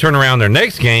they turn around their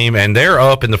next game, and they're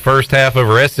up in the first half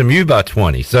over SMU by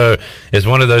 20. So it's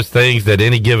one of those things that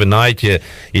any given night you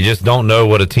just don't know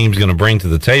what a team's going to bring to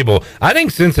the table. I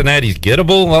think Cincinnati's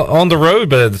gettable on the road,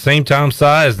 but at the same time,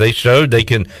 as they showed they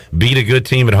can beat a good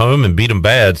team at home and beat them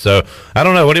bad. So I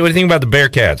don't know. What do you think about the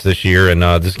Bearcats this year and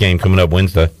this game coming up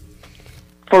Wednesday?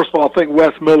 First of all, I think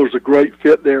Wes Miller's a great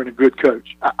fit there and a good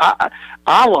coach.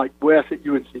 I like Wes at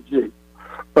UNCG.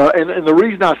 And the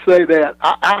reason I say that,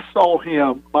 I saw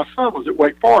him, my son was at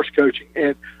Wake Forest coaching,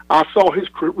 and I saw his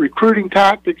recruiting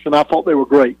tactics, and I thought they were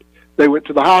great. They went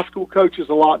to the high school coaches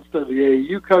a lot instead of the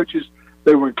AAU coaches.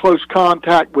 They were in close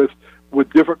contact with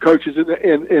different coaches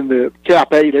in the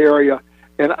Cap 8 area,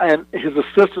 and his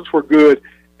assistants were good,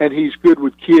 and he's good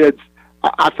with kids.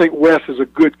 I think Wes is a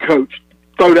good coach.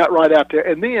 Throw that right out there.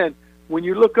 And then when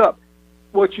you look up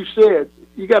what you said,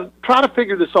 you got to try to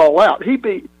figure this all out. He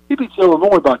beats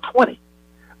Illinois by 20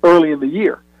 early in the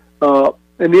year. And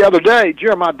the other day,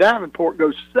 Jeremiah Davenport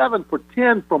goes 7 for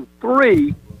 10 from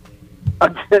 3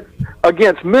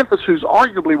 against Memphis, who's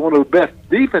arguably one of the best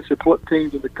defensive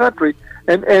teams in the country.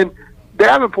 And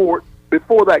Davenport,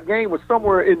 before that game, was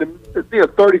somewhere in the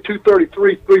 32,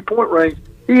 33 3-point range.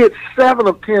 He hit 7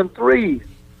 of 10 threes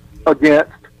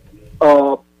against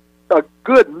a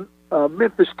good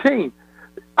Memphis team.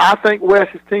 I think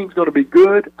Wes's team's going to be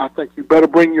good. I think you better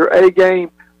bring your A game,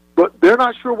 but they're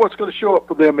not sure what's going to show up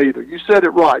for them either. You said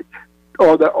it right.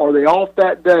 Are they off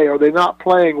that day? Are they not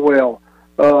playing well?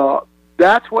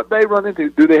 That's what they run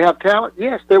into. Do they have talent?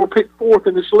 Yes, they were picked 4th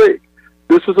in this league.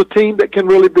 This is a team that can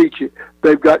really beat you.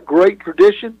 They've got great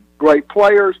tradition, great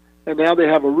players, and now they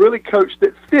have a really coach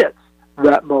that fits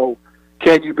that mold.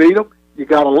 Can you beat them? You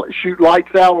got to shoot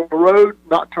lights out on the road,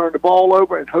 not turn the ball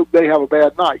over, and hope they have a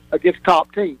bad night against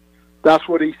top teams. That's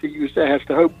what ECU has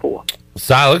to hope for.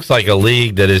 Looks like a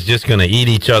league that is just going to eat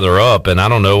each other up, and I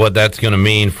don't know what that's going to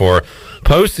mean for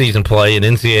postseason play and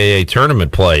NCAA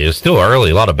tournament play. It's still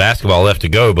early, a lot of basketball left to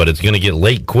go, but it's going to get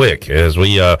late quick as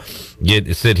we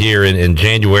sit here in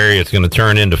January. It's going to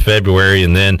turn into February,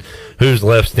 and then who's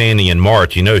left standing in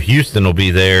March? Houston will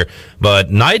be there,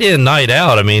 but night in, night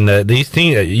out. I mean, these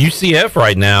teams, UCF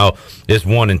right now is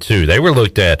 1-2. They were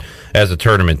looked at as a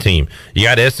tournament team. You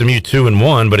got SMU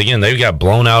 2-1, but again, they got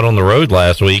blown out on the road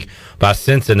last week by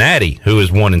Cincinnati, who is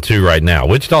 1-2 right now.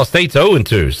 Wichita State's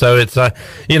 0-2. So it's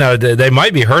they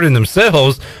might be hurting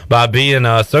themselves by being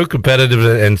so competitive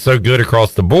and so good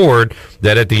across the board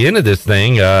that at the end of this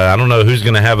thing, I don't know who's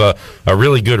going to have a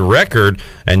really good record,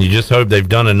 and you just hope they've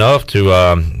done enough to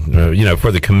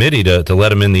for the committee to let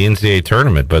them in the NCAA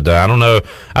tournament. But I don't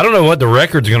know what the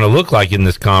record's going to look like in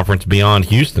this conference beyond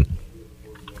Houston.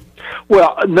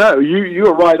 Well, no, you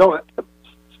are right on it.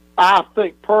 I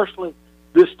think personally,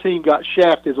 this league got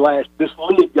shafted last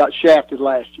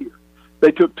year.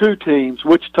 They took 2 teams,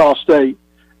 Wichita State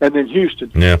and then Houston,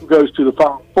 who goes to the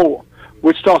Final Four.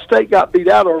 Wichita State got beat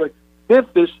out early.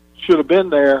 Memphis should have been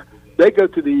there. They go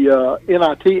to the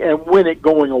NIT and win it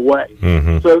going away.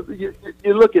 Mm-hmm. So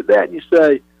you look at that and you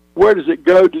say, where does it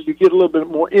go? Do you get a little bit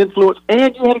more influence?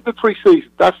 And you had a good preseason.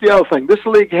 That's the other thing. This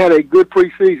league had a good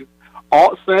preseason.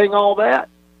 Saying all that,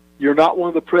 you're not one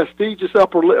of the prestigious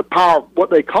upper power, what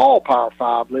they call Power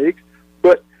 5 leagues,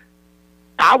 but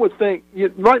I would think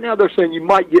right now they're saying you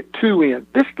might get 2 in.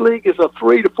 This league is a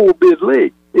 3 to 4 bid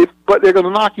league, but they're going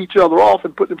to knock each other off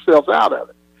and put themselves out of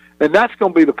it, and that's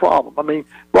going to be the problem. I mean,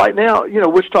 right now,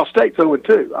 Wichita State's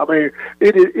 0-2. I mean,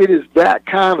 it is that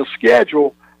kind of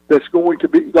schedule that's going to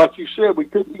be, like you said, we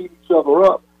could eat each other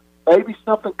up. Maybe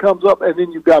something comes up, and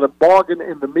then you've got a bargain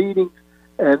in the meetings.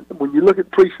 And when you look at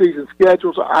preseason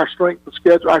schedules, our strength of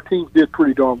schedule, our teams did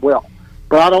pretty darn well.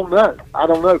 But I don't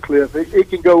know, Cliff. It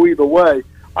can go either way.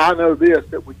 I know this,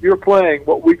 that when you're playing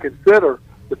what we consider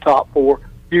the top 4,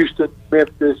 Houston,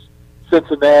 Memphis,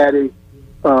 Cincinnati,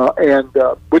 and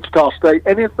Wichita State,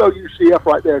 and then throw UCF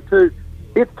right there too,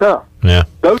 it's tough. Yeah.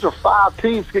 Those are 5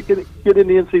 teams that get in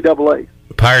the NCAA.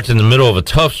 Pirates in the middle of a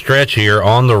tough stretch here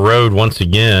on the road once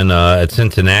again at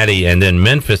Cincinnati, and then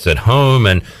Memphis at home,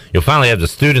 and you'll finally have the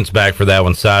students back for that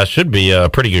one. Si, should be a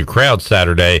pretty good crowd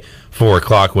Saturday, 4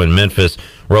 o'clock when Memphis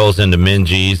rolls into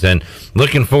Minges, and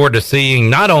looking forward to seeing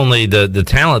not only the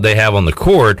talent they have on the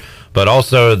court, but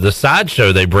also the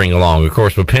sideshow they bring along, of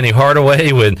course, with Penny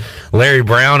Hardaway, with Larry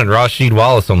Brown and Rasheed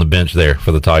Wallace on the bench there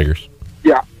for the Tigers.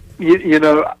 Yeah,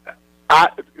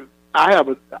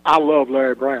 I love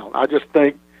Larry Brown. I just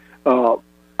think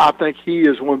I think he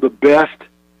is one of the best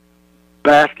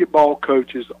basketball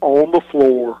coaches on the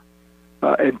floor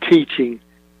and teaching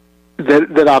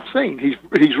that I've seen.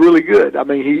 He's really good. I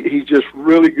mean, he's just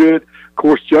really good. Of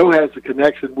course, Joe has a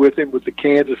connection with him with the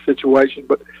Kansas situation,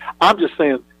 but I'm just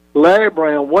saying, Larry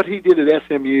Brown, what he did at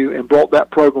SMU and brought that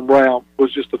program around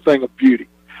was just a thing of beauty.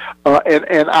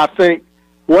 And I think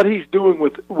what he's doing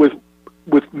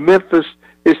with Memphis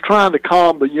is trying to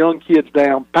calm the young kids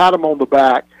down, pat them on the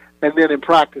back, and then in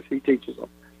practice he teaches them.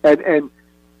 And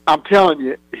I'm telling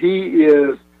you,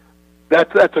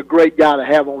 that's a great guy to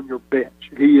have on your bench.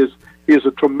 He is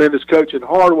a tremendous coach, and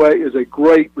Hardaway is a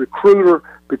great recruiter.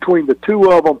 Between the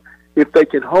two of them, if they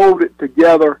can hold it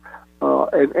together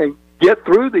and get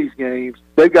through these games,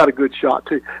 they've got a good shot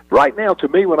too. Right now, to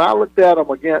me, when I looked at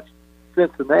them against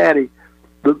Cincinnati,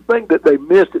 the thing that they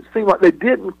missed, it seemed like they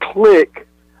didn't click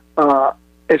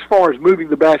as far as moving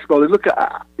the basketball. They look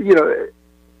at,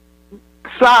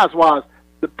 size-wise,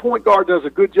 the point guard does a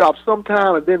good job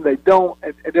sometime, and then they don't,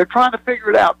 and they're trying to figure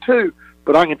it out too.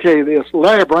 But I can tell you this,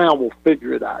 Larry Brown will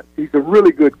figure it out. He's a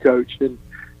really good coach, and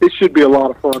it should be a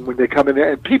lot of fun when they come in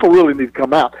there. And people really need to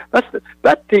come out.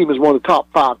 That team is one of the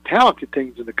top 5 talented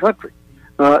teams in the country.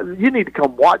 You need to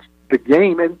come watch the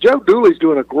game. And Joe Dooley's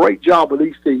doing a great job with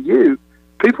ECU.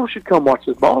 People should come watch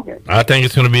this ball game. I think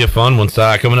it's going to be a fun one,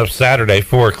 Si. Coming up Saturday,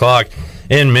 4 o'clock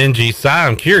in Minges. Si,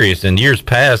 I'm curious, in years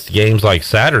past, games like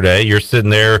Saturday, you're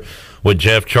sitting there with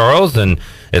Jeff Charles, and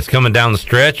it's coming down the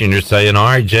stretch, and you're saying, all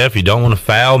right, Jeff, you don't want to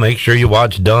foul, make sure you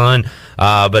watch Dunn.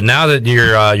 But now that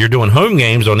you're doing home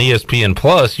games on ESPN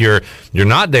Plus, you're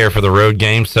not there for the road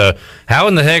games. So how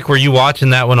in the heck were you watching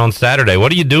that one on Saturday?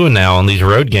 What are you doing now on these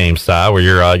road games, Si, where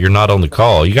you're not on the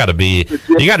call? You got to be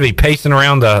pacing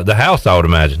around the house, I would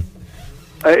imagine.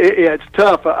 It's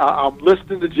tough. I'm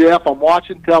listening to Jeff. I'm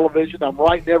watching television. I'm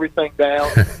writing everything down.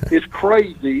 It's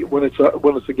crazy when it's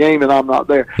a game and I'm not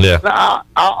there. Yeah. Now,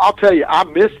 I'll tell you, I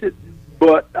miss it,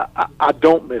 but I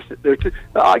don't miss it.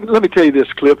 Let me tell you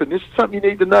this, Cliff, and this is something you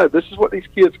need to know. This is what these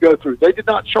kids go through. They did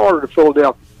not charter to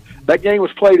Philadelphia. That game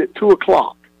was played at 2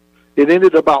 o'clock. It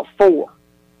ended about 4.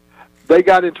 They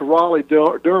got into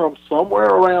Raleigh-Durham somewhere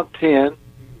around 10.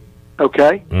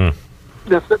 Okay.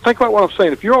 Now, think about what I'm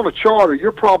saying. If you're on a charter,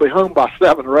 you're probably home by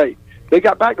 7 or 8. They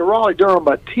got back to Raleigh-Durham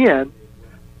by 10,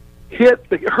 hit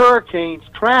the Hurricanes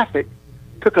traffic,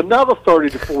 took another 30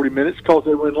 to 40 minutes because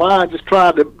they were in line just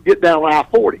trying to get down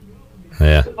I-40.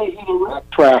 Yeah. Then they hit a wreck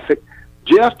traffic.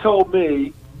 Jeff told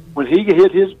me when he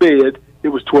hit his bed, it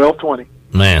was 12:20.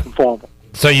 Man. Informal.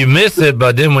 So you miss it,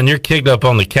 but then when you're kicked up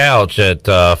on the couch at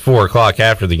 4 o'clock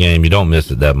after the game, you don't miss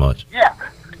it that much.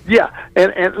 Yeah.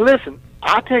 And listen,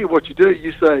 I tell you what you do.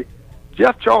 You say,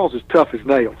 Jeff Charles is tough as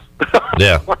nails.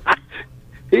 Yeah.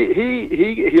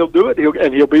 He'll do it.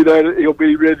 He'll be there. He'll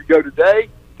be ready to go today.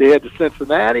 They head to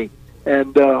Cincinnati,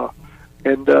 and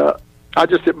I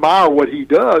just admire what he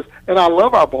does. And I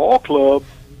love our ball club.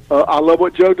 I love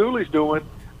what Joe Dooley's doing,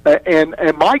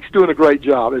 and Mike's doing a great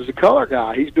job as a color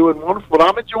guy. He's doing wonderful. But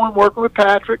I'm enjoying working with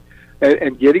Patrick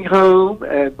and getting home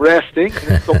and resting.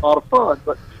 It's a lot of fun,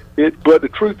 but the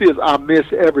truth is, I miss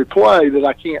every play that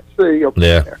I can't see.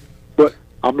 Yeah. But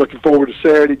I'm looking forward to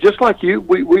Saturday. Just like you,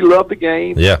 we love the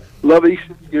game. Yeah. Love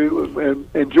ECU and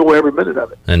enjoy every minute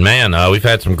of it. And, man, we've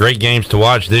had some great games to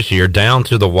watch this year, down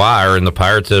to the wire, and the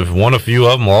Pirates have won a few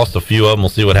of them, lost a few of them. We'll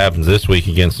see what happens this week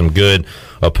against some good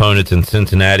opponents in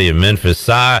Cincinnati and Memphis.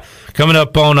 Si, Coming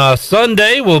up on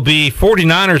Sunday will be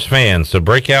 49ers fans. So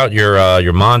break out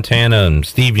your Montana and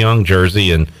Steve Young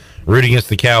jersey and root against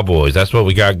the Cowboys. That's what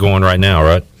we got going right now,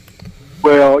 right?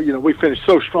 Well, we finished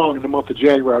so strong in the month of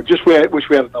January. I just wish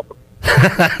we had another.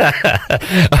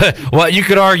 Well, you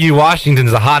could argue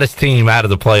Washington's the hottest team out of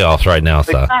the playoffs right now,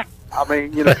 so. Exactly. I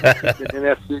mean,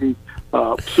 NFC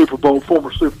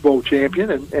former Super Bowl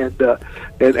champion,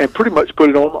 and pretty much put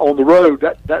it on the road.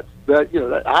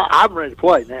 I'm ready to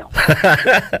play now.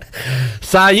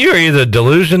 Si, you are either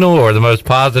delusional or the most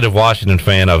positive Washington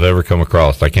fan I've ever come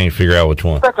across. I can't figure out which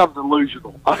one. I think I'm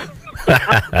delusional. I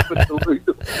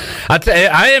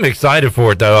am excited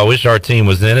for it, though. I wish our team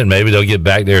was in it. Maybe they'll get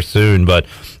back there soon, but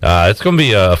it's going to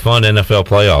be a fun NFL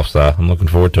playoff, Si. I'm looking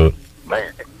forward to it.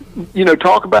 Man,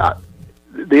 talk about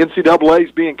the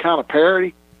NCAA's being kind of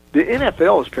parity. The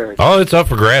NFL is parity. Oh, it's up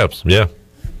for grabs, yeah.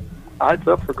 It's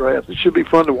up for grabs. It should be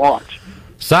fun to watch.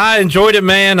 Si, enjoyed it,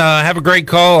 man. Have a great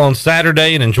call on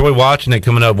Saturday and enjoy watching it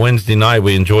coming up Wednesday night.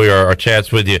 We enjoy our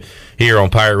chats with you here on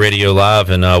Pirate Radio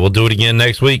Live, and we'll do it again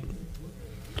next week.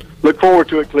 Look forward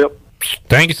to it, Clip.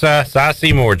 Thank you, Si. Si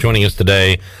Seymour joining us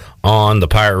today on the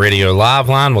Pirate Radio Live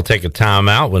line. We'll take a time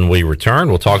out. When we return,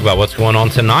 we'll talk about what's going on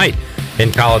tonight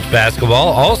in college basketball.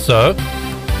 Also,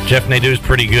 Jeff Nadeau's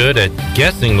pretty good at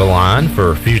guessing the line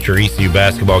for future ECU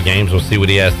basketball games. We'll see what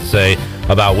he has to say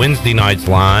about Wednesday night's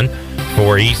line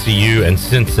for ECU and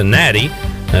Cincinnati,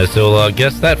 as he'll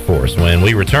guess that for us when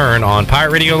we return on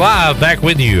Pirate Radio Live. Back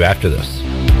with you after this.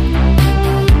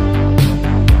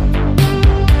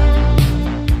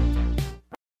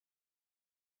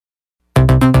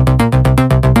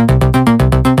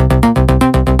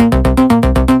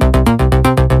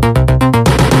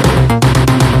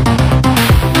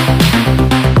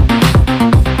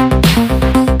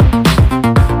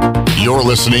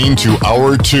 Listening to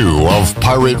Hour 2 of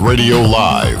Pirate Radio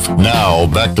Live. Now,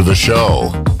 back to the show.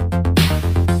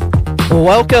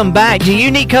 Welcome back. Do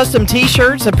you need custom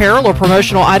t-shirts, apparel, or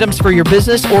promotional items for your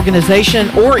business, organization,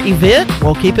 or event?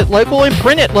 Well, keep it local and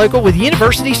print it local with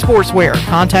University Sportswear.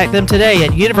 Contact them today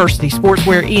at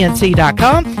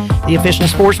universitysportswearenc.com, the official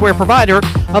sportswear provider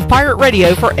of Pirate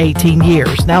Radio for 18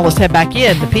 years. Now let's head back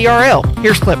in to PRL.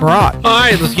 Here's Clip Barat. All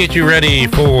right, let's get you ready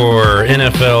for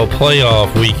NFL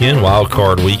playoff weekend, wild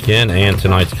card weekend, and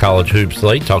tonight's college hoop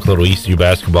slate. Talk a little ECU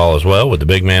basketball as well with the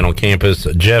big man on campus,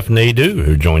 Jeff Nadeau,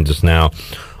 who joins us now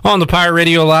on the Pirate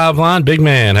Radio Live line. Big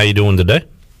man, how you doing today?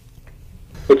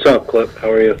 What's up, Clip? How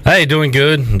are you? Hey, doing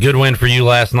good. Good win for you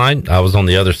last night. I was on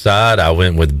the other side. I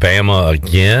went with Bama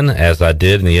again, as I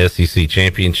did in the SEC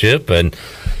championship, and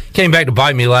came back to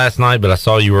bite me last night, but I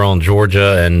saw you were on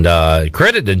Georgia, and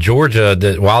credit to Georgia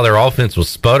that while their offense was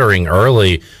sputtering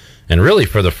early, and really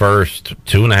for the first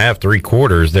 2.5, 3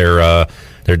 quarters, their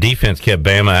defense kept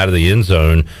Bama out of the end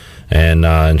zone.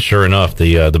 And sure enough,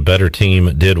 the better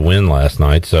team did win last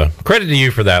night. So credit to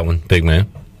you for that one, big man.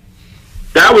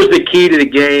 That was the key to the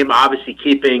game, obviously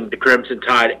keeping the Crimson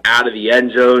Tide out of the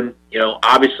end zone.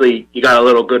 Obviously you got a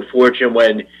little good fortune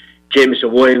when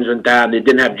Jameson Williams went down. They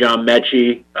didn't have John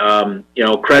Mechie.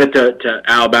 Credit to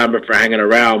Alabama for hanging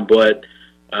around. But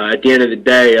at the end of the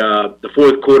day, the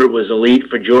fourth quarter was elite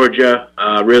for Georgia.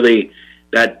 Really,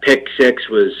 that pick six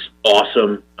was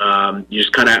awesome. You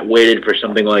just kind of waited for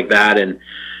something like that, and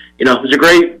it was a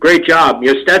great job.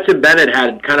 Stetson Bennett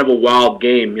had kind of a wild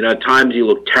game. At times he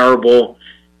looked terrible,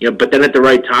 but then at the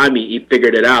right time he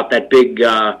figured it out. That big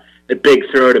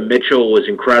throw to Mitchell was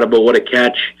incredible. What a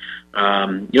catch!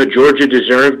 Georgia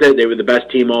deserved it. They were the best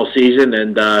team all season,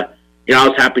 and I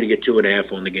was happy to get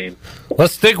 2.5 on the game.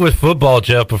 Let's stick with football,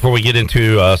 Jeff, before we get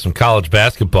into some college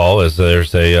basketball, as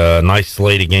there's a nice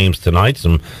slate of games tonight.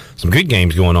 Some good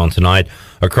games going on tonight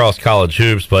across college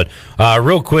hoops. But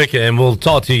real quick, and we'll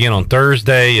talk to you again on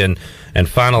Thursday and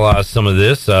finalize some of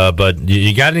this. But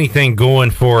you got anything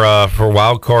going for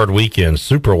Wild Card Weekend,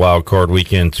 Super Wild Card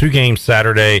Weekend? 2 games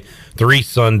Saturday, 3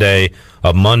 Sunday,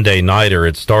 a Monday nighter.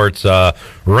 It starts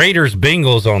Raiders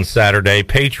Bengals on Saturday,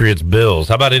 Patriots Bills.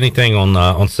 How about anything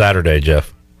on Saturday,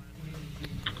 Jeff?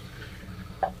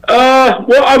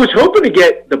 Well, I was hoping to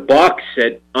get the Bucks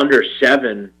at under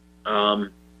 7.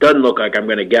 Doesn't look like I'm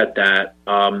going to get that.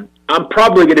 I'm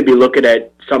probably going to be looking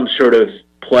at some sort of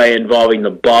play involving the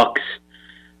Bucks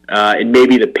and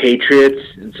maybe the Patriots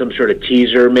and some sort of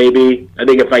teaser. Maybe I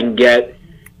think if I can get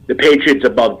the Patriots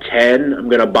above 10, I'm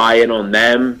going to buy in on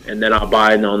them, and then I'll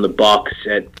buy in on the Bucks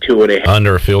at 2.5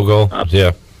 under a field goal.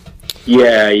 Yeah.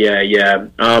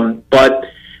 But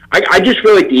I just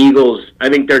feel like the Eagles, I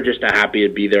think they're just a happy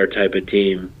to be there type of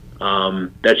team.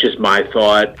 That's just my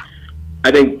thought. I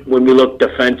think when we look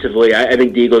defensively, I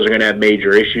think the Eagles are going to have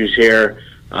major issues here.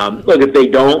 Look, if they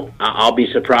don't, I'll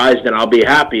be surprised and I'll be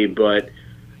happy. But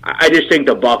I just think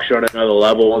the Bucs are on another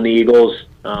level on the Eagles.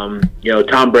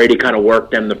 Tom Brady kind of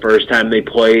worked them the first time they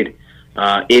played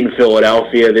in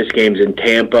Philadelphia. This game's in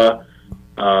Tampa.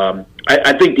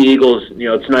 I think the Eagles,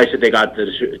 it's nice that they got to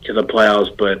the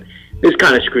playoffs, but this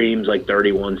kind of screams like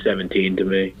 31-17 to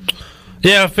me.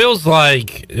 Yeah, it feels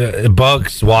like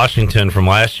Bucs Washington from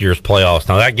last year's playoffs.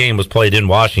 Now, that game was played in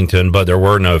Washington, but there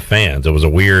were no fans. It was a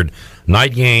weird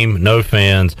night game, no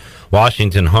fans.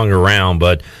 Washington hung around,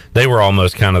 but they were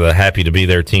almost kind of the happy to be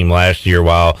their team last year,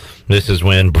 while this is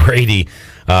when Brady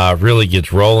really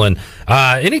gets rolling.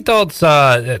 Any thoughts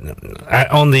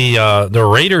on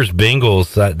the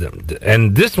Raiders-Bengals?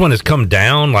 And this one has come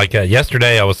down. Like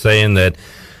yesterday, I was saying that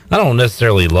I don't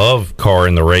necessarily love Carr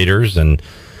and the Raiders,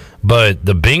 but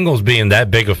the Bengals being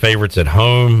that big of favorites at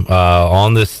home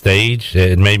on this stage,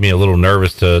 it made me a little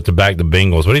nervous to back the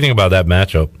Bengals. What do you think about that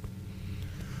matchup?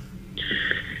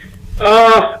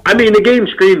 The game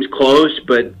screams close,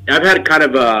 but I've had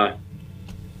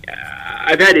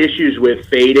I've had issues with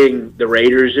fading the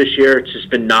Raiders this year. It's just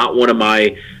been not one of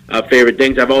my favorite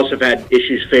things. I've also had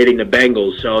issues fading the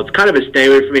Bengals, so it's kind of a stay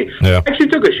away for me. Yeah. I actually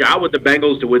took a shot with the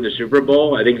Bengals to win the Super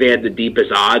Bowl. I think they had the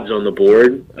deepest odds on the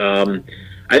board.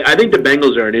 I think the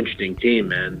Bengals are an interesting team,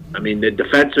 man.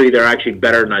 Defensively, they're actually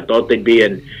better than I thought they'd be.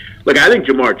 And look, I think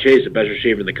Jamar Chase is the best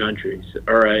receiver in the country,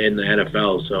 or in the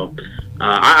NFL. So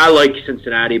I like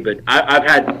Cincinnati, but I've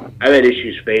had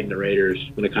issues fading the Raiders.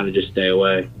 I'm going to kind of just stay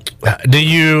away.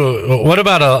 What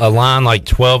about a line like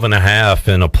 12.5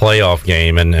 in a playoff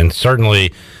game? And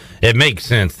certainly it makes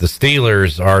sense. The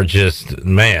Steelers are just,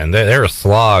 man, they're a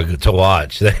slog to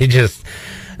watch. They just,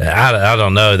 I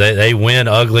don't know. They win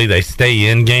ugly. They stay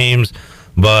in games.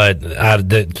 But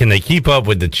can they keep up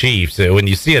with the Chiefs? When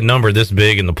you see a number this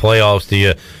big in the playoffs, do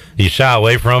you shy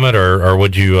away from it, or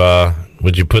would you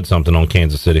put something on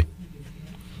Kansas City?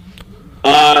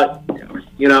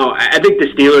 I think the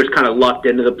Steelers kind of lucked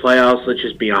into the playoffs. Let's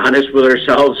just be honest with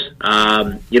ourselves.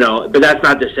 But that's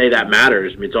not to say that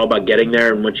matters. it's all about getting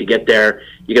there, and once you get there,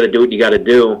 you got to do what you got to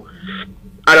do.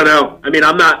 I don't know.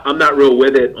 I'm not real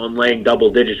with it on laying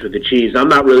double digits with the Chiefs. I'm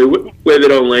not really with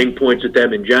it on laying points with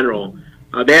them in general.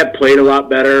 They have played a lot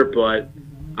better, but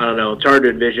I don't know. It's hard to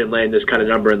envision laying this kind of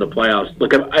number in the playoffs.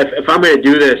 Look, if I'm going to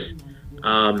do this,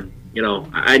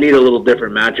 I need a little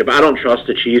different matchup. I don't trust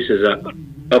the Chiefs as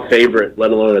a favorite,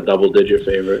 let alone a double-digit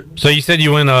favorite. So you said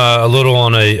you went a little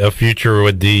on a future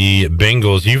with the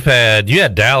Bengals. You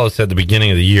had Dallas at the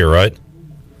beginning of the year, right?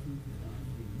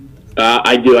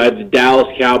 I do. I have the Dallas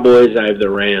Cowboys. I have the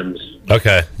Rams.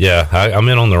 Okay, yeah, I'm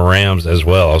in on the Rams as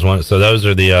well. So those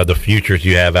are the futures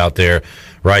you have out there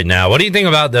right now. What do you think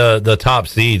about the top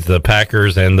seeds, the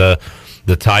Packers and the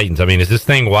Titans? Is this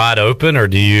thing wide open, or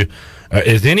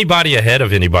is anybody ahead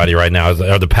of anybody right now?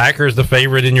 Are the Packers the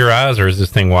favorite in your eyes, or is this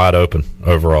thing wide open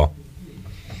overall?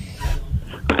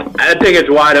 I think it's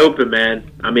wide open, man.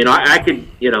 I think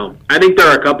there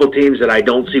are a couple teams that I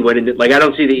don't see winning. I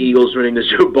don't see the Eagles winning the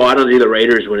Super Bowl. I don't see the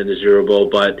Raiders winning the Super Bowl, or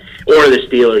the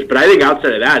Steelers. But I think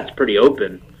outside of that, it's pretty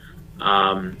open.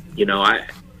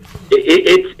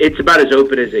 It's about as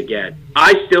open as it gets.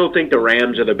 I still think the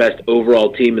Rams are the best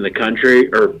overall team in the country.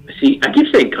 I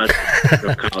keep saying country.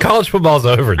 College football's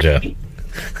over, Jeff.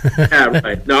 Yeah,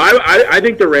 right. No, I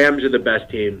think the Rams are the best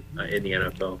team in the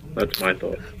NFL. That's my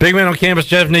thought. Big Man on Campus,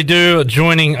 Jeff Nadeau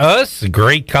joining us.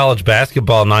 Great college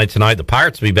basketball night tonight. The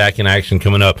Pirates will be back in action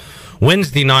coming up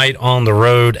Wednesday night on the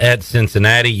road at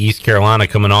Cincinnati. East Carolina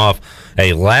coming off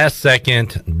a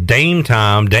last-second Dame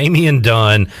time. Damian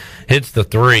Dunn hits the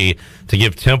three to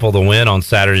give Temple the win on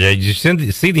Saturday. Did you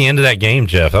see the end of that game,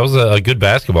 Jeff? That was a good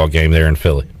basketball game there in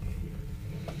Philly.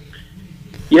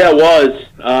 Yeah, it was.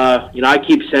 I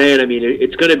keep saying,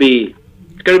 it's going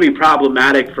to be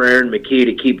problematic for Aaron McKie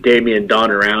to keep Damian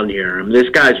Dunn around here. This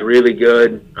guy's really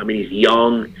good. He's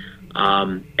young,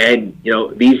 and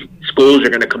these schools are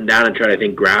going to come down and try to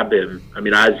grab him.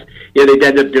 They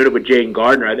ended up doing it with Jaden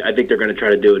Gardner. I think they're going to try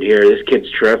to do it here. This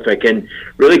kid's terrific and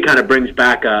really kind of brings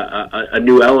back a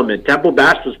new element. Temple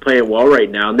basketball's playing well right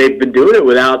now, and they've been doing it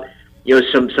without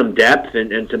some depth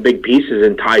and some big pieces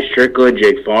in Ty Strickland,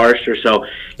 Jake Forrester.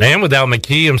 And without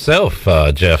McKee himself,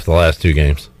 Jeff, the last two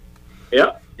games.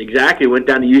 Yeah, exactly. Went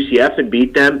down to UCF and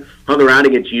beat them, hung around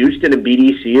against Houston and beat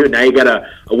ECU. Now you got a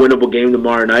winnable game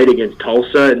tomorrow night against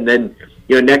Tulsa, and then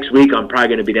next week I'm probably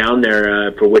going to be down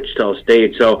there for Wichita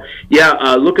State. So,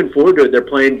 looking forward to it. They're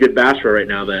playing good basketball right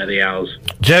now, the Owls.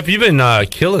 Jeff, you've been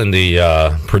killing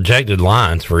the projected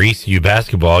lines for ECU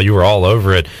basketball. You were all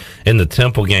over it in the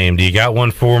Temple game. Do you got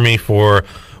one for me for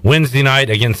Wednesday night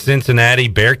against Cincinnati?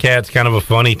 Bearcats, kind of a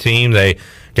funny team. They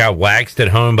got waxed at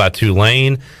home by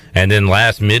Tulane, and then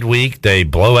last midweek they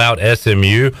blow out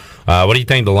SMU. What do you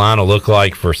think the line will look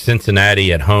like for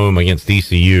Cincinnati at home against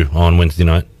ECU on Wednesday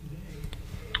night?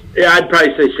 Yeah, I'd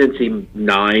probably say Cincy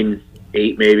 9,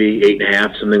 8 maybe,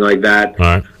 8.5, something like that. All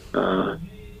right.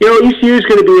 ECU is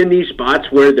going to be in these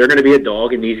spots where they're going to be a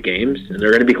dog in these games, and they're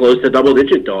going to be close to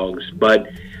double-digit dogs. But,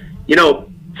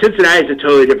 Cincinnati is a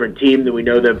totally different team than we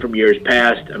know them from years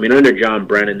past. I mean, under John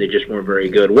Brennan, they just weren't very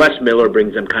good. Wes Miller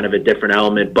brings them kind of a different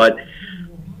element, but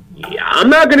I'm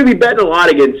not going to be betting a lot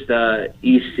against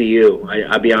ECU.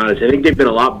 I'll be honest. I think they've been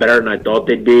a lot better than I thought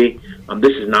they'd be.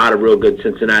 This is not a real good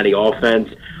Cincinnati offense.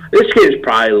 This game is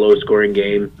probably a low-scoring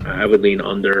game. I would lean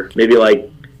under, maybe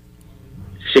like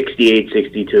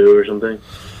 68-62 or something.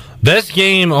 Best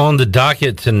game on the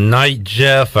docket tonight,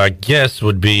 Jeff, I guess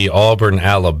would be Auburn,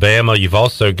 Alabama. You've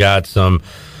also got some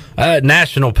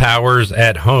national powers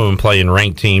at home playing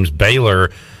ranked teams. Baylor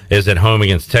is at home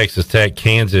against Texas Tech,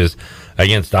 Kansas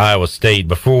against Iowa State.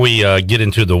 Before we get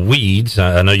into the weeds,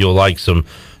 I know you'll like some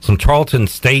Tarleton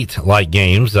State-like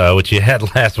games, which you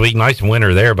had last week. Nice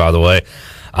winner there, by the way.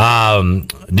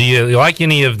 Do you like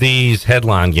any of these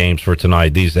headline games for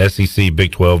tonight, these SEC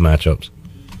Big 12 matchups?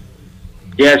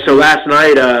 Yeah, so last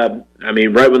night,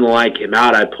 right when the line came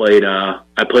out, I played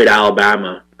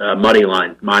Alabama, money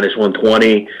line, minus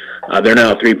 120. They're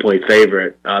now a 3-point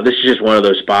favorite. This is just one of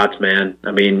those spots, man.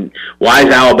 I mean, why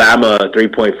is Alabama a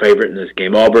 3-point favorite in this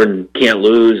game? Auburn can't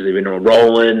lose. They've been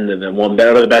rolling. They've been one of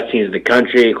the best teams in the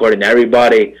country, according to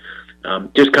everybody.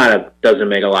 Just kind of doesn't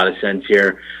make a lot of sense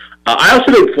here. I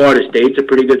also think Florida State's a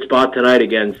pretty good spot tonight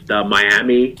against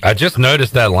Miami. I just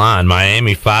noticed that line.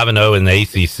 Miami 5-0 in the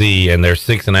ACC, and they're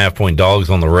 6.5-point dogs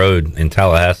on the road in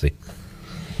Tallahassee.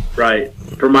 Right.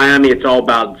 For Miami, it's all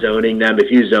about zoning them. If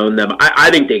you zone them,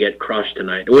 I think they get crushed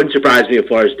tonight. It wouldn't surprise me if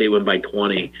Florida State went by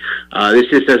 20. This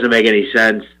just doesn't make any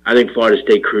sense. I think Florida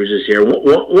State cruises here.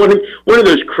 One of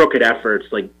those crooked efforts,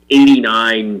 like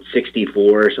 89-64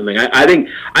 or something. I think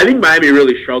Miami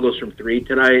really struggles from three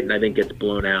tonight, and I think gets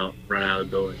blown out, run out of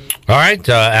the building. All right,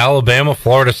 Alabama,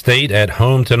 Florida State at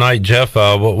home tonight. Jeff,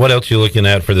 what else are you looking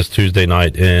at for this Tuesday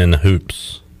night in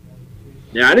hoops?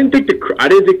 Yeah, I didn't think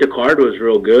the card was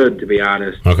real good, to be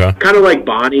honest. Okay. Kind of like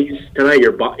Bonnie's tonight.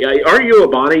 Aren't you a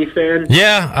Bonnie fan?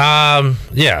 Yeah,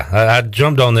 I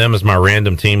jumped on them as my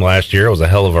random team last year. It was a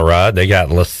hell of a ride. They got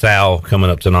LaSalle coming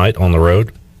up tonight on the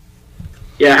road.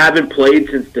 Yeah, I haven't played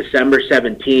since December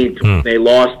 17th. They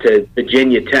lost to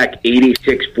Virginia Tech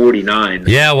 86-49.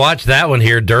 Yeah, watch that one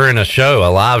here during a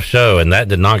live show, and that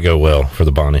did not go well for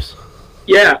the Bonnies.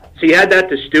 Yeah, so you had that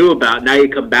to stew about. Now you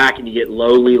come back and you get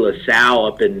lowly LaSalle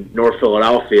up in North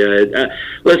Philadelphia.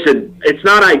 Listen, it's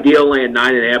not ideal laying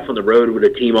 9.5 on the road with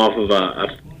a team off of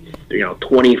a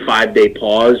 25-day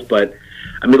pause, but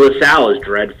I mean LaSalle is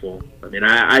dreadful. I mean,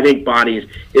 I think Bonnie's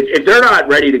if they're not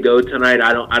ready to go tonight,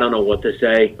 I don't know what to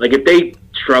say. Like if they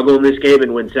struggle in this game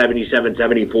and win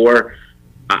 77-74,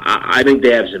 I think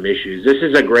they have some issues. This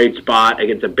is a great spot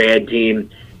against a bad team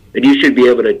that you should be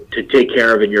able to take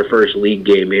care of in your first league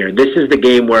game here. This is the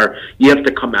game where you have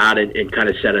to come out and kind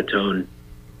of set a tone.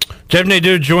 Jeff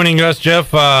Nadeau joining us.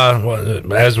 Jeff,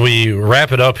 as we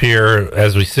wrap it up here,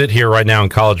 as we sit here right now in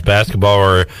college basketball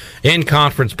or in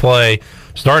conference play,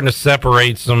 starting to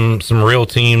separate some real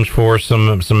teams for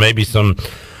some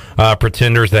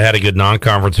pretenders that had a good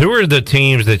non-conference. Who are the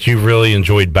teams that you've really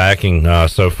enjoyed backing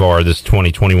so far this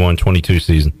 2021-22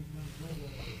 season?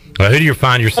 Who do you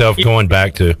find yourself going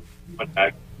back to?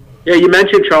 Yeah, you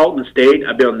mentioned Charlton State.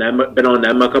 I've been on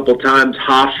them a couple times.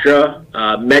 Hofstra,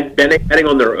 betting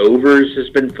on their overs has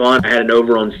been fun. I had an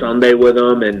over on Sunday with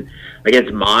them, and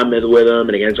against Monmouth with them,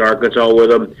 and against Arkansas with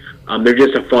them. They're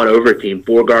just a fun over team.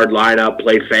 4-guard lineup,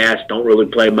 play fast, don't really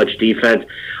play much defense.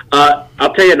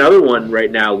 I'll tell you another one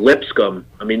right now, Lipscomb.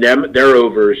 I mean, their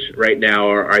overs right now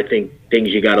are, I think, things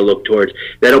you got to look towards.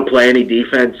 They don't play any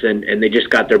defense, and they just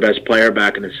got their best player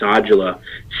back in Asajula.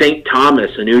 St.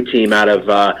 Thomas, a new team out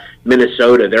of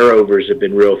Minnesota, their overs have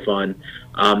been real fun.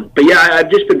 But yeah,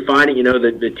 I've just been finding,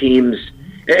 the teams,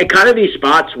 and kind of these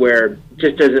spots where it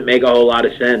just doesn't make a whole lot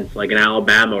of sense, like an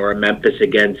Alabama or a Memphis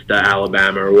against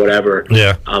Alabama or whatever.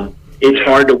 Yeah. It's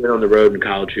hard to win on the road in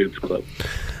college hoops club.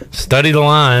 Study the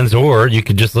lines, or you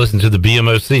could just listen to the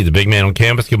BMOC, the Big Man on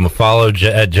Campus. Give him a follow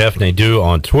at Jeff Nadeau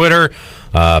on Twitter,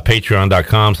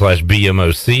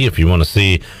 patreon.com/BMOC if you want to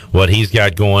see what he's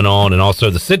got going on, and also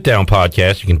the Sit Down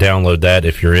podcast. You can download that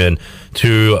if you're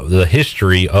into the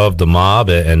history of the mob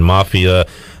and mafia.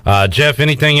 Jeff,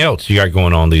 anything else you got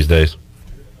going on these days?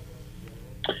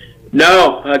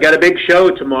 No, I got a big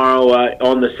show tomorrow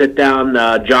on the sit-down.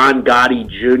 John Gotti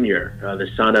Jr., the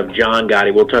son of John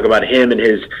Gotti. We'll talk about him and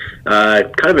his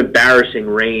kind of embarrassing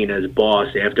reign as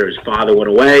boss after his father went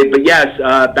away. But yes,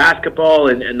 basketball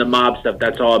and the mob stuff,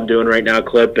 that's all I'm doing right now,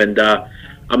 Clip, and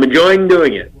I'm enjoying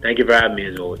doing it. Thank you for having me,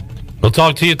 as always. We'll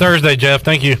talk to you Thursday, Jeff.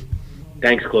 Thank you.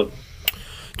 Thanks, Clip.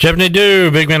 Jeff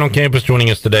Nadeau, big man on campus, joining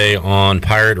us today on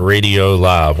Pirate Radio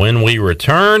Live. When we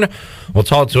return, we'll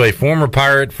talk to a former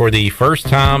Pirate for the first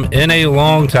time in a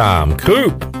long time,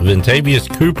 Ventavious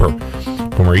Cooper,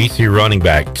 former ECU running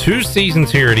back. 2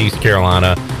 seasons here at East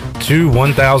Carolina, 2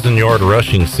 1,000-yard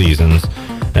rushing seasons.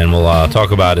 And we'll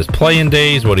talk about his playing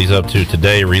days, what he's up to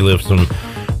today, relive some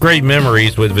great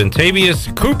memories with Ventavious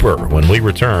Cooper when we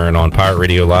return on Pirate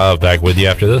Radio Live. Back with you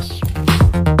after this.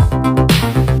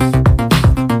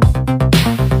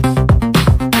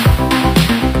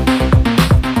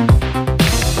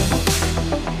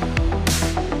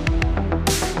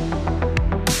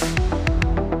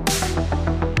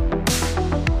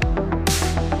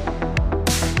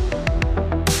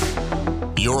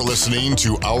 You're listening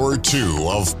to Hour 2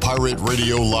 of Pirate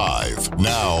Radio Live.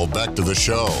 Now, back to the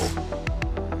show.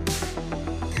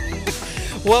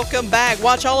 Welcome back.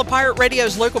 Watch all of Pirate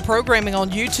Radio's local programming on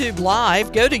YouTube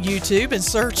Live. Go to YouTube and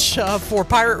search for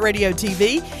Pirate Radio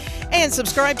TV and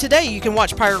subscribe today. You can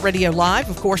watch Pirate Radio Live,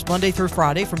 of course, Monday through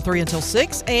Friday from 3 until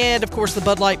 6. And, of course, the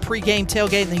Bud Light pregame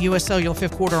tailgate in the U.S. Cellular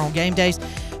fifth quarter on game days.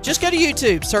 Just go to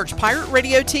YouTube, search Pirate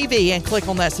Radio TV, and click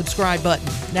on that subscribe button.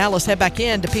 Now let's head back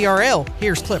in to PRL.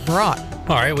 Here's Clip Brock.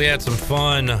 All right, we had some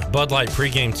fun Bud Light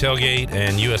pregame tailgate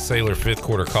and U.S. Sailor fifth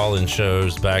quarter call-in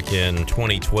shows back in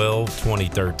 2012,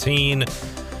 2013,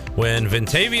 when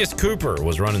Ventavious Cooper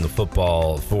was running the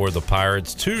football for the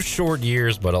Pirates. 2 short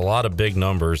years, but a lot of big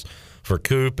numbers for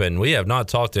Coop, and we have not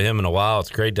talked to him in a while. It's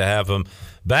great to have him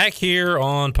back here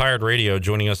on Pirate Radio,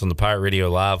 joining us on the Pirate Radio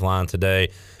Live line today.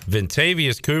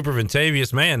 Ventavious Cooper.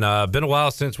 Ventavious, man, been a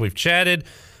while since we've chatted.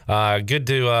 Good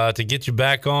to get you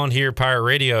back on here, Pirate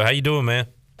Radio. How you doing, man?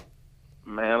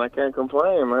 Man, I can't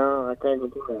complain, man. I can't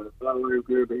complain. It's always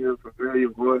good to hear some familiar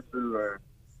voices and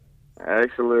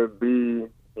actually be,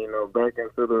 back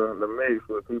into the mix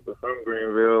with people from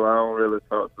Greenville. I don't really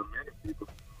talk to many people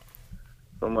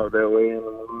from up that way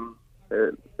anymore.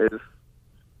 It's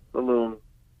a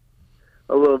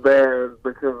little bad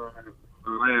because of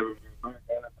the land.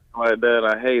 Like that,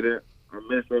 I hate it. I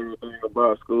miss everything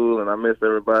about school, and I miss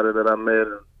everybody that I met,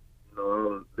 and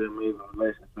the amazing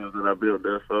relationships that I built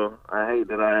there. So I hate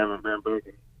that I haven't been back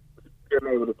and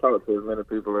been able to talk to as many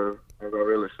people as I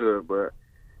really should. But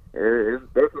it's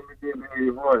definitely good to hear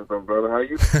your voice, though, brother. How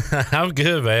you? I'm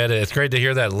good, man. It's great to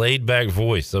hear that laid-back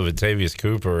voice of Ventavious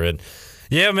Cooper. And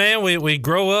yeah, man, we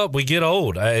grow up, we get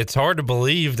old. It's hard to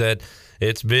believe that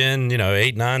it's been,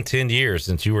 8, 9, 10 years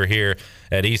since you were here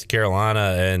at East Carolina.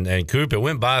 And Coop, it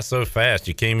went by so fast.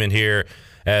 You came in here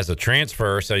as a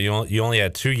transfer, so you only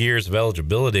had 2 years of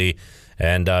eligibility,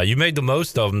 and you made the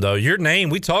most of them, though. Your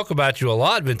name, we talk about you a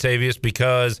lot, Ventavious,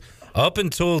 because up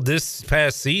until this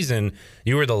past season,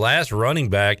 you were the last running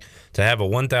back to have a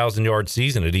 1,000-yard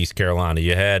season at East Carolina.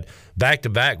 You had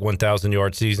back-to-back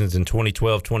 1,000-yard seasons in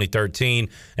 2012, 2013,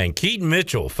 and Keaton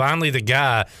Mitchell, finally the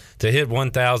guy to hit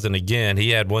 1,000 again. He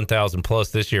had 1,000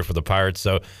 plus this year for the Pirates,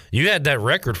 so you had that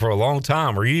record for a long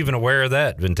time. Were you even aware of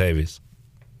that, Ventavious?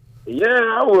 Yeah,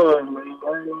 I was, man.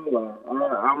 I ain't gonna lie.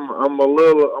 I'm a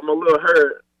little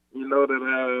hurt,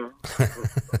 that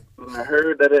I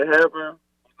heard that it happened.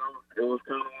 It was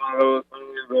kind of one of those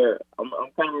things that I'm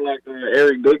kind of like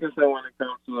Eric Dickinson when it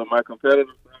comes to my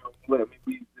competitors.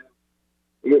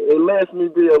 It lets me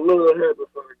be a little happy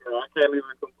for the guy.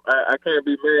 I can't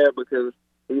be mad because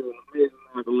he's an amazing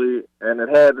athlete, and it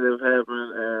had to have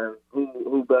happened. And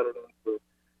who better than to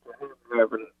have it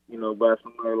happen, by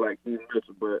somebody like Keith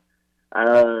Mitchell? But I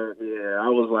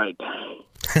was like, dang.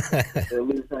 At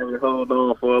least I can hold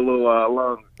on for a little while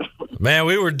longer. Man,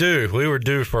 we were due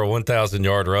for a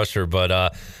 1,000-yard rusher,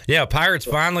 but Pirates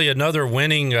finally another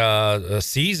winning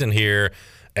season here.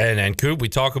 And Coop, we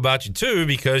talk about you too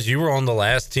because you were on the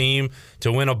last team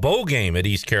to win a bowl game at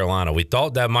East Carolina. We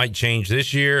thought that might change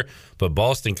this year, but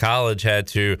Boston College had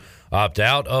to opt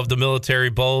out of the Military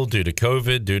Bowl due to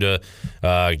COVID, due to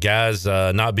guys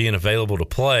not being available to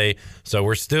play. So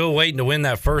we're still waiting to win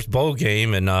that first bowl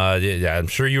game, and I'm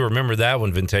sure you remember that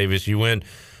one, Ventavious. You went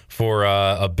for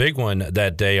a big one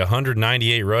that day,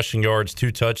 198 rushing yards,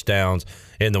 2 touchdowns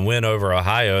in the win over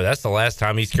Ohio. That's the last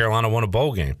time East Carolina won a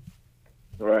bowl game.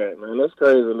 Right, man. That's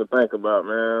crazy to think about,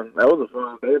 man. That was a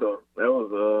fun day, though. That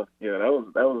was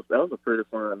a pretty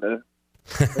fun day.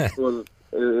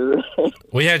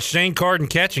 We had Shane Carden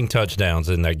catching touchdowns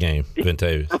in that game,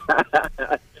 Ventavis.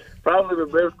 Probably the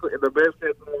best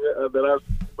catch that I've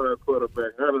seen by a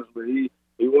quarterback. Honestly,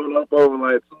 he went up over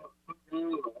like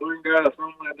one guy,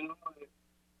 something like that.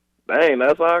 Dang,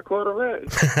 that's our quarterback.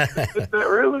 Is that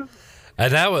really?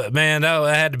 And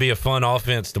that had to be a fun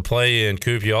offense to play in,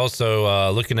 Coop. You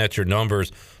also, looking at your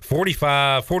numbers,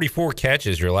 44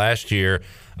 catches your last year,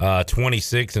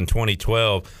 26 in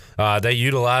 2012. They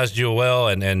utilized you well,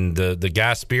 and the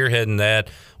guy spearheading that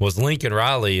was Lincoln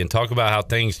Riley. And talk about how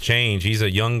things change. He's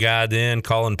a young guy then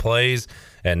calling plays,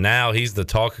 and now he's the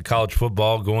talk of college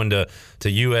football going to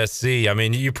USC. I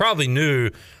mean, you probably knew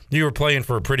you were playing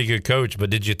for a pretty good coach, but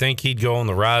did you think he'd go on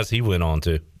the rise he went on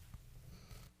to?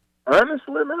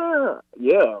 Honestly, man,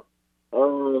 yeah.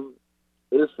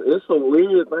 It's a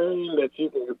weird thing that you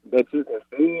can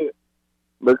see it,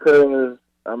 because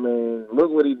I mean,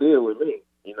 look what he did with me.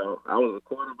 You know, I was a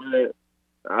quarterback.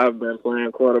 I've been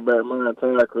playing quarterback my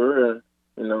entire career.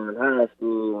 You know, in high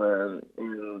school and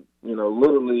in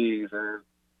little leagues, and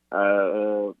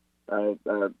I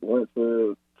went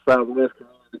to Southwest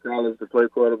Community College to play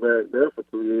quarterback there for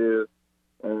 2 years,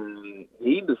 and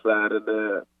he decided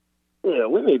that. Yeah,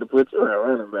 we need to put you at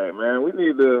running back, man. We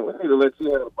need to let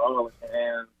you have the ball in your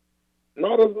hands.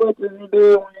 Not as much as you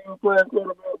did when you were playing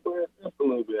quarterback, but just a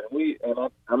little bit.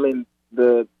 I mean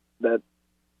the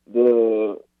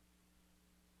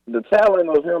talent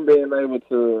of him being able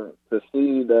to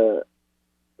see that,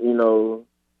 you know,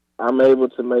 I'm able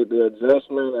to make the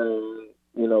adjustment and,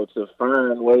 you know, to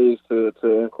find ways to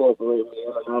incorporate me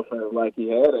in an offense like he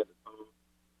had it.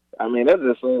 I mean, that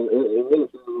just it really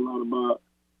says a lot about,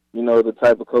 you know, the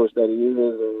type of coach that he is,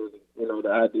 and, you know, the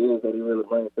ideas that he really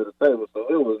brings to the table. So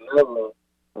it was never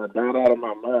a doubt out of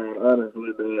my mind,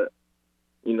 honestly, that,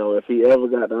 you know, if he ever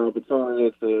got the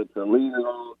opportunity to lead his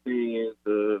own team,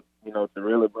 to, you know, to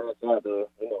really branch out,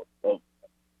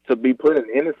 to be put in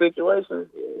any situation,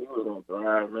 he was going to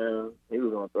thrive, man. He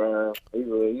was going to thrive.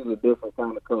 He's a different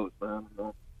kind of coach, man.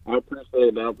 I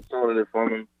appreciate the opportunity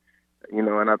from him, you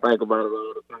know, and I think about it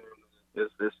all the time.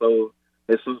 It's so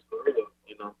surreal,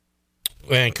 you know.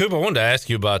 And Coop, I wanted to ask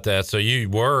you about that. So you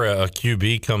were a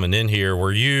QB coming in here.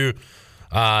 Were you?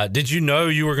 Did you know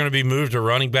you were going to be moved to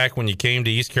running back when you came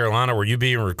to East Carolina? Were you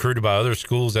being recruited by other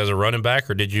schools as a running back,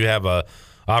 or did you have a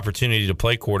opportunity to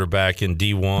play quarterback in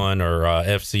D1 or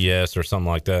FCS or something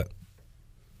like that?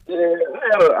 Yeah,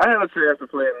 I had a chance to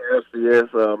play in the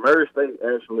FCS. Murray State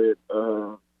actually,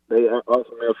 they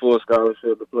offered me a full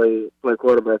scholarship to play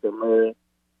quarterback at Murray.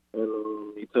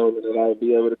 And he told me that I'd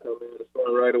be able to come in and start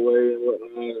right away and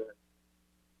whatnot.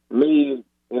 Me,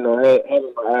 you know,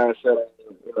 having my eyes set on,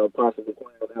 you know, possibly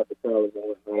playing after college and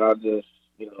whatnot, I just,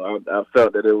 you know, I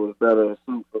felt that it was better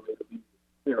suit for me to be,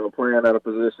 you know, playing at a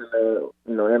position that,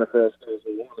 you know, NFL scouts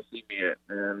would want to see me at.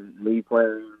 And me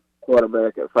playing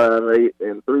quarterback at 5'8"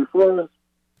 and 3'4",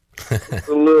 it's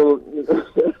a little, you know,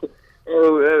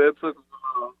 it took a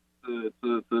while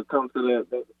to come to that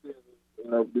decision. You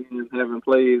know, having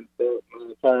played that my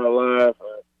entire life,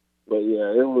 but yeah,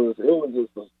 it was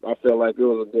just. I felt like it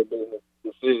was a good business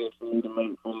decision for me to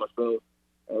make for myself.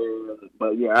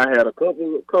 But yeah, I had a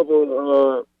couple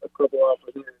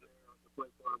offers here to play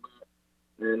quarterback,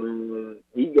 and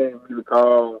he gave me the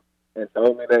call and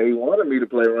told me that he wanted me to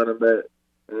play running back.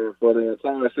 And for the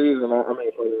entire season, for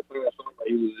the entire summer,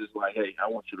 he was just like, "Hey, I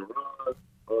want you to run.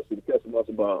 I want you to catch a bunch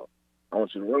of balls. I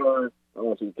want you to run. I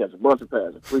want you to catch a bunch of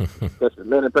passes. Please catch as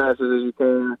many passes as you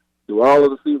can. Do all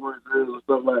of the sequence drills and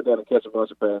stuff like that, and catch a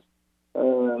bunch of passes."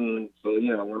 So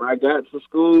yeah, when I got to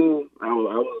school, I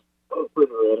was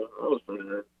pretty ready. I was pretty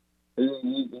ready.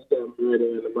 He got me ready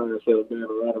in the mindset of being a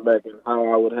running back and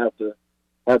how I would have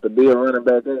to be a running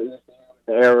back, the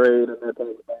air raid and that type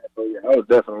of thing. So yeah, I was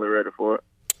definitely ready for it.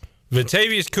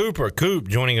 Ventavious Coop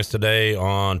joining us today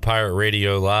on Pirate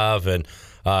Radio Live. And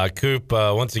Coop,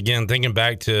 once again, thinking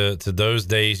back to those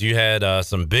days, you had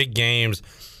some big games.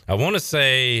 I want to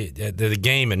say the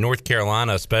game at North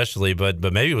Carolina especially, but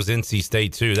maybe it was NC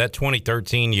State too. That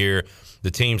 2013 year,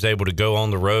 the team's able to go on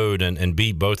the road and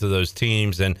beat both of those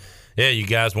teams. And, yeah, you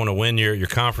guys want to win your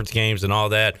conference games and all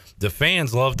that. The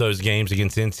fans love those games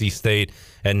against NC State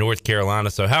and North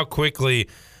Carolina. So how quickly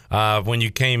 – when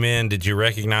you came in, did you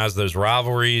recognize those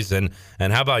rivalries, and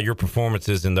how about your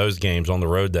performances in those games on the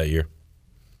road that year?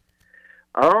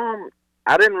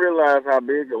 I didn't realize how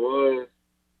big it was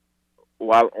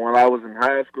when I was in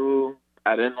high school.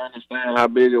 I didn't understand how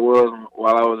big it was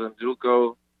while I was in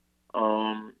JUCO.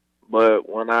 But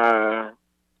when I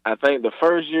think the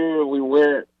first year we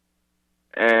went,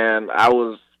 and I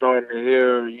was starting to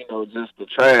hear, you know, just the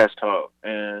trash talk,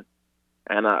 and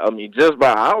And I mean, just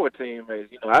by our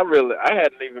teammates, I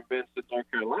hadn't even been to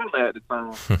North Carolina at the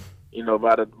time.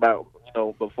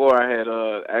 Before I had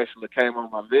actually came on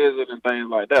my visit and things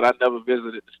like that. I never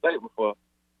visited the state before,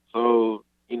 so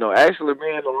actually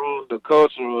being around the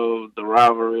culture of the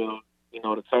rivalry of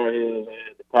the Tar Heels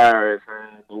and the Pirates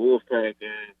and the Wolfpack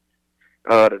and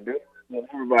the Dudes and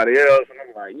everybody else, and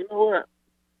I'm like, you know what?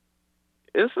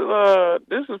 This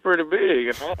is pretty big,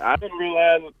 and I didn't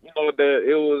realize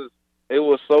that it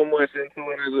was so much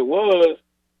into it as it was.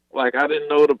 Like, I didn't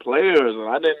know the players, and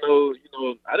I didn't know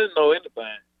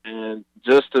anything. And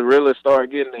just to really start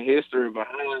getting the history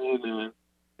behind it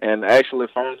and actually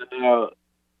finding out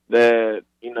that,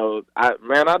 I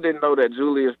didn't know that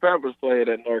Julius Peppers played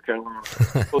at North Carolina.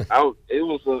 It's a whole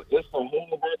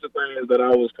bunch of things that I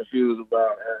was confused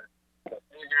about. And I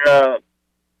figured out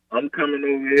I'm coming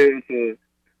over here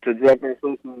to jump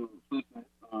into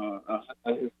a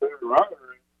historic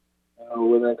rivalry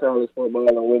within college football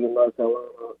and within North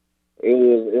Carolina.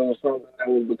 It was something that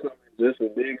was becoming just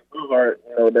as big in my heart,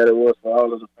 that it was for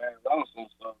all of the fans also.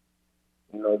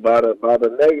 So, by the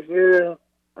next year,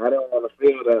 I didn't want to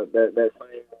feel that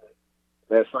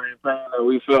same pain that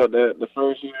we felt that the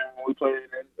first year when we played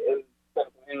in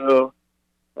Temple Hill.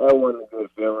 That wasn't a good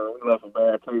feeling. We left a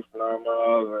bad taste in our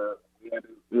mouths, and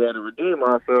we had to redeem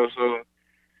ourselves. So,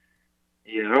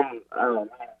 yeah, I don't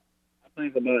know. I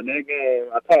think about that game.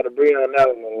 I talked to Breon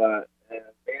Allen a lot, and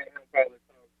probably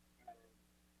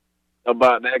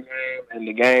about that game and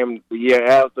the game the year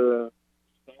after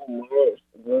so much,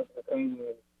 just because of the way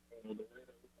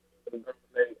that we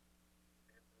dominate.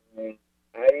 And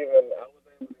I was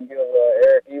able to give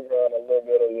Eric Ebron a little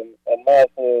bit of a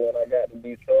mouthful when I got to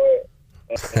Detroit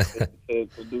to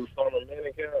do summer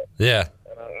minicamp. Yeah.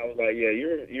 And I was like, yeah,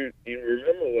 you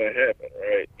remember what happened,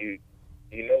 right? You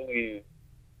handled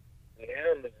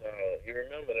you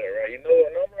remember that, right? You know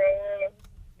what number I was?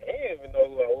 He didn't even know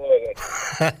who I was.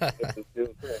 It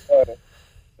was pretty funny.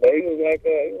 But he was like,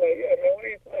 yeah, man, where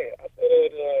you playing? I said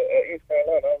at East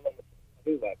Carolina. I remember.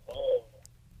 He was like,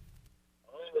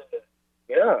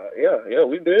 yeah,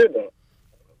 we did though.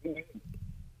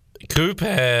 Coop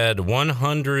had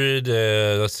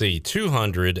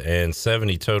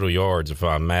 270 total yards, if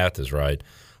my math is right.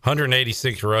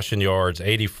 186 rushing yards,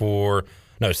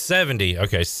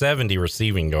 70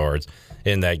 receiving yards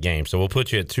in that game. So we'll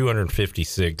put you at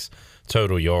 256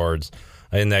 total yards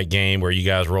in that game where you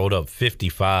guys rolled up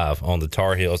 55 on the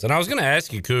Tar Heels. And I was going to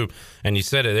ask you, Coop, and you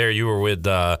said it there, you were with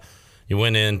you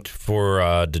went in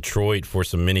for Detroit for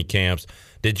some mini camps.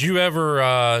 Did you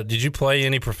ever did you play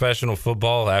any professional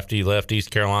football after you left East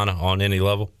Carolina on any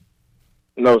level?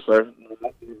 No, sir.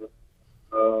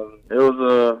 It was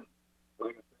another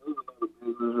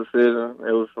business decision.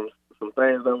 It was some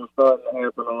things that were starting to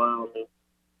happen around me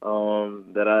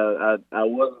that I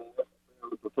wasn't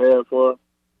necessarily prepared for.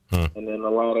 And then a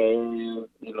lot of areas,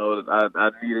 I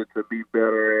needed to be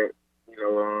better at,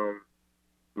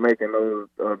 making those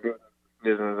business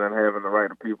decisions and having the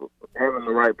right people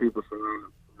surrounding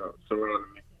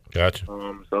me. Gotcha.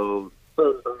 So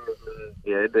certain things,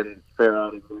 it didn't fare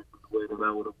out exactly the way that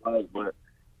I would have liked, but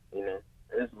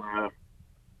it's my.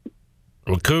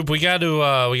 Well, Coop, we got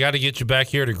to get you back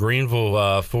here to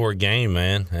Greenville for a game,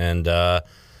 man, and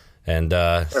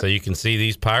so you can see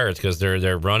these Pirates because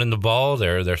they're running the ball.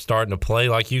 They're starting to play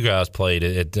like you guys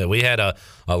played. We had a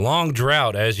long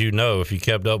drought, as you know, if you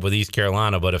kept up with East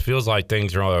Carolina, but it feels like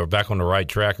things are back on the right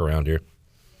track around here.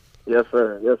 Yes,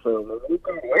 sir. We've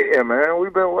been waiting, man.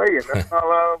 We've been waiting. That's all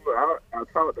I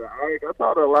talked to Ike. I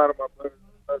talked to a lot of my players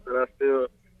that I still,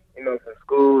 from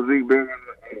school, Zeke Biggs.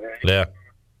 Yeah.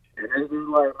 And it's just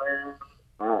like,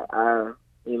 man, I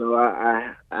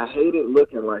hate it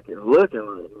looking like it's looking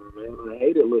right now, man. I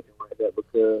hate it looking like that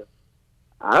because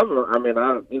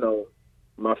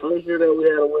my first year that we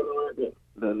had a winning record,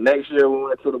 the next year we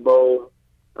went to the bowl.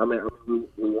 We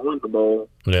won the bowl.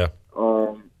 Yeah.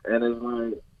 And it's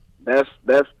like that's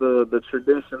the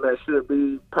tradition that should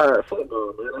be Pirate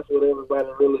football, man. That's what everybody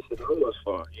really should know us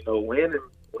for. Winning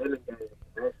games.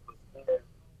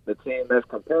 The team that's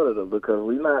competitive because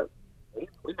we not.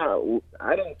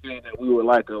 I didn't say that we were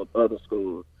like other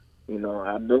schools. I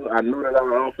knew that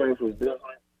our offense was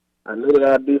different. I knew that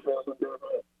our defense was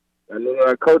different. I knew that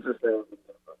our coaching staff was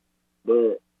different.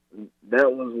 But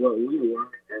that was what we were,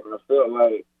 and I felt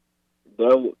like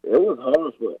it was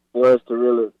hard for us to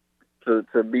really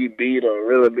to be beat or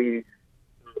really be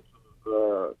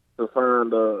to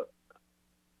find a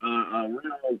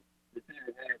real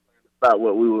about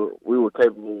what we were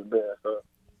capable of doing. So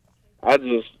I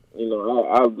just,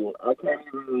 I can't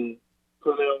even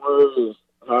put in words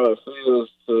how it feels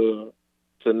to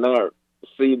not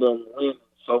see them win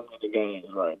so many games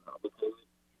right now, because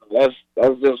that's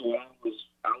just what I was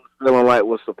feeling like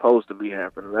was supposed to be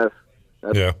happening. That's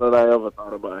what I ever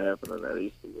thought about happening at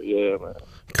Easter. Yeah, man.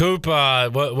 Coop,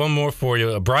 one more for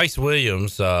you. Bryce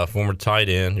Williams, former tight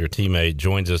end, your teammate,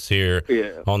 joins us here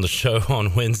on the show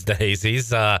on Wednesdays.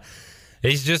 He's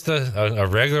just a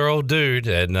regular old dude,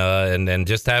 and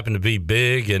just happened to be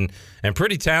big and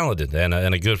pretty talented and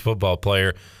a good football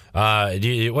player. What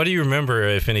do you remember,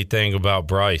 if anything, about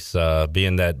Bryce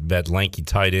being that lanky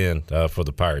tight end for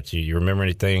the Pirates? You remember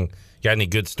anything? Got any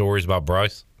good stories about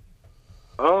Bryce?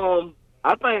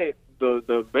 I think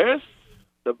the best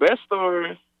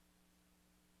story,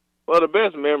 well, the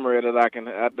best memory that I can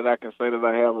say that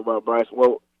I have about Bryce.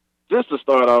 Well, just to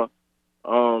start off,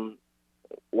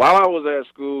 while I was at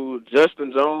school,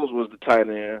 Justin Jones was the tight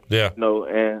end. Yeah.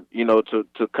 And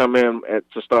to come in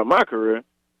to start my career,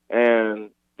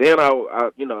 and then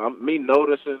me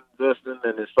noticing Justin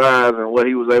and his size and what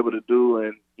he was able to do,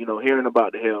 and hearing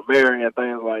about the Hail Mary and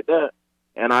things like that,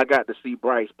 and I got to see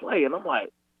Bryce play, and I'm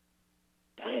like,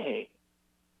 dang,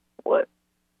 what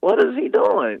is he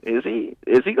doing? Is he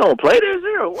gonna play this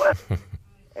year or what?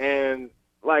 And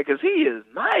like, 'cause he is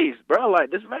nice, bro. Like,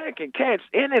 this man can catch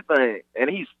anything, and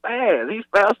he's fast. He's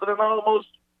faster than almost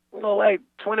like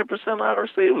 20% of our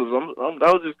receivers.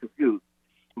 I was just confused.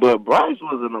 But Bryce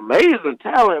was an amazing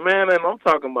talent, man, and I'm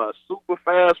talking about super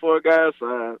fast for a guy's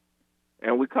size.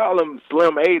 And we call him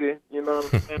Slim 80, you know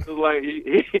what I'm saying? It's like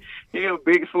he a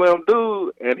big slim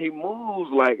dude, and he moves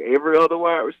like every other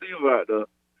wide receiver out there.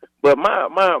 But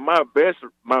my best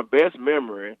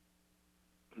memory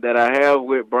that I have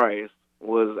with Bryce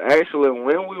was actually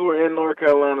when we were in North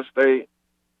Carolina State,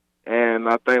 and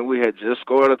I think we had just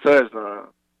scored a touchdown.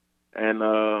 And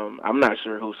I'm not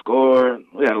sure who scored.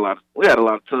 We had a lot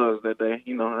of tugs that day. I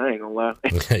ain't gonna lie.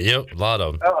 Yep, a lot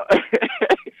of them.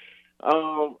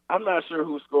 I'm not sure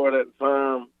who scored at the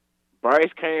time.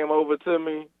 Bryce came over to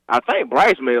me. I think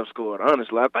Bryce may have scored,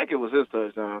 honestly. I think it was his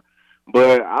touchdown.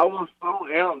 But I was so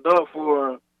amped up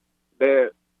for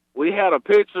that. We had a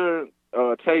picture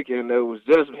taken that was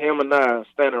just him and I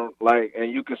standing,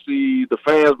 and you can see the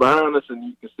fans behind us, and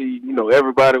you can see,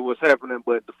 everybody was happening.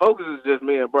 But the focus is just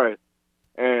me and Bryce.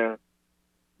 And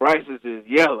Bryce is just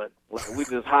yelling. Like, we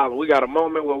just hollering. We got a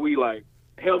moment where we,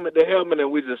 helmet to helmet,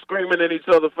 and we just screaming in each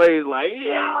other's face, like,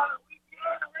 yeah,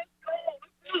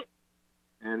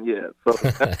 and so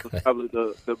that's probably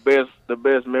the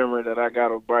best memory that I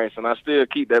got of Bryce, and I still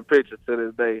keep that picture to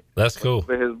this day. That's cool.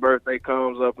 When his birthday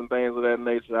comes up and things of that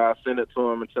nature, I send it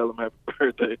to him and tell him happy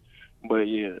birthday. But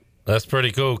yeah. That's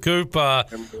pretty cool. Coop,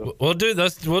 we'll do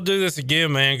this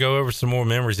again, man. Go over some more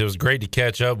memories. It was great to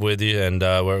catch up with you, and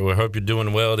we hope you're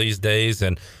doing well these days.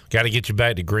 And got to get you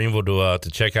back to Greenville to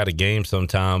check out a game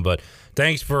sometime. But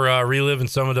thanks for reliving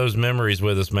some of those memories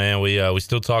with us, man. We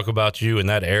still talk about you in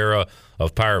that era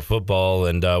of Pirate football,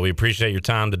 and we appreciate your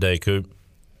time today, Coop.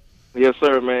 Yes,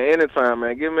 sir, man. Anytime,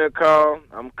 man. Give me a call.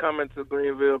 I'm coming to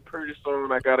Greenville pretty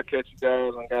soon. I got to catch you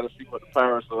guys. I got to see what the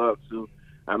Pirates are up to.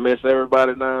 I miss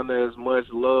everybody down there. As much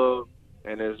love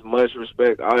and as much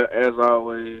respect as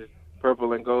always.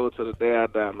 Purple and gold to the day I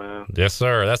die, man. Yes,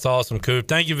 sir. That's awesome, Coop.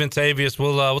 Thank you, Vintavious.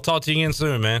 We'll talk to you again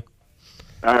soon, man.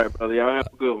 All right, brother. Y'all have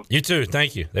a good one. You too.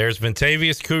 Thank you. There's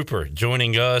Vintavious Cooper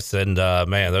joining us, and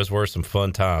man, those were some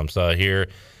fun times here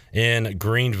in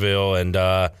Greenville, and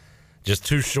just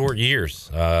 2 short years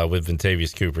with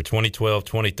Vintavious Cooper. 2012,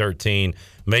 2013.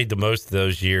 Made the most of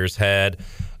those years. Had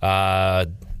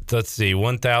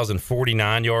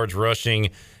 1,049 yards rushing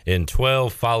in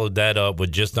 12, followed that up with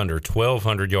just under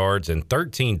 1,200 yards and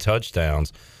 13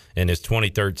 touchdowns in his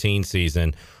 2013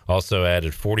 season. Also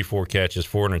added 44 catches,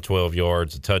 412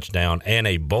 yards, a touchdown, and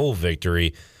a bowl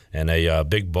victory, and a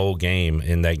big bowl game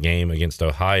in that game against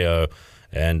Ohio.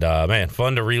 And, man,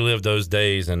 fun to relive those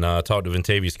days, and talk to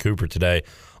Vintavious Cooper today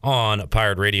on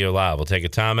Pirate Radio Live. We'll take a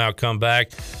timeout, come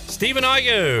back. Stephen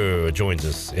Igo joins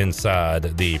us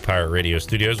inside the Pirate Radio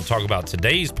studios. We'll talk about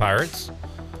today's Pirates,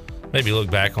 maybe look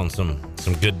back on some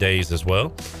good days as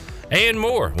well, and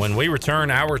more. When we return,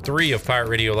 Hour 3 of Pirate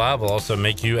Radio Live, we'll also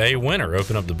make you a winner.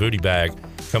 Open up the booty bag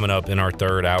coming up in our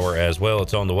third hour as well.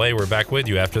 It's on the way. We're back with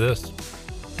you after this.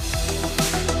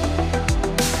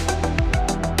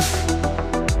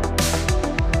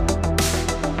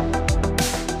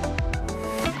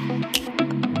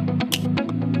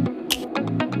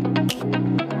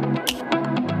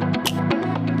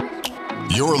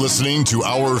 You're listening to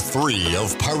Hour 3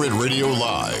 of Pirate Radio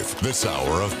Live. This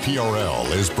hour of PRL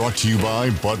is brought to you by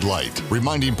Bud Light,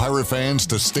 reminding Pirate fans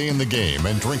to stay in the game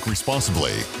and drink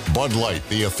responsibly. Bud Light,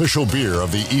 the official beer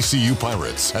of the ECU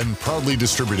Pirates, and proudly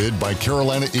distributed by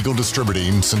Carolina Eagle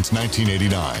Distributing since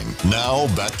 1989.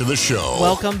 Now, back to the show.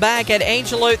 Welcome back. At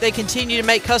Angel Oak, they continue to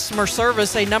make customer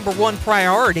service a number one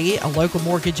priority. A local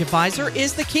mortgage advisor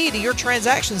is the key to your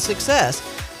transaction success.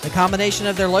 The combination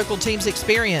of their local team's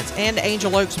experience and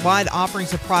Angel Oak's wide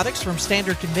offerings of products from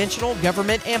standard conventional,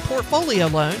 government, and portfolio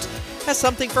loans has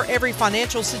something for every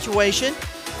financial situation.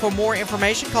 For more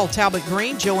information, call Talbot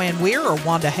Green, Joanne Weir, or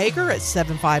Wanda Hager at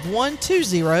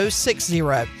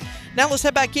 751-2060. Now let's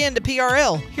head back into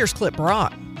PRL. Here's Clip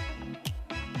Brock.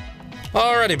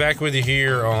 Alrighty, back with you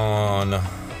here on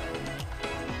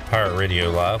Pirate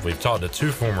Radio Live. We've talked to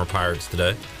two former Pirates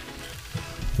today.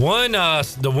 One,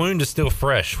 the wound is still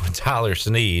fresh with Tyler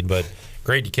Snead, but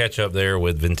great to catch up there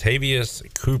with Ventavious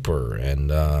Cooper.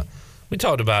 And we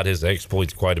talked about his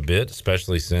exploits quite a bit,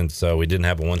 especially since we didn't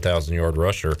have a 1,000-yard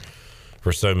rusher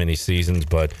for so many seasons.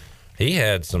 But he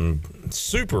had some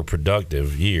super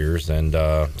productive years and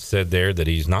said there that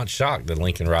he's not shocked that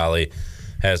Lincoln Riley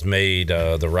has made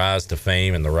the rise to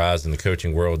fame and the rise in the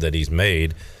coaching world that he's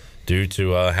made due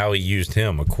to how he used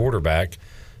him, a quarterback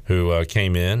who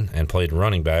came in and played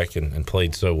running back and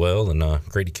played so well. And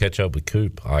great to catch up with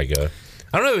Coop. I don't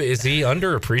know, is he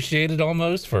underappreciated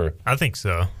almost? I think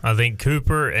so. I think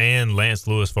Cooper and Lance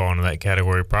Lewis fall into that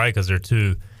category, probably because they're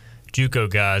two JUCO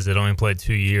guys that only played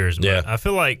 2 years. But yeah. I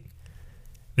feel like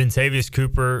Ventavious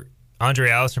Cooper, Andre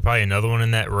Allison, probably another one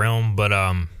in that realm. But,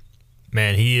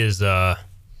 man, he was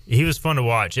fun to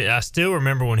watch. I still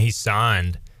remember when he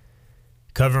signed,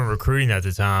 covering recruiting at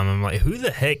the time. I'm like, who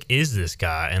the heck is this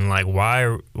guy? And like,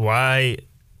 why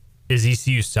is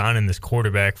ECU signing this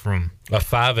quarterback from a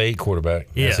 5'8" quarterback?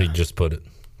 Yeah, as he just put it,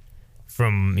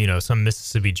 from some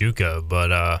Mississippi JUCO.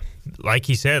 But like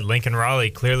he said, Lincoln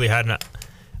Riley clearly had an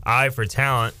eye for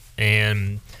talent,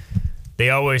 and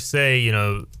they always say,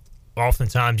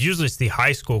 oftentimes, usually it's the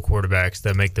high school quarterbacks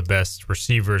that make the best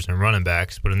receivers and running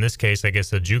backs. But in this case, I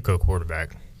guess a JUCO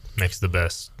quarterback makes the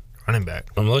best running back.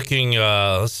 I'm looking,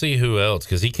 let's see who else,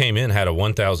 because he came in, had a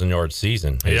 1,000-yard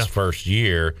season his first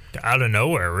year. Out of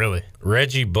nowhere, really.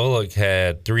 Reggie Bullock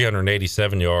had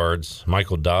 387 yards.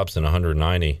 Michael Dobson,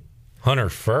 190. Hunter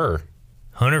Furr,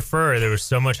 there was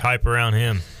so much hype around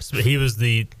him. He was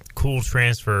the cool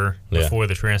transfer before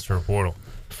the transfer portal.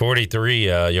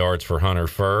 43 yards for Hunter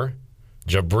Furr.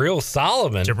 Jabril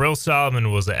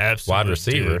Solomon was an absolute wide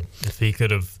receiver. Dude, if he could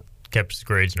have kept his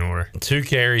grades in order. 2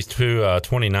 carries to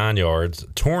 29 yards.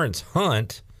 Torrance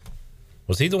Hunt,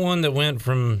 was he the one that went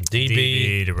from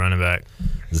DB to running back?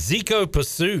 Zico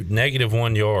Pursuit,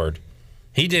 -1 yard.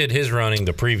 He did his running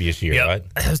the previous year, right?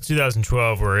 That was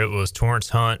 2012, where it was Torrance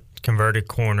Hunt, converted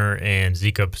corner, and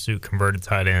Zico Pursuit, converted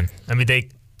tight end. I mean, they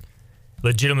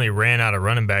legitimately ran out of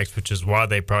running backs, which is why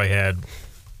they probably had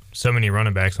so many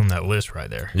running backs on that list right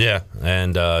there. Yeah,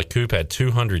 and Coop had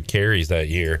 200 carries that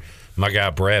year. My guy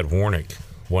Brad Warnick,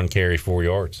 1 carry, 4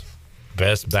 yards.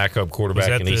 Best backup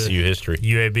quarterback in ECU history.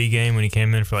 UAB game when he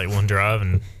came in for like one drive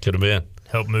and could have been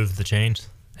helped move the chains.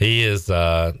 He is.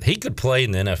 He could play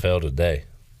in the NFL today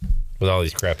with all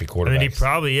these crappy quarterbacks. I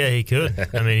mean, he could.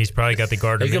 I mean, he's probably got the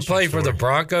Gardner. He could play for the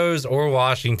Broncos or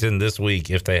Washington this week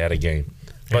if they had a game,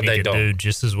 but they don't do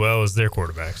just as well as their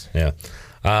quarterbacks. Yeah.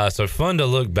 So fun to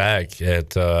look back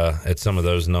at some of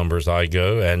those numbers,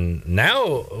 and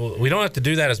now we don't have to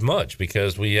do that as much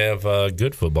because we have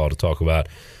good football to talk about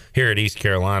here at East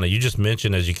Carolina. You just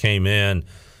mentioned as you came in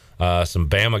some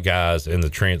Bama guys in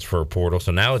the transfer portal,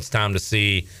 so now it's time to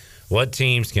see what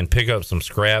teams can pick up some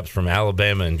scraps from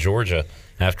Alabama and Georgia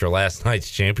after last night's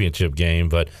championship game.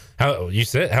 But how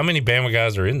many Bama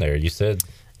guys are in there? You said.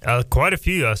 Quite a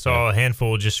few. I saw a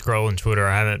handful just scrolling Twitter.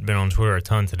 I haven't been on Twitter a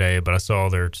ton today, but I saw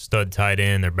their stud tight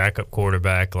end, their backup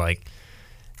quarterback, like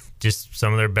just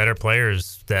some of their better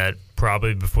players that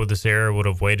probably before this era would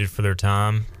have waited for their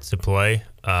time to play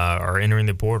are entering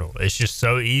the portal. It's just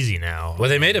so easy now. Well,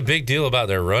 they made a big deal about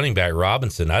their running back,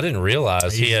 Robinson. I didn't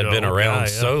realize he had been around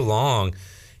so long.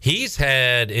 He's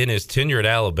had in his tenure at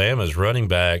Alabama as running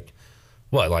back,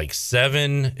 like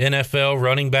 7 NFL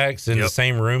running backs in the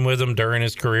same room with him during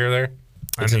his career there?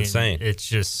 It's insane. It's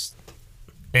just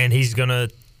 – and he's gonna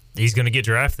get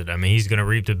drafted. I mean, he's going to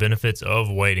reap the benefits of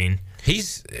waiting.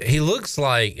 It looks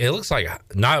like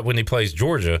not when he plays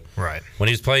Georgia. Right. When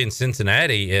he was playing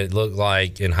Cincinnati, it looked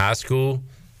like in high school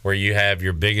where you have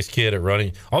your biggest kid at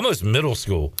running – almost middle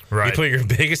school. Right. You put your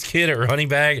biggest kid at running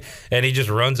back and he just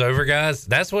runs over guys.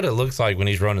 That's what it looks like when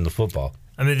he's running the football.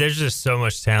 I mean, there's just so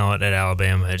much talent at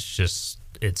Alabama. It's just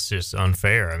it's just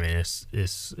unfair. I mean,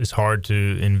 it's hard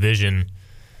to envision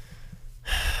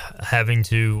having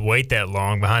to wait that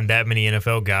long behind that many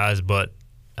NFL guys, but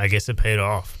I guess it paid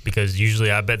off because usually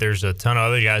I bet there's a ton of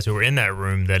other guys who were in that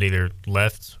room that either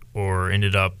left or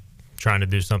ended up trying to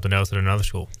do something else at another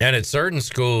school. And at certain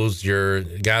schools, your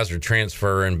guys are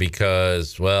transferring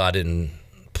because, well, I didn't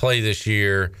play this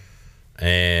year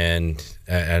and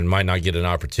might not get an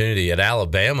opportunity. At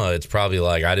Alabama, it's probably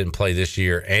like I didn't play this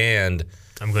year and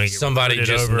I'm going to somebody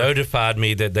just notified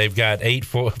me that they've got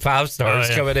 5 stars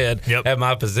coming in at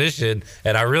my position,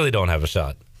 and I really don't have a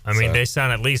shot. I mean, they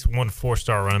sign at least 1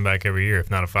 4-star running back every year,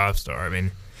 if not a 5-star. I mean,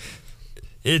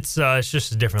 it's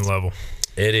just a different level.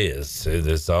 It is.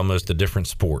 It's almost a different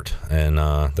sport, and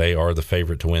they are the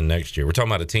favorite to win next year. We're talking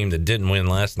about a team that didn't win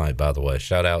last night, by the way.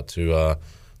 Shout out to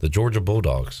the Georgia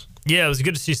Bulldogs. Yeah, it was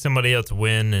good to see somebody else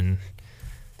win, and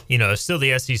it's still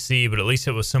the SEC, but at least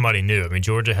it was somebody new. I mean,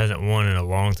 Georgia hasn't won in a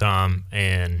long time,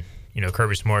 and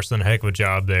Kirby Smart's done a heck of a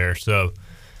job there. So,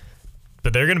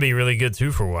 but they're going to be really good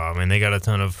too for a while. I mean, they got a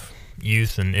ton of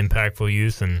youth and impactful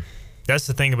youth, and that's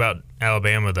the thing about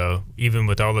Alabama, though. Even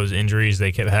with all those injuries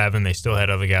they kept having, they still had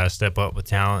other guys step up with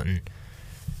talent,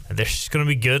 and they're just going to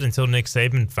be good until Nick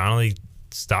Saban finally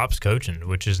stops coaching,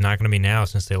 which is not going to be now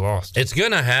since they lost. It's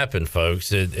going to happen,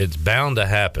 folks. It's bound to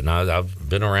happen. I've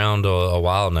been around a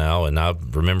while now, and I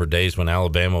remember days when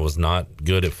Alabama was not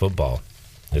good at football.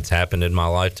 It's happened in my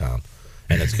lifetime,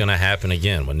 and it's going to happen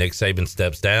again. When Nick Saban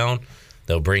steps down,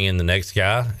 they'll bring in the next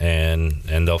guy, and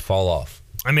they'll fall off.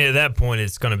 I mean, at that point,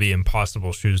 it's going to be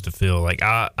impossible shoes to fill. Like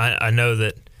I know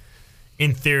that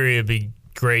in theory it'd be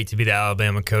great to be the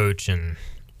Alabama coach and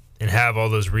have all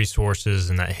those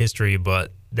resources and that history,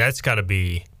 but that's going to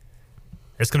be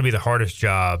the hardest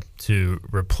job to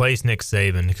replace Nick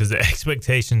Saban because the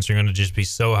expectations are going to just be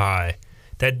so high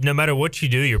that no matter what you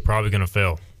do, you're probably going to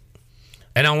fail.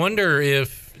 And I wonder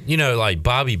if, like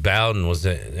Bobby Bowden was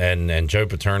and Joe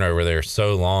Paterno were there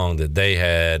so long that they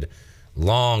had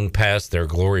long past their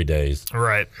glory days.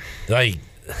 Right. Like,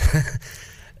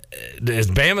 is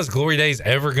Bama's glory days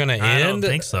ever going to end? I don't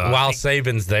think so. While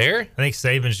Saban's there? I think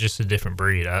Saban's just a different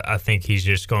breed. I think he's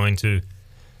just going to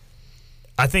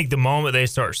 – I think the moment they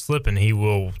start slipping, he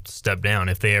will step down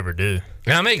if they ever do.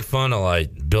 And I make fun of,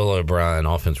 like, Bill O'Brien,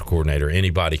 offensive coordinator.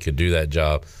 Anybody could do that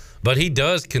job. But he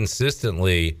does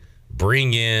consistently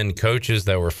bring in coaches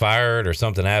that were fired or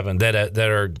something happened that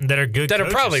are good that coaches. Are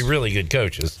probably really good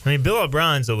coaches. I mean, Bill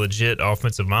O'Brien's a legit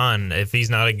offensive mind if he's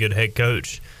not a good head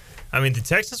coach. I mean, the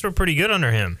Texans were pretty good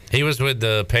under him. He was with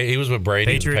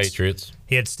Brady and the Patriots.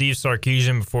 He had Steve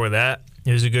Sarkisian before that.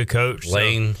 He was a good coach.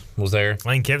 Lane was there.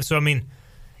 Lane Kiffin. So, I mean,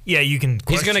 yeah, you can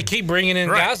question. He's going to keep bringing in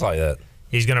guys like that.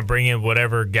 He's going to bring in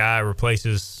whatever guy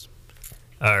replaces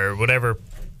or whatever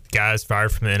guy's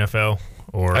fired from the NFL.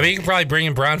 Or I mean, you can probably bring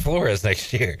in Brian Flores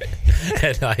next year.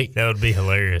 And that would be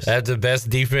hilarious. That's the best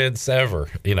defense ever.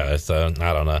 So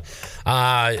I don't know.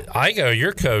 Igo,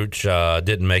 your coach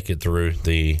didn't make it through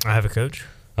the. I have a coach.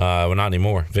 Well, not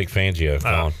anymore. Vic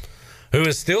Fangio, who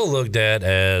is still looked at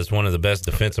as one of the best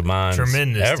defensive minds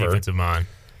tremendous ever, defensive mind,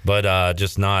 but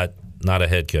just not a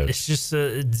head coach. It's just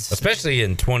especially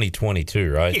in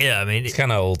 2022, right? Yeah, I mean, it's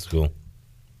kind of old school.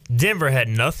 Denver had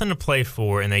nothing to play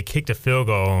for, and they kicked a field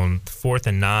goal on 4th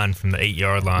and 9 from the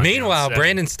 8-yard line. Meanwhile,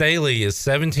 Brandon Staley is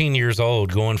 17 years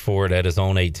old going for it at his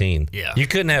own 18. Yeah. You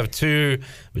couldn't have two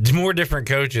more different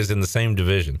coaches in the same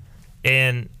division.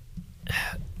 And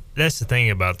that's the thing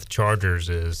about the Chargers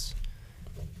is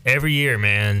every year,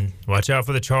 man, watch out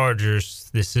for the Chargers.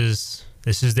 This is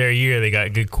their year. They got a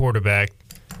good quarterback.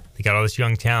 They got all this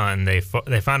young talent, and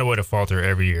they find a way to falter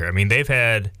every year. I mean, they've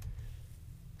had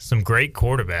some great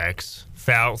quarterbacks,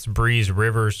 Fouts, Breeze,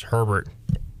 Rivers, Herbert,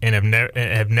 and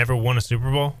have never won a Super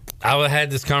Bowl. I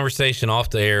had this conversation off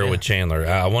the air with Chandler.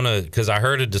 I want to, because I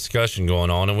heard a discussion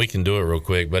going on, and we can do it real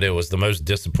quick, but it was the most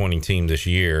disappointing team this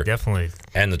year. Definitely.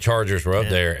 And the Chargers were up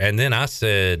there. And then I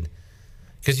said,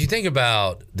 because you think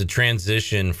about the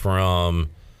transition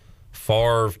from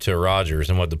Favre to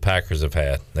Rodgers and what the Packers have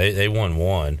had. They won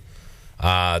one.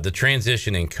 The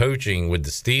transition in coaching with the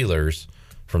Steelers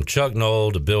from Chuck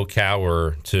Noll to Bill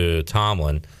Cowher to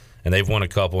Tomlin, and they've won a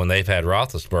couple, and they've had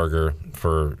Roethlisberger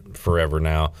for forever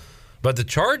now. But the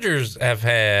Chargers have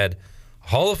had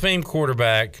Hall of Fame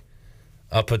quarterback,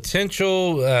 a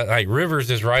potential like Rivers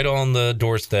is right on the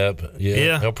doorstep.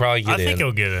 Yeah, he'll probably get in. I think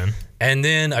he'll get in. And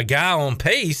then a guy on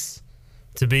pace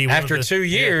to be after 2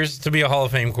 years to be a Hall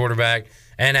of Fame quarterback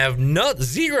and have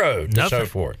zero to show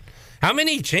for it. How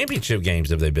many championship games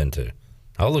have they been to?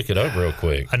 I'll look it up real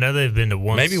quick. I know they've been to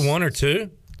one. Maybe one or two?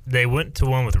 They went to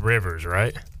one with Rivers,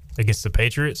 right? Against the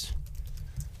Patriots?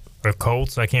 or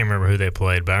Colts. I can't remember who they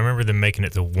played, but I remember them making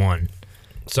it to 1.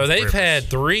 So they've had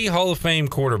 3 Hall of Fame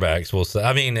quarterbacks. We'll say.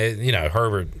 I mean,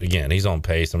 Herbert, again, he's on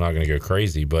pace. I'm not going to go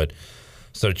crazy. But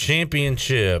so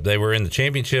championship, they were in the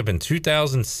championship in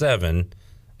 2007,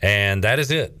 and that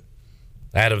is it.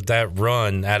 Out of that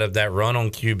run on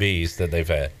QBs that they've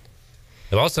had.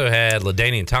 They've also had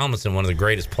LaDainian Tomlinson, one of the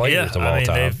greatest players of all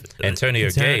time. Antonio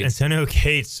Gates. Antonio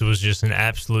Gates was just an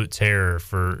absolute terror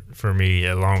for me,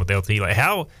 along with LT. Like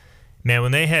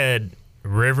when they had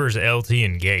Rivers, LT,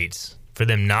 and Gates, for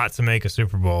them not to make a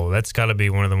Super Bowl, that's got to be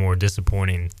one of the more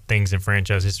disappointing things in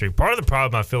franchise history. Part of the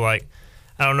problem, I feel like,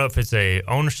 I don't know if it's a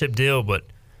ownership deal, but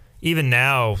even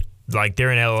now, like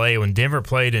they're in LA. When Denver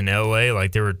played in LA,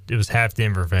 like it was half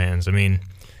Denver fans. I mean,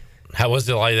 how was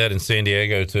it like that in San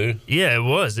Diego too? Yeah, it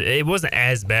was. It wasn't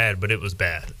as bad, but it was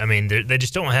bad. I mean, they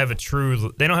just don't have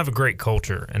they don't have a great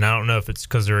culture, and I don't know if it's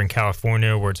because they're in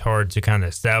California where it's hard to kind of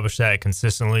establish that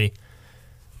consistently.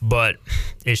 But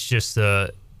it's just, I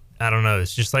don't know.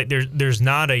 It's just like there's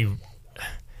not a,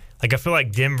 like I feel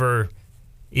like Denver,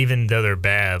 even though they're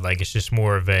bad, like it's just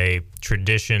more of a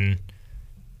tradition,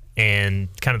 and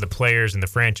kind of the players and the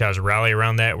franchise rally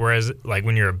around that. Whereas like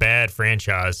when you're a bad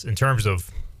franchise, in terms of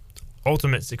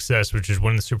ultimate success, which is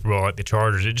winning the Super Bowl like the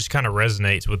Chargers, it just kind of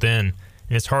resonates within,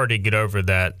 and it's hard to get over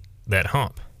that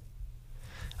hump.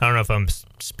 I don't know if I'm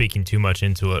speaking too much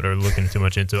into it or looking too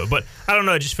much into it, but I don't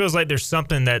know. It just feels like there's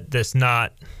something that's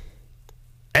not,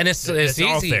 and it's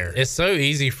easy. There. It's so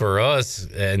easy for us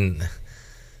and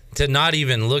to not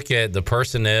even look at the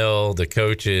personnel, the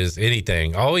coaches,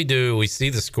 anything. All we do, we see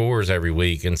the scores every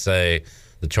week and say,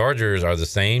 the Chargers are the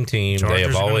same team they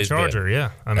have always been.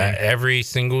 Yeah. I mean, every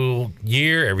single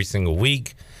year, every single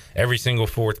week, every single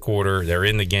fourth quarter, they're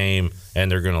in the game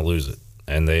and they're going to lose it.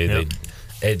 And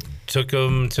it took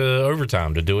them to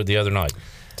overtime to do it the other night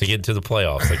to get to the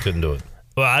playoffs. They couldn't do it.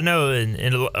 Well, I know,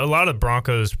 and a lot of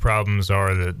Broncos' problems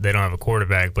are that they don't have a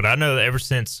quarterback. But I know that ever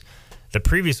since the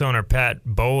previous owner, Pat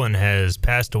Bowlen, has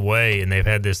passed away, and they've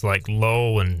had this like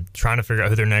lull and trying to figure out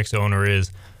who their next owner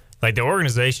is. Like the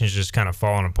organization is just kind of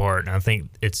falling apart, and I think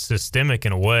it's systemic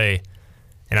in a way.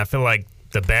 And I feel like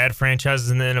the bad franchises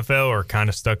in the NFL are kind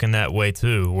of stuck in that way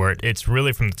too, where it's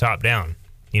really from the top down.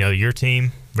 You know, your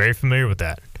team, very familiar with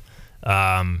that.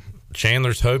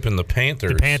 Chandler's hoping the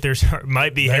Panthers. The Panthers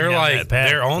might be heading down that path.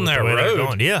 They're on that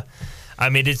road. Yeah, I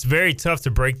mean it's very tough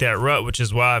to break that rut, which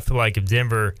is why I feel like if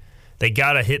Denver, they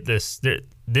got to hit this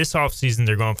offseason.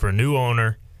 They're going for a new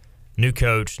owner, new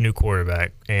coach, new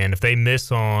quarterback, and if they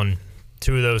miss on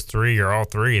 2 of those 3 or all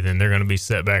 3, then they're going to be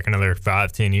set back another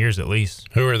 5-10 years at least.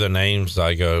 Who are the names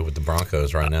I go with the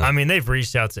Broncos right now? I mean, they've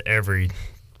reached out to every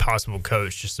possible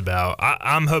coach just about.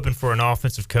 I'm hoping for an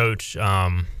offensive coach.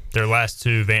 Their last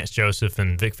 2, Vance Joseph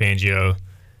and Vic Fangio,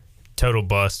 total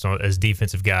bust as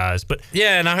defensive guys. But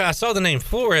yeah, and I saw the name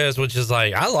Flores, which is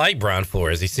like, I like Brian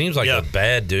Flores. He seems like a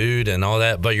bad dude and all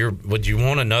that, but would you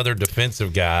want another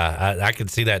defensive guy? I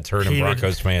could see that turning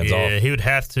Broncos fans off. Yeah, he would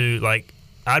have to, like,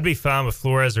 I'd be fine with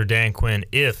Flores or Dan Quinn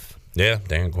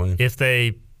Dan Quinn. If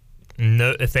they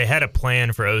had a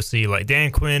plan for OC. Like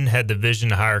Dan Quinn had the vision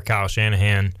to hire Kyle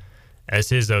Shanahan as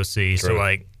his OC. True. So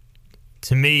like,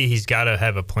 to me, he's got to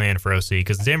have a plan for OC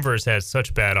because Denver has had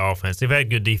such bad offense. They've had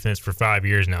good defense for 5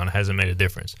 years now, and it hasn't made a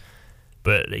difference.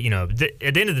 But, you know, at the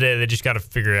end of the day, they just got to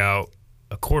figure out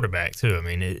a quarterback, too. I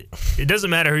mean, it doesn't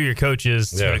matter who your coach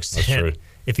is to an extent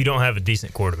if you don't have a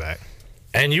decent quarterback.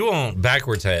 And you want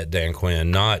backwards hat Dan Quinn,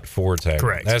 not forwards hat.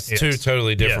 Correct. That's 2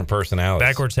 totally different personalities.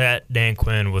 Backwards hat Dan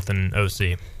Quinn with an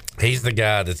OC. He's the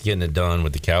guy that's getting it done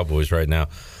with the Cowboys right now.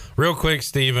 Real quick,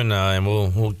 Steven, and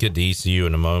we'll get to ECU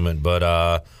in a moment,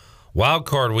 but wild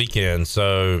card weekend,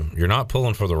 so you're not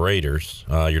pulling for the Raiders.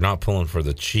 You're not pulling for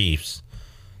the Chiefs.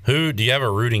 Do you have a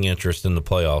rooting interest in the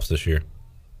playoffs this year?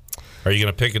 Are you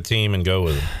going to pick a team and go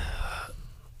with them?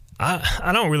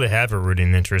 I don't really have a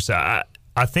rooting interest. I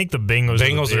think the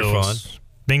Bengals are fun.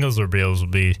 Bengals or Bills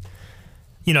will be,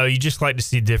 you know, you just like to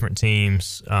see different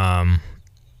teams.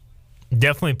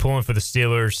 Definitely pulling for the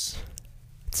Steelers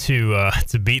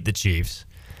to beat the Chiefs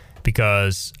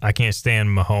because I can't stand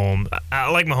Mahomes.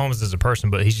 I like Mahomes as a person,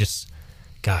 but he's just,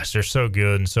 gosh, they're so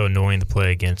good and so annoying to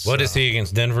play against. What is he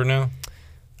against Denver now?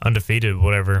 Undefeated,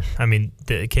 whatever. I mean,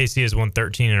 KC has won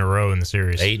 13 in a row in the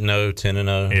series. 8-0,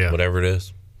 10-0, whatever it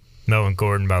is. Melvin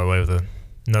Gordon, by the way, with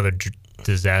another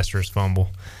disastrous fumble.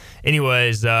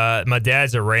 Anyways, my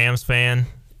dad's a Rams fan.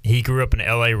 He grew up an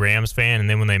L.A. Rams fan, and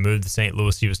then when they moved to St.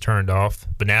 Louis, he was turned off.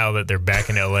 But now that they're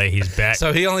back in L.A., he's back.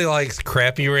 So he only likes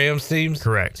crappy Rams teams?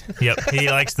 Correct. Yep, he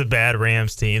likes the bad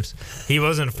Rams teams. He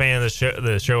wasn't a fan of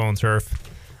the show on turf.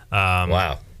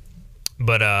 Wow.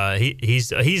 But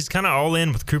he's kind of all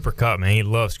in with Cooper Kupp, man. He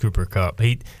loves Cooper Kupp.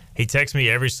 He texts me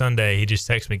every Sunday. He just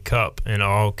texts me Kupp in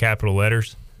all capital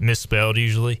letters, misspelled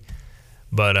usually.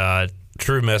 But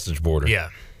true message boarder. Yeah.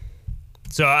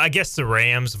 So I guess the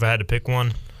Rams, if I had to pick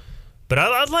one. But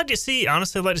I'd like to see,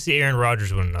 honestly, I'd like to see Aaron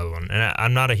Rodgers win another one. And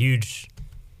I'm not a huge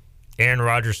Aaron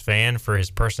Rodgers fan for his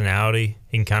personality.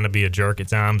 He can kind of be a jerk at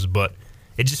times, but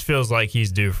it just feels like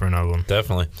he's due for another one.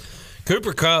 Definitely.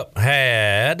 Cooper Kupp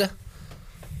had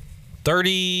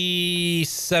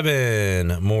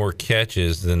 37 more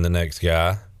catches than the next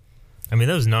guy. I mean,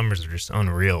 those numbers are just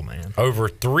unreal, man. Over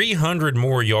 300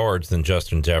 more yards than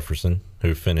Justin Jefferson,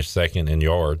 who finished second in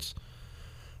yards.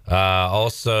 I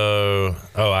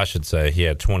should say he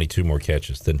had 22 more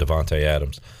catches than Devontae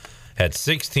Adams. Had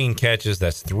 16 catches.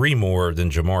 That's 3 more than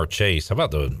Jamar Chase. How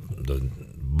about the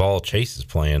ball Chase is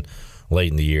playing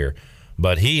late in the year?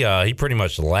 But he pretty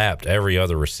much lapped every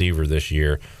other receiver this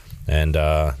year. And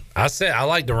I said I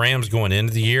like the Rams going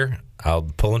into the year.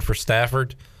 I'm pulling for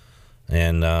Stafford,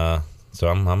 and so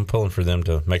I'm pulling for them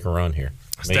to make a run here.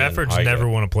 Stafford's never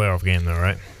won a playoff game, though,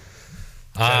 right?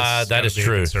 That is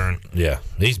true. Yeah,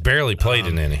 he's barely played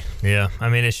in any. Yeah, I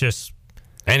mean, it's just...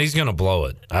 And he's going to blow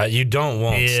it. You don't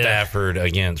want Stafford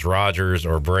against Rodgers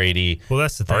or Brady. Well,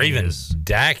 that's the thing. Or even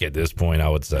Dak at this point, I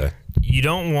would say. You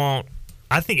don't want...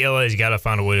 I think LA's got to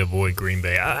find a way to avoid Green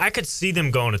Bay. I could see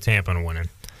them going to Tampa and winning.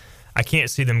 I can't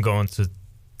see them going to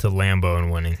Lambeau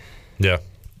and winning. Yeah.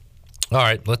 All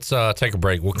right, let's take a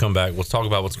break. We'll come back. We'll talk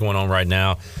about what's going on right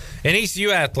now in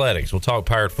ECU athletics. We'll talk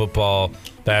Pirate football,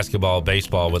 basketball,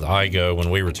 baseball with Igo when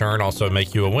we return. Also,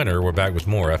 make you a winner. We're back with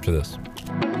more after this.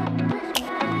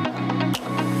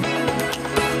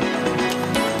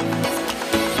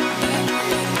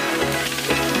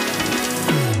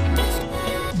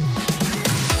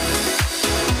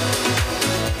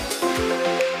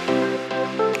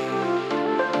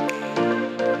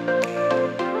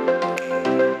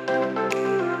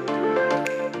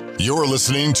 You're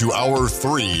listening to Hour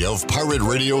 3 of Pirate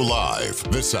Radio Live.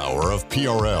 This hour of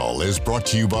PRL is brought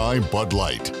to you by Bud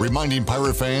Light, reminding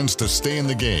Pirate fans to stay in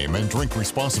the game and drink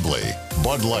responsibly.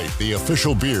 Bud Light, the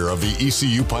official beer of the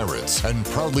ECU Pirates, and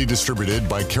proudly distributed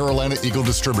by Carolina Eagle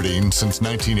Distributing since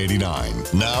 1989.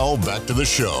 Now, back to the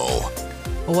show.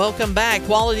 Welcome back.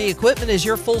 Quality Equipment is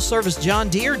your full-service John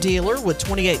Deere dealer with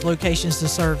 28 locations to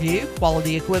serve you.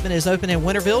 Quality Equipment is open in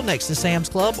Winterville next to Sam's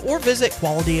Club, or visit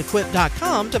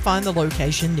qualityequip.com to find the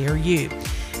location near you.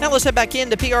 Now let's head back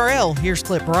into PRL. Here's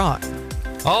Clip Brock.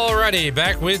 Alrighty,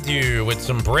 back with you with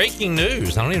some breaking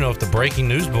news. I don't even know if the breaking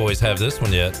news boys have this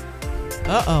one yet.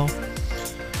 Uh-oh.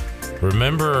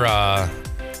 Remember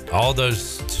all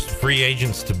those free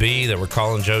agents to be that were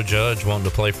calling Joe Judge wanting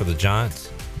to play for the Giants?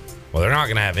 Well, they're not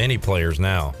going to have any players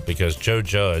now because Joe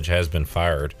Judge has been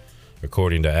fired,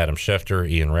 according to Adam Schefter,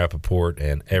 Ian Rappaport,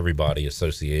 and everybody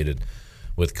associated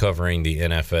with covering the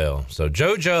NFL. So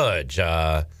Joe Judge,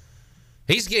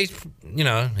 he's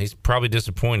probably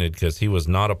disappointed because he was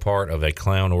not a part of a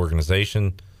clown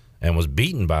organization and was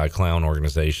beaten by a clown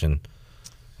organization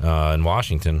in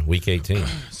Washington, Week 18.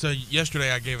 So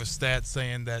yesterday I gave a stat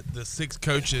saying that the 6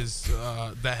 coaches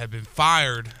that have been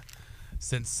fired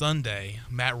since Sunday,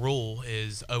 Matt Rule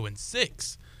is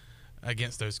 0-6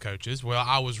 against those coaches. Well,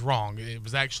 I was wrong. It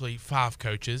was actually 5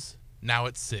 coaches. Now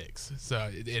it's 6.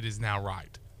 So it is now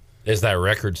right. Is that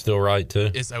record still right, too?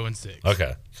 It's 0-6.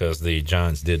 Okay, because the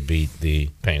Giants did beat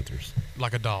the Panthers.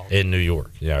 Like a dog. In New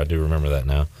York. Yeah, I do remember that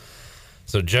now.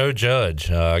 So Joe Judge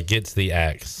gets the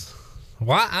axe.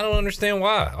 Why? I don't understand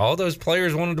why. All those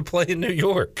players wanted to play in New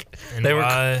York. And they're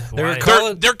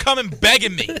coming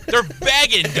begging me. They're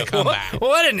begging to come back.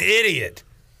 What an idiot.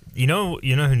 You know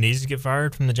who needs to get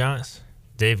fired from the Giants?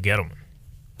 Dave Gettleman.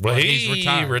 Well, he's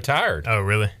retired. Oh,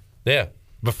 really? Yeah.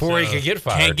 Before he could get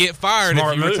fired. Can't get fired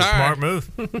Smart if you retire. Smart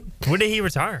move. When did he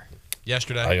retire?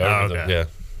 Yesterday. Yeah.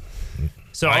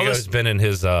 So Igo's been in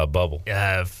his bubble.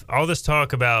 All this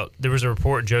talk about, there was a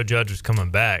report Joe Judge was coming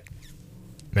back.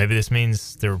 Maybe this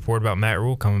means the report about Matt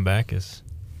Rule coming back is...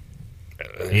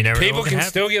 You never People can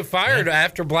still get fired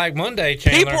after Black Monday,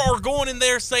 Chandler. People are going in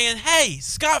there saying, hey,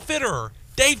 Scott Fitterer,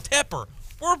 Dave Tepper,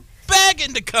 we're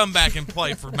begging to come back and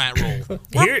play for Matt Rule.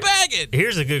 We're begging.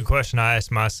 Here's a good question I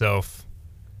asked myself.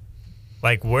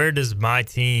 Like, where does my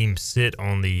team sit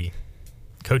on the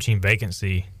coaching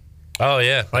vacancy? Oh,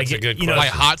 yeah. That's a good question.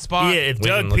 Like hot spot? Yeah, if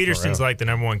Doug Peterson's like the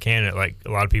number one candidate, like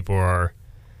a lot of people are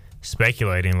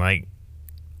speculating, like,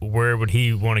 where would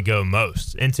he want to go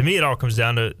most? And to me, it all comes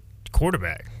down to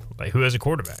quarterback. Like, who has a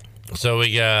quarterback? So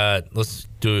we got, let's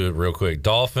do it real quick.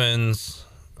 Dolphins,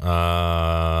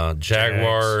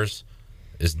 Jaguars,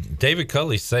 Is David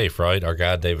Culley safe, right? Our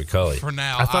guy David Culley. For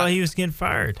now. I thought he was getting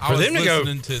fired. For them to go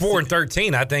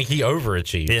 4-13, I think he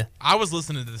overachieved. Yeah. I was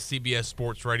listening to the CBS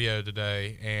Sports Radio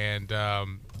today and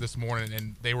this morning,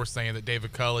 and they were saying that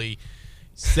David Culley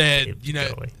said,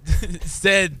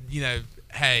 said,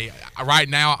 hey, right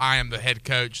now I am the head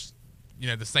coach,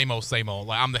 the same old.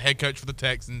 Like, I'm the head coach for the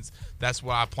Texans. That's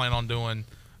what I plan on doing,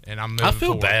 and I'm moving I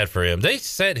feel forward. bad for him. They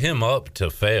set him up to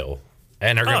fail.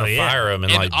 And they're going to fire him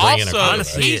and bring in a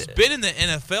also, he's been in the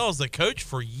NFL as a coach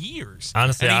for years.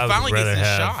 Honestly, and he I finally would rather gets his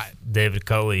have shot. David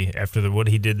Culley after what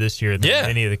he did this year than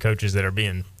any of the coaches that are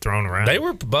being thrown around. They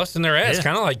were busting their ass,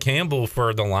 kind of like Campbell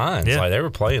for the Lions. Yeah. Like they were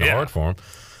playing hard for him.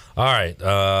 All right,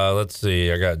 let's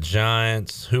see. I got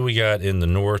Giants. Who we got in the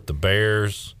North? The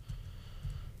Bears.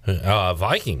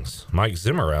 Vikings. Mike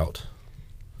Zimmer out.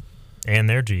 And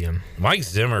their GM. Mike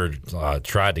Zimmer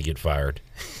tried to get fired.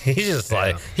 He's just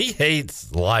he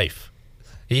hates life.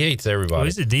 He hates everybody. Well,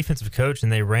 he's a defensive coach,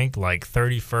 and they ranked like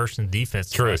 31st in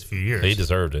defense the last few years. He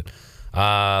deserved it.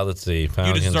 Let's see.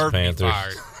 Falcons,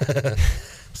 Panthers.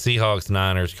 Seahawks,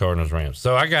 Niners, Cardinals, Rams.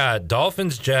 So I got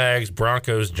Dolphins, Jags,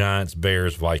 Broncos, Giants,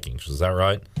 Bears, Vikings. Is that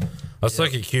right? Let's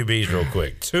look at QBs real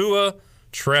quick. Tua,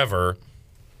 Trevor.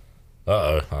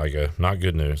 I go. Not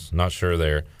good news. Not sure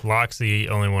there. Locke's the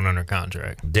only one under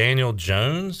contract. Daniel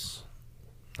Jones,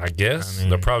 I guess.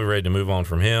 They're probably ready to move on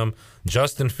from him.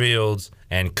 Justin Fields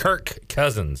and Kirk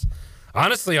Cousins.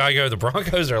 Honestly, I go, the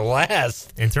Broncos are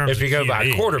last in terms if you go QB, by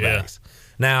quarterbacks. Yeah.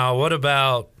 Now, what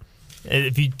about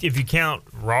if you count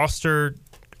roster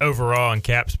overall and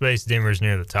cap space? Denver's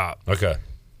near the top. Okay,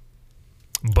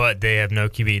 but they have no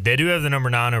QB. They do have the number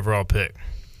 9 overall pick.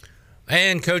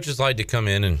 And coaches like to come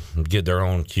in and get their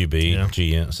own QB,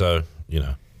 GM. So,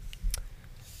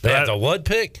 They have the what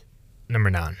pick? Number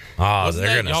 9. Oh,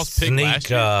 they're going to sneak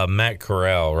Matt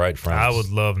Corral right from us. I would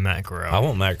love Matt Corral. I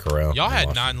want Matt Corral. Y'all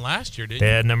had 9 last year, didn't you?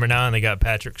 They had number 9. They got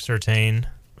Patrick Surtain,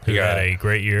 who had a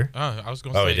great year. I was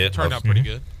going to say, it turned out pretty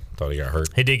good. Thought he got hurt.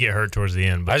 He did get hurt towards the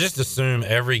end. But I just assume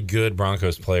every good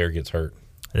Broncos player gets hurt.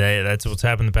 That's what's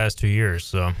happened the past 2 years.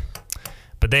 So,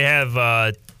 but they have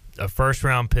a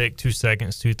first-round pick, 2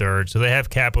 seconds, 2 thirds. So they have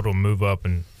capital to move up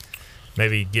and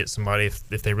maybe get somebody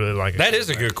if they really like it. That is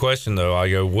a good question, though. I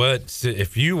go, what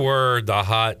if you were the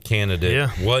hot candidate?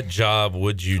 What job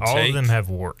would you take? All of them have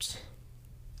warts.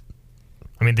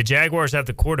 I mean, the Jaguars have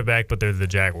the quarterback, but they're the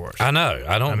Jaguars. I know.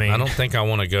 I don't think I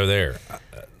want to go there.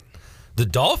 The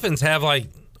Dolphins have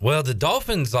the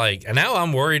Dolphins and now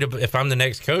I'm worried if I'm the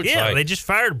next coach. Yeah, they just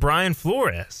fired Brian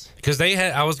Flores because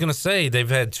I was going to say they've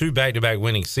had 2 back-to-back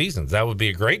winning seasons. That would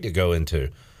be great to go into,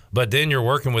 but then you're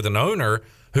working with an owner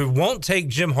who won't take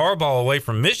Jim Harbaugh away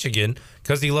from Michigan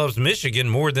because he loves Michigan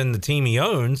more than the team he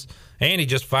owns, and he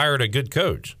just fired a good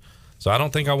coach. So I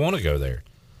don't think I want to go there.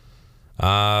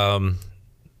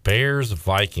 Bears,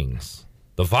 Vikings.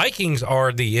 The Vikings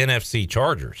are the NFC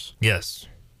Chargers. Yes.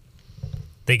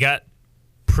 They got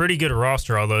pretty good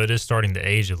roster, although it is starting to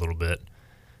age a little bit.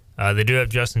 They do have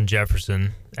Justin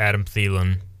Jefferson, Adam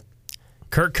Thielen,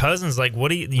 Kirk Cousins. What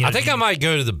do you I think I might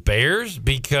go to the Bears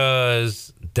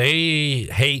because they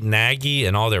hate Nagy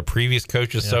and all their previous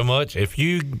coaches so much. If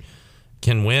you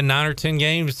can win 9 or 10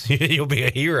 games, you'll be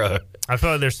a hero. I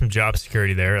feel like there's some job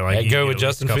security there. Go with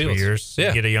Justin Fields. Years,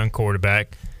 get a young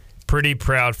quarterback. Pretty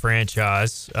proud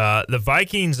franchise. The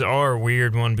Vikings are a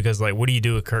weird one because, what do you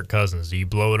do with Kirk Cousins? Do you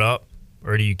blow it up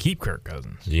or do you keep Kirk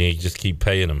Cousins? Yeah, you just keep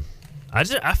paying him. I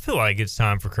feel like it's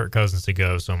time for Kirk Cousins to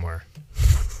go somewhere.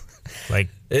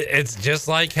 It's just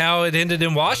like how it ended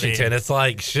in Washington. It's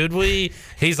should we?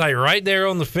 He's right there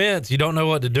on the fence. You don't know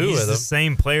what to do with him. He's the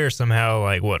same player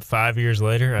somehow. 5 years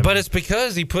later? But it's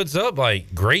because he puts up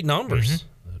great numbers,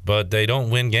 but they don't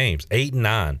win games.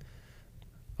 8-9.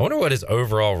 I wonder what his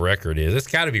overall record is. It's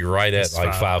got to be right at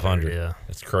 500. Yeah,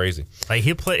 it's crazy.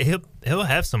 He'll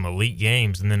have some elite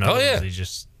games, and then others he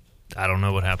just. I don't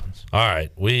know what happens. All right,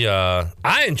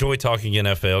 I enjoy talking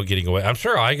NFL, getting away. I'm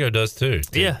sure Igo does too.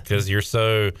 Yeah, because you're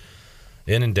so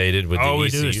inundated with all the we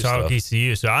ECU do is talk stuff.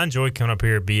 ECU. So I enjoy coming up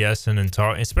here BSing and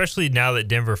talking, especially now that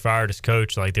Denver fired his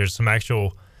coach. There's some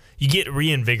actual, you get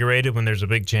reinvigorated when there's a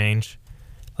big change.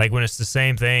 When it's the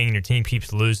same thing and your team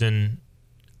keeps losing.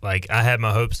 I had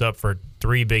my hopes up for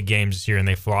 3 big games this year, and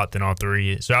they flopped in all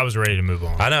 3. So I was ready to move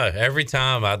on. I know. Every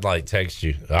time I'd text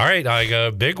you. All right,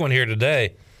 Igo, big one here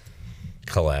today.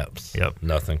 Collapse. Yep.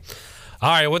 Nothing. All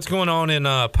right, what's going on in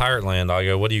Pirate Land,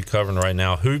 Igo? What are you covering right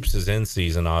now? Hoops is in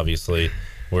season, obviously.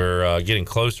 We're getting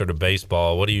closer to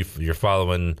baseball. What are you're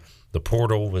following the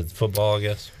portal with football, I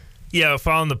guess? Yeah,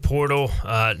 following the portal.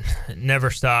 It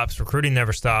never stops. Recruiting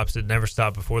never stops. It never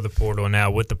stopped before the portal, and now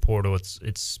with the portal,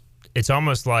 it's it's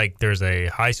almost like there's a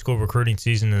high school recruiting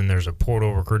season and there's a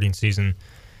portal recruiting season.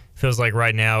 Feels like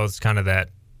right now it's kind of that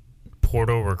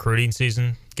portal recruiting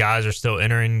season. Guys are still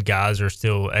entering, guys are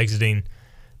still exiting.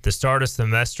 The start of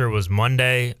semester was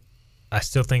Monday. I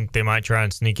still think they might try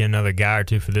and sneak in another guy or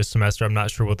two for this semester. I'm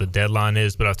not sure what the deadline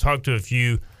is, but I've talked to a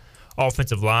few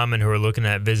offensive linemen who are looking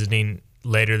at visiting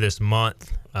later this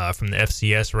month from the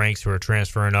FCS ranks who are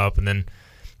transferring up, and then,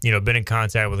 been in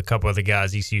contact with a couple other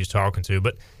guys ECU's talking to.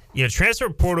 But, transfer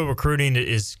portal recruiting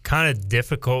is kind of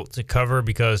difficult to cover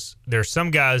because there's some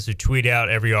guys who tweet out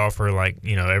every offer like,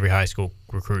 every high school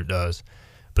recruit does.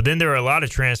 But then there are a lot of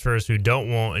transfers who don't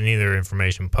want any of their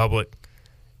information public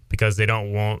because they've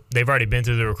already been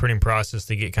through the recruiting process.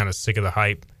 They get kind of sick of the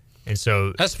hype. And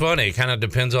so that's funny. It kind of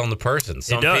depends on the person.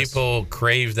 Some people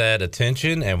crave that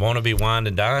attention and want to be wined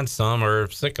and dined. Some are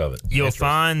sick of it. You'll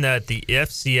find that the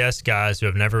FCS guys who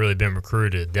have never really been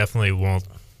recruited definitely want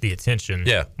the attention.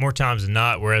 Yeah. More times than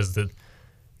not. Whereas the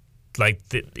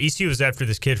ECU was after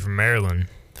this kid from Maryland,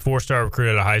 4-star recruit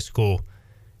out of high school,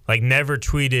 never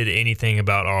tweeted anything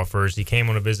about offers. He came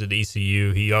on a visit to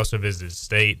ECU. He also visited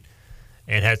state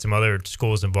and had some other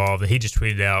schools involved. And he just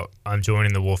tweeted out, "I'm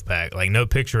joining the Wolfpack." No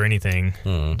picture or anything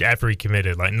after he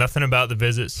committed. Nothing about the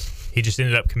visits. He just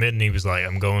ended up committing. He was like,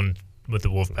 "I'm going with the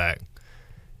Wolfpack."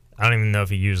 I don't even know if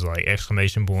he used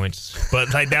exclamation points,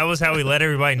 but that was how he let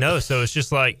everybody know. So it's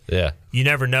just you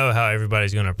never know how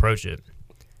everybody's going to approach it.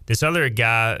 This other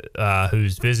guy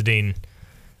who's visiting,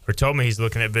 or told me he's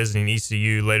looking at visiting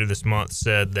ECU later this month,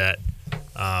 said that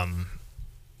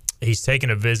he's taking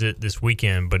a visit this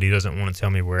weekend, but he doesn't want to tell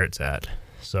me where it's at.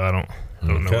 So I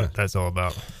don't know what that's all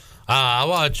about. I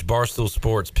watch Barstool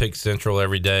Sports Pick Central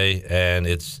every day, and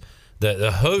it's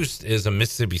the host is a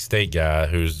Mississippi State guy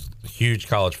who's huge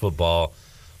college football,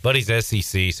 but he's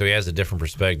SEC, so he has a different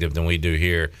perspective than we do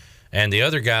here. And the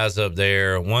other guys up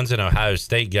there, one's an Ohio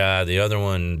State guy, the other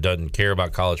one doesn't care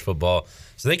about college football.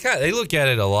 So they look at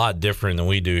it a lot different than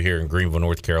we do here in Greenville,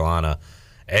 North Carolina.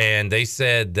 And they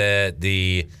said that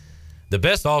the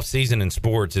best offseason in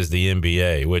sports is the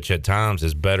NBA, which at times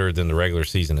is better than the regular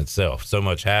season itself. So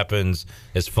much happens.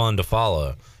 It's fun to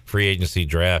follow. Free agency,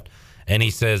 draft. And he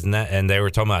says, and they were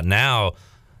talking about now,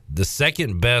 the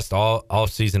second best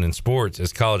offseason in sports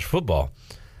is college football.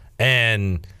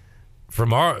 And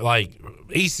from our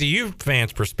ECU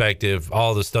fans' perspective,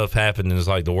 all the stuff happening is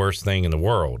the worst thing in the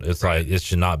world. It's it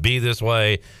should not be this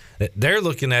way. They're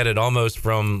looking at it almost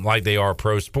from they are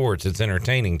pro sports. It's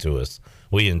entertaining to us.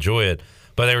 We enjoy it.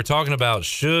 But they were talking about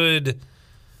should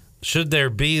there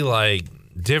be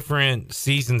different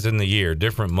seasons in the year,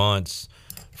 different months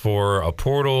for a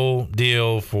portal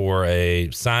deal, for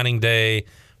a signing day,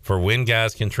 for when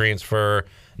guys can transfer.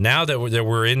 Now that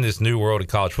we're in this new world of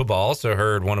college football, I also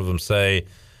heard one of them say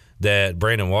that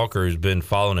Brandon Walker, who's been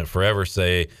following it forever,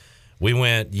 say we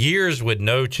went years with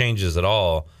no changes at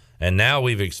all, and now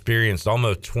we've experienced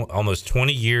almost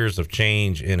 20 years of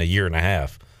change in a year and a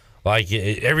half.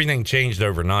 Everything changed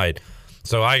overnight.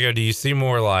 So I go, do you see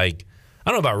more I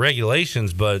don't know about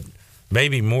regulations, but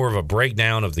maybe more of a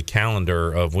breakdown of the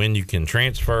calendar of when you can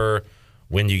transfer,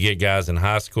 when you get guys in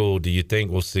high school? Do you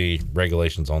think we'll see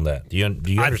regulations on that? Do you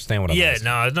understand what I'm asking?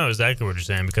 Yeah, no, I know exactly what you're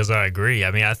saying because I agree.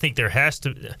 I mean, I think there has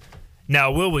to.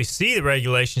 Now, will we see the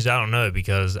regulations? I don't know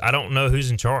because I don't know who's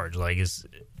in charge. I guess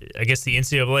the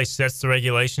NCAA sets the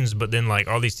regulations, but then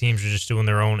all these teams are just doing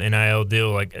their own NIL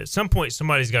deal. At some point,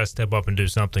 somebody's got to step up and do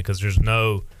something because there's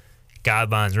no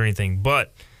guidelines or anything.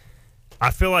 But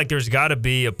I feel like there's got to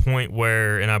be a point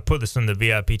where, and I put this in the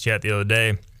VIP chat the other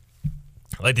day,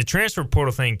 the transfer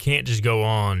portal thing can't just go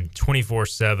on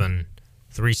 24/7,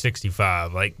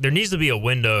 365. There needs to be a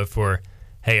window for,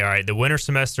 hey, all right, the winter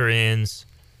semester ends,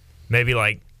 maybe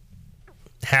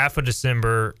half of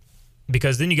December,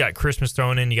 because then you got Christmas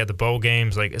thrown in, you got the bowl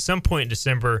games. At some point in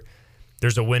December,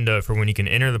 there's a window for when you can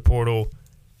enter the portal,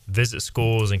 visit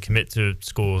schools, and commit to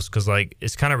schools. Because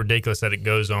it's kind of ridiculous that it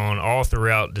goes on all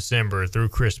throughout December, through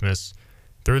Christmas,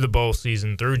 through the bowl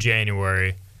season, through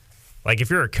January. If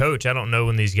you're a coach, I don't know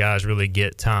when these guys really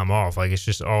get time off. It's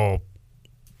just all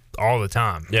the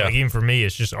time. Yeah. Even for me,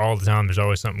 it's just all the time. There's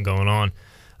always something going on.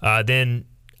 Then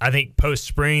I think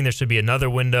post-spring, there should be another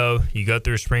window. You go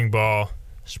through spring ball,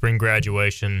 spring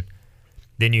graduation.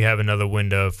 Then you have another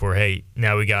window for, hey,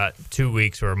 now we got 2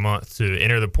 weeks or a month to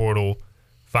enter the portal,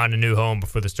 find a new home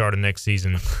before the start of next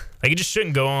season. It just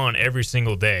shouldn't go on every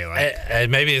single day.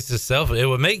 And maybe it's just it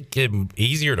would make it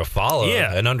easier to follow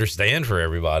and understand for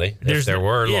everybody if there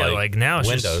were now it's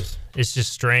windows. It's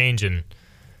just strange, and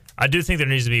I do think there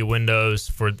needs to be windows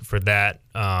for that.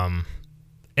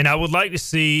 And I would like to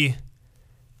see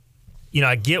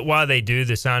I get why they do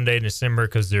the sign day in December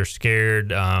because they're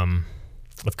scared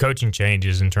of coaching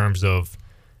changes in terms of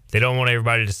they don't want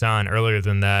everybody to sign earlier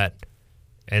than that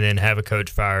and then have a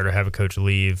coach fired or have a coach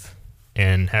leave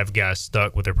and have guys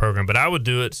stuck with their program. But I would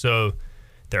do it so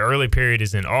the early period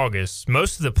is in August.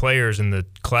 Most of the players in the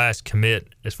class commit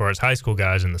as far as high school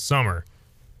guys in the summer.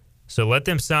 So let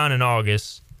them sign in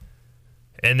August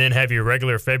and then have your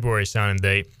regular February signing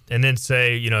date. And then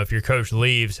say, if your coach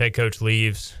leaves, head coach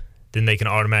leaves, then they can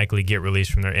automatically get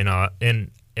released from their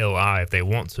NLI if they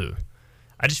want to.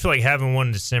 I just feel like having one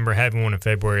in December, having one in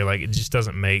February, like it just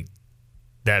doesn't make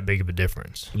that big of a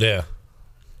difference. Yeah.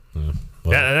 Well,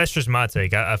 that's just my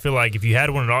take. I feel like if you had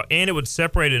one at all, and it would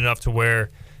separate it enough to where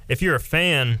if you're a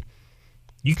fan,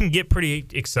 you can get pretty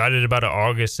excited about an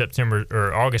August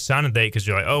signing date because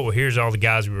you're like, oh, well, here's all the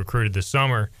guys we recruited this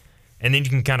summer, and then you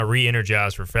can kind of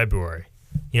re-energize for February.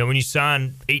 When you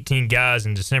sign 18 guys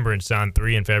in December and sign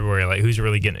 3 in February, like who's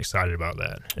really getting excited about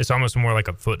that? It's almost more like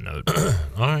a footnote.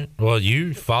 All right. Well,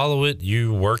 you follow it,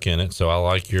 you work in it, so I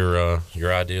like your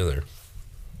idea there.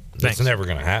 Thanks. It's never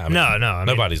going to happen. No.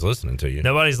 Nobody's listening to you.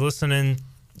 Nobody's listening.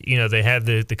 They have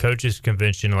the coaches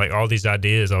convention, like all these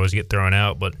ideas always get thrown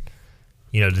out, but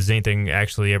does anything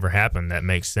actually ever happen that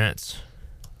makes sense?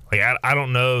 Like I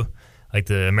don't know. Like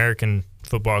the American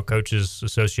Football Coaches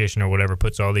Association or whatever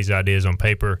puts all these ideas on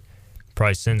paper,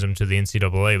 probably sends them to the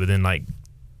NCAA, but then like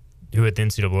who at the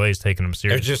NCAA is taking them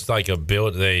seriously? It's just like a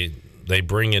build. They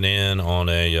bring it in on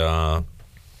a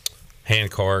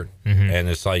hand cart, and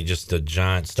it's like just a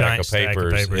giant stack of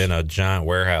papers in a giant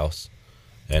warehouse,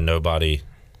 and nobody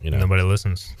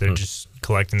listens. They're just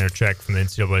collecting their check from the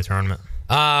NCAA tournament.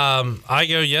 I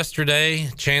go yesterday.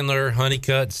 Chandler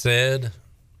Honeycutt said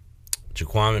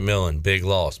Jaquan McMillan, big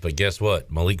loss. But guess what?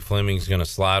 Malik Fleming's going to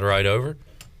slide right over.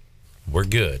 We're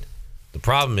good. The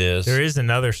problem is there is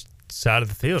another side of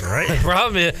the field, right? The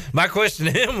problem is my question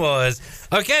to him was,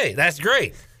 okay, that's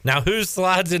great. Now who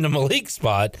slides into Malik's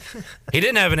spot? He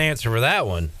didn't have an answer for that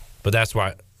one, but that's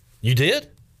why. You did?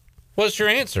 What's your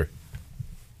answer?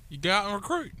 You go out and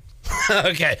recruit.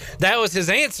 Okay, that was his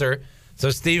answer. So,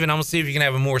 Steven, I'm going to see if you can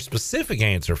have a more specific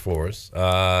answer for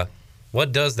us.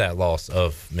 What does that loss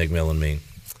of McMillan mean?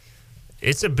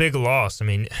 It's a big loss. I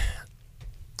mean,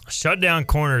 shutdown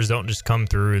corners don't just come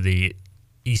through the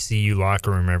ECU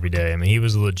locker room every day. I mean, he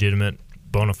was a legitimate,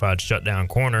 bona fide shutdown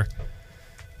corner.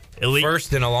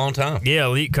 First in a long time. Yeah,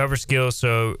 elite cover skills.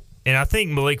 So, and I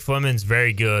think Malik Fleming's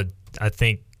very good. I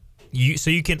think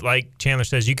you can, like Chandler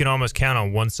says, you can almost count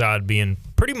on one side being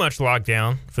pretty much locked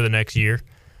down for the next year.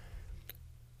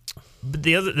 But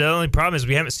the only problem is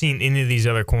we haven't seen any of these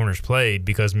other corners played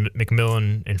because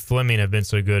McMillan and Fleming have been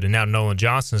so good, and now Nolan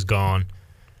Johnson's gone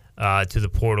to the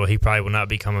portal. He probably will not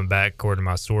be coming back, according to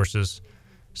my sources.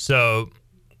 So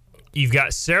you've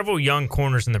got several young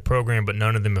corners in the program, but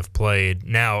none of them have played.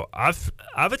 Now I've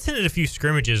attended a few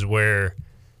scrimmages where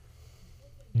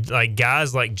like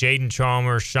guys like Jaden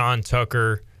Chalmers, Sean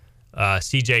Tucker,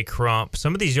 CJ Crump,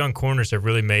 some of these young corners have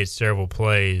really made several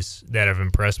plays that have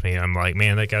impressed me. I'm like,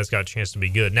 man, that guy's got a chance to be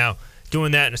good. Now,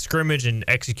 doing that in a scrimmage and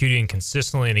executing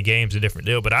consistently in a game is a different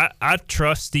deal, but I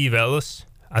trust Steve Ellis.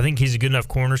 I think he's a good enough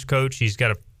corners coach. He's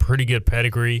got a pretty good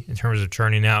pedigree in terms of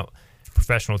churning out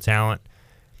professional talent.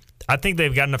 I think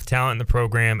they've got enough talent in the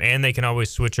program, and they can always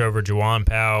switch over Juwan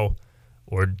Powell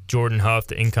or Jordan Huff,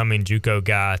 the incoming JUCO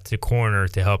guy, to corner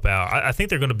to help out. I think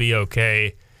they're going to be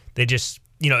okay. They just,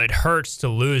 it hurts to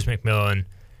lose McMillan.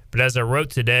 But as I wrote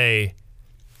today,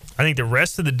 I think the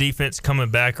rest of the defense coming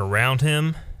back around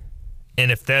him,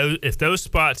 and if those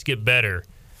spots get better,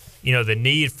 the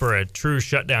need for a true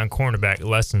shutdown cornerback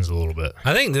lessens a little bit.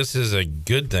 I think this is a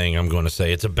good thing, I'm going to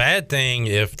say. It's a bad thing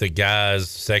if the guys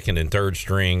second and third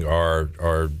string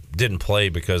are didn't play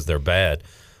because they're bad.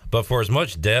 But for as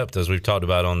much depth as we've talked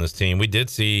about on this team, we did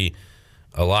see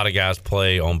a lot of guys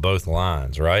play on both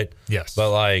lines, right? Yes.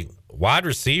 But like wide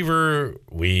receiver,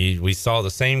 we saw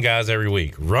the same guys every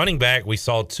week. Running back, we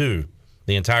saw 2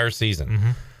 the entire season. Mm-hmm.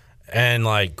 And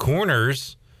like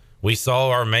corners, we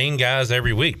saw our main guys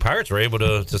every week. Pirates were able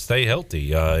to stay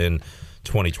healthy in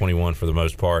 2021 for the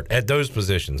most part at those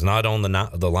positions, not on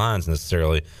the lines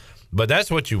necessarily. But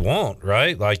that's what you want,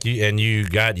 right? Like you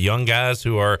got young guys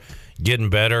who are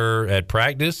getting better at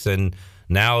practice, and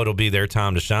now it'll be their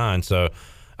time to shine. So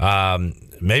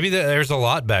maybe there's a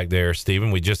lot back there, Stephen,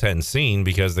 we just hadn't seen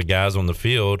because the guys on the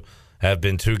field have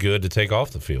been too good to take off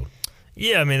the field.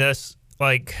 Yeah, I mean, that's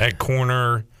like at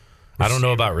corner. I don't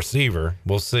know about receiver.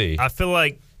 We'll see. I feel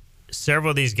like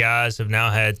several of these guys have now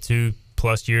had 2+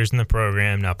 years in the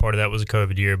program. Now, part of that was a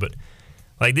COVID year, but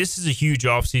like this is a huge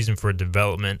offseason for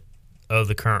development of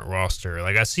the current roster.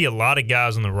 Like, I see a lot of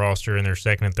guys on the roster in their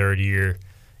second and third year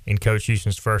in Coach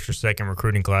Houston's first or second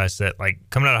recruiting class that, like,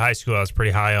 coming out of high school, I was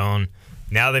pretty high on.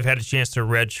 Now they've had a chance to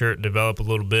redshirt, develop a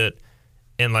little bit,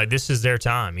 and, like, this is their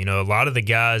time. You know, a lot of the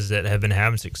guys that have been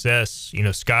having success, you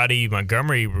know, Scotty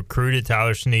Montgomery recruited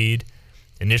Tyler Snead,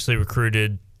 initially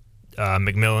recruited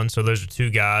McMillan. So those are two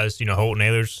guys. You know, Holton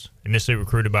Ahlers initially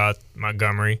recruited by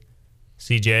Montgomery.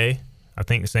 CJ, I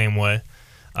think the same way.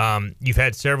 You've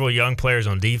had several young players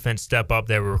on defense step up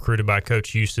that were recruited by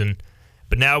Coach Houston.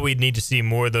 But now we need to see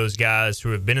more of those guys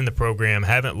who have been in the program,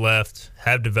 haven't left,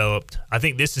 have developed. I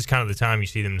think this is kind of the time you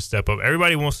see them to step up.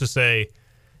 Everybody wants to say,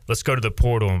 let's go to the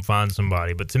portal and find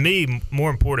somebody. But to me, more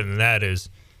important than that is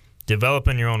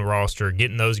developing your own roster,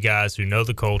 getting those guys who know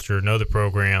the culture, know the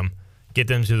program, get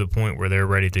them to the point where they're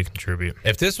ready to contribute.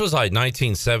 If this was like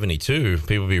 1972,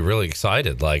 people would be really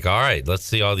excited. Like, all right, let's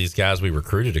see all these guys we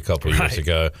recruited a couple years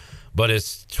ago. But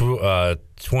it's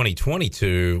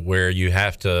 2022 where you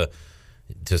have to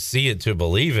see it to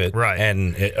believe it. Right.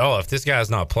 And, if this guy's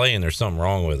not playing, there's something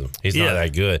wrong with him. He's not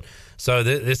that good. So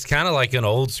it's kind of like an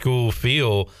old school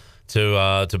feel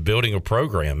to building a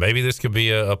program. Maybe this could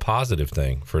be a positive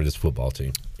thing for this football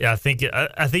team. Yeah, I think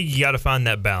you got to find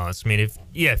that balance. I mean,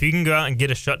 if you can go out and get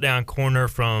a shutdown corner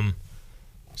from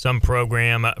some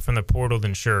program from the portal,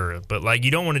 then sure. But, like,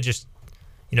 you don't want to just,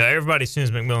 you know, everybody as soon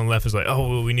as McMillan left is like, oh,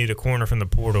 well, we need a corner from the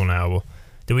portal now. Well,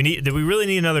 do we really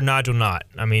need another Nigel Knott?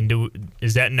 I mean,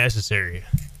 is that necessary?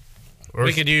 Or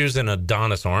we could use an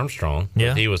Adonis Armstrong.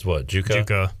 Yeah. He was what, JUCO?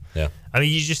 JUCO. Yeah. I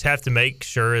mean, you just have to make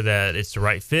sure that it's the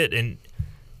right fit. And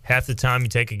half the time you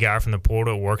take a guy from the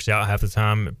portal, it works out. Half the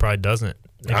time it probably doesn't.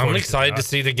 I'm excited to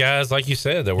see the guys, like you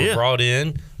said, that were brought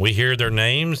in. We hear their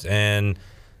names, and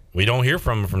we don't hear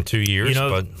from them from 2 years. You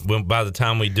know, but by the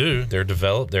time we do, they're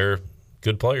developed. They're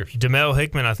good players. Demel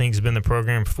Hickman, I think, has been in the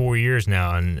program for 4 years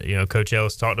now. And, you know, Coach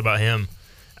Ellis talked about him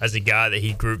as a guy that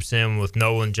he groups in with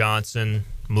Nolan Johnson,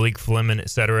 Malik Fleming, et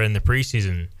cetera, in the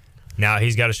preseason. Now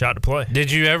he's got a shot to play.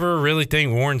 Did you ever really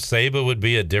think Warren Saba would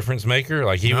be a difference maker?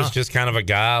 Like, he was just kind of a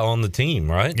guy on the team,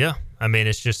 right? Yeah. I mean,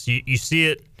 it's just you see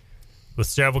it with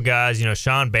several guys. You know,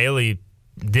 Sean Bailey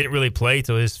didn't really play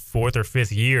till his fourth or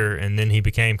fifth year, and then he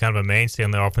became kind of a mainstay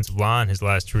on the offensive line his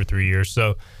last 2 or 3 years.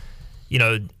 So, you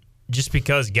know, just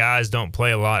because guys don't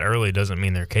play a lot early doesn't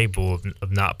mean they're capable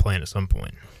of not playing at some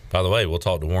point. By the way, we'll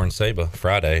talk to Warren Saba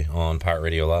Friday on Pirate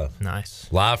Radio Live. Nice.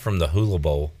 Live from the Hula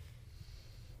Bowl.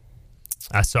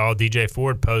 I saw DJ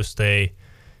Ford post a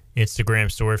Instagram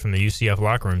story from the UCF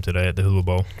locker room today at the Hula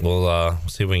Bowl. We'll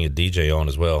see if we can get DJ on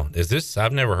as well. Is this?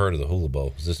 I've never heard of the Hula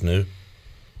Bowl. Is this new?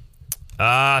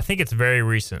 I think it's very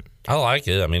recent. I like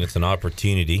it. I mean, it's an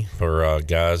opportunity for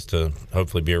guys to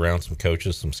hopefully be around some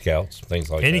coaches, some scouts, things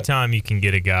like that. Anytime you can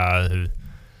get a guy who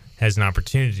has an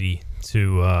opportunity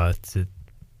to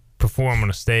perform on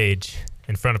a stage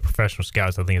in front of professional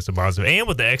scouts, I think it's a positive. And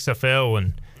with the XFL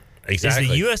and exactly. Is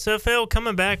the USFL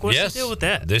coming back? What's the deal with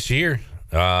that? This year.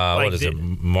 What is it,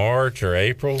 March or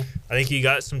April? I think you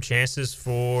got some chances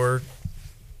for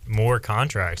more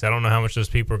contracts. I don't know how much those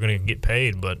people are going to get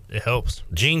paid, but it helps.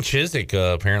 Gene Chizik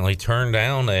apparently turned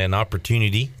down an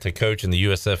opportunity to coach in the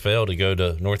USFL to go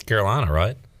to North Carolina,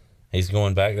 right? He's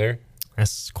going back there.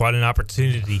 That's quite an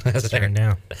opportunity to turn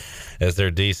down. As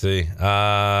their DC.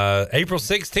 April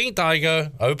 16th, I go.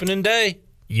 Opening day.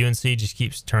 UNC just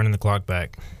keeps turning the clock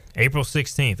back. April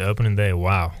 16th, opening day.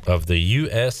 Wow. Of the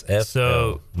USFL.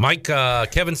 So,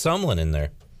 Kevin Sumlin in there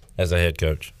as a head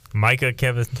coach. Kevin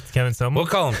Sumlin? We'll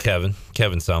call him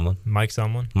Kevin Sumlin. Mike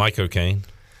Sumlin. Mike O'Kane.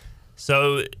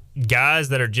 So, guys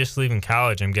that are just leaving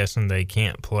college, I'm guessing they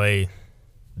can't play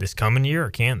this coming year,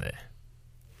 or can they?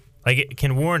 Like,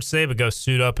 can Warren Saba go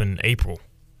suit up in April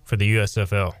for the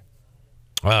USFL?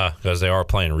 Because they are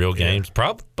playing real games.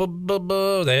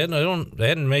 Probably they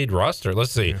hadn't made roster.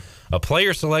 Let's see. A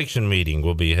player selection meeting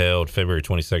will be held February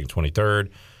 22nd, 23rd.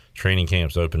 Training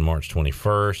camps open March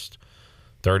 21st.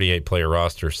 38-player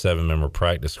roster, 7-member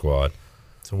practice squad.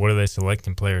 So what are they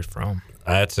selecting players from?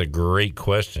 That's a great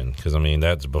question because, I mean,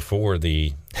 that's before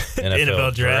the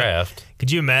NFL draft.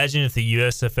 Could you imagine if the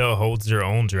USFL holds their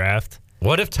own draft?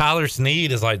 What if Tyler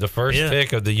Snead is like the first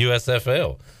pick of the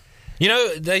USFL? You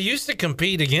know, they used to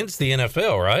compete against the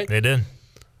NFL, right? They did.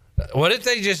 What if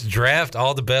they just draft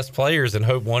all the best players and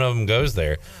hope one of them goes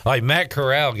there? Like Matt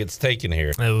Corral gets taken here.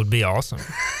 It would be awesome.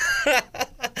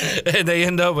 And they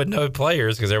end up with no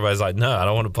players because everybody's like, no, I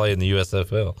don't want to play in the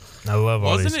USFL. I love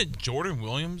all Wasn't it Jordan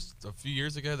Williams a few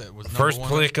years ago that was first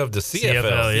pick of the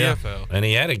CFL? CFL. And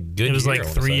he had a good year. It was like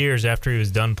 3 years after he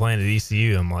was done playing at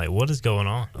ECU. I'm like, what is going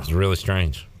on? It was really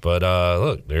strange. But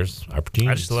look, there's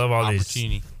opportunities. I just love all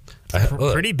these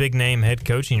Pretty big name head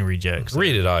coaching rejects.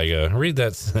 Read it, Igo. Read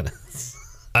that sentence.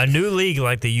 A new league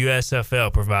like the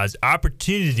USFL provides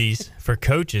opportunities for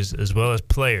coaches as well as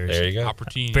players. There you go.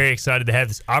 Opportunity. Very excited to have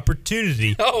this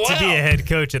opportunity to be a head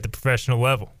coach at the professional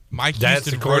level. Mike That's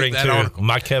Houston according wrote that to article.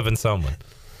 my Kevin Sumlin.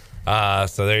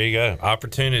 So there you go.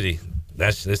 Opportunity.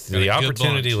 This is Got a the good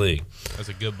Opportunity bunch. League. That's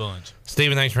a good bunch.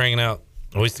 Steven, thanks for hanging out.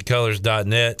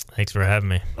 OysterColors.net. Thanks for having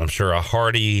me. I'm sure a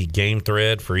hearty game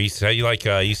thread for ECU. How you like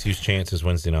ECU's chances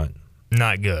Wednesday night?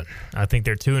 Not good. I think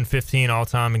they're 2-15 all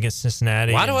time against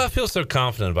Cincinnati. Why do I feel so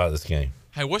confident about this game?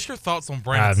 Hey, what's your thoughts on I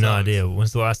Brandon have no Suggs? idea.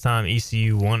 When's the last time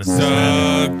ECU won at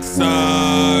Cincinnati?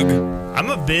 Suggs. I'm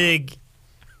a big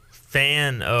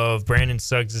fan of Brandon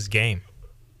Suggs' game.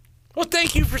 Well,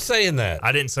 thank you for saying that.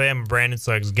 I didn't say I'm a Brandon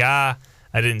Suggs guy.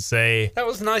 I didn't say that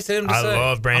was nice of him to I say.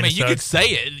 love Brandon I mean, you Suggs. could say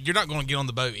it. You're not going to get on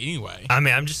the boat anyway. I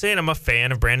mean, I'm just saying I'm a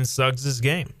fan of Brandon Suggs'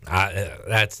 game.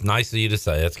 That's nice of you to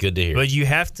say. That's good to hear. But you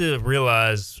have to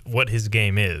realize what his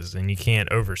game is, and you can't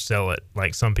oversell it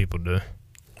like some people do.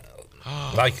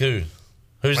 Like who?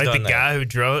 Who's like done the that? guy who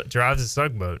drives a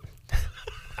sugboat.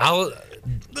 The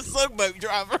tugboat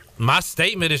driver. My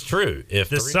statement is true. If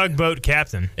The sugboat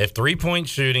captain. If 3-point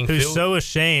shooting, who's so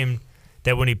ashamed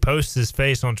that when he posts his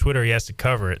face on Twitter, he has to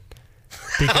cover it.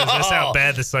 Because that's how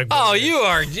bad the Sugboat Oh, is. you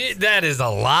are. That is a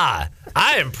lie.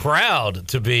 I am proud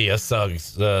to be a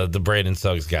Suggs, the Brandon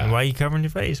Suggs guy. And why are you covering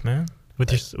your face, man? With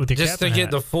your just to captain get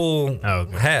hat? the full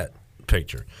hat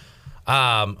picture.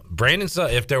 Brandon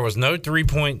Suggs. If there was no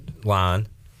 3-point line,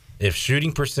 if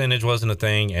shooting percentage wasn't a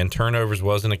thing and turnovers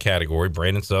wasn't a category,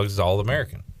 Brandon Suggs is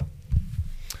All-American.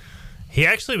 He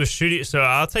actually was shooting, so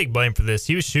I'll take blame for this.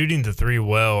 He was shooting the three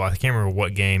well. I can't remember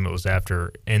what game it was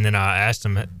after. And then I asked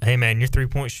him, hey, man, your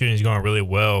three-point shooting is going really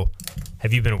well.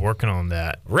 Have you been working on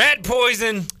that? Rat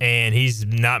poison! And he's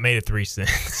not made a three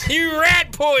since. You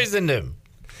rat poisoned him.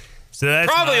 So that's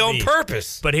probably my on beef.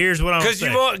 purpose. But here's what I'm saying. Because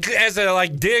you want, as a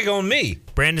dig on me.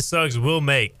 Brandon Suggs will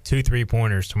make 2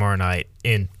 3-pointers tomorrow night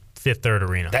in Fifth Third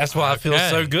Arena. That's why I feel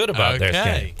so good about their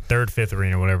game. Third, Fifth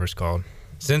Arena, whatever it's called.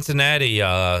 Cincinnati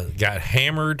got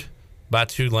hammered by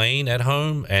Tulane at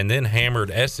home and then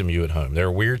hammered SMU at home. They're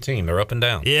a weird team. They're up and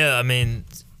down. Yeah, I mean,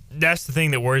 that's the thing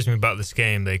that worries me about this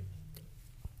game.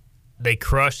 They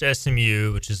crushed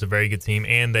SMU, which is a very good team,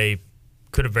 and they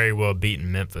could have very well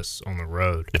beaten Memphis on the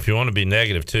road. If you want to be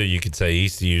negative, too, you could say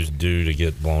ECU's due to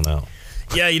get blown out.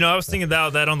 Yeah, I was thinking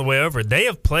about that on the way over. They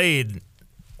have played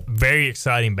very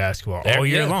exciting basketball all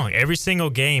year long. Every single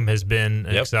game has been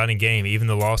an exciting game, even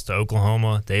the loss to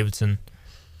Oklahoma, Davidson.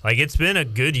 Like, it's been a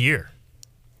good year.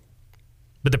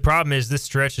 But the problem is this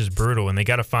stretch is brutal, and they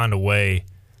got to find a way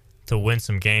to win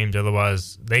some games.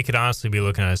 Otherwise, they could honestly be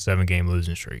looking at a 7-game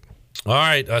losing streak. All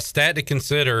right, a stat to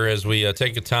consider as we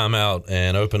take a timeout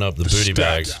and open up the booty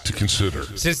bags. To consider.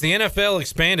 Since the NFL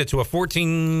expanded to a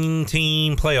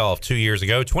 14-team playoff 2 years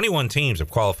ago, 21 teams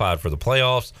have qualified for the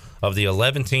playoffs. Of the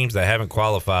 11 teams that haven't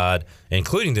qualified,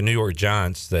 including the New York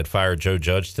Giants that fired Joe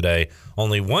Judge today,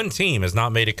 only one team has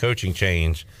not made a coaching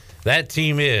change. That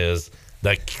team is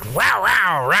the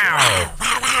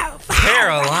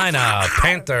Carolina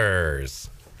Panthers.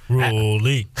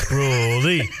 Rolly.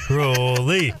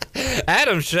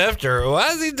 Adam Schefter, why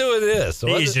is he doing this?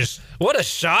 What a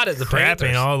shot at the crapping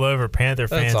Panthers. all over Panther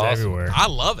fans everywhere. I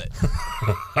love it.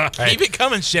 Keep it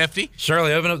coming, Shefty.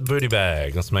 Shirley, open up the booty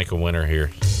bag. Let's make a winner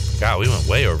here. God, we went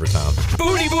way over time.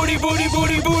 Booty, booty, booty,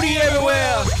 booty, booty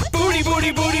everywhere. Booty,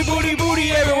 booty, booty, booty,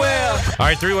 booty everywhere. All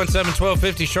right,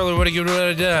 317-1250. Shirley, what do you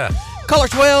do? Color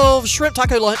 12 shrimp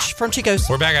taco lunch from Chico's.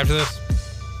 We're back after this.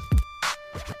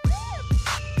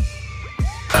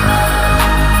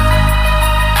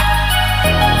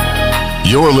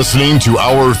 You're listening to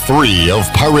Hour 3 of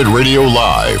Pirate Radio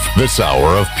Live. This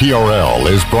hour of PRL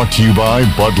is brought to you by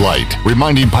Bud Light,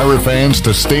 reminding Pirate fans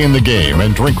to stay in the game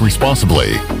and drink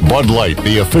responsibly. Bud Light,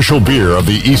 the official beer of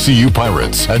the ECU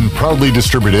Pirates, and proudly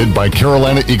distributed by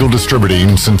Carolina Eagle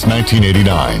Distributing since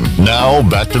 1989. Now,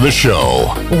 back to the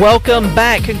show. Welcome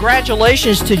back.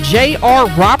 Congratulations to J.R.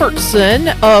 Robertson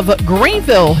of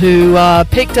Greenville, who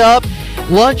picked up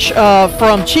lunch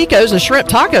from Chico's, a shrimp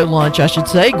taco lunch, I should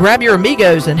say. Grab your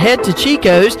amigos and head to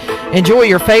Chico's. Enjoy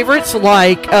your favorites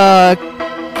like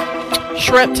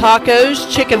shrimp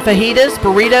tacos, chicken fajitas,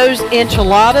 burritos,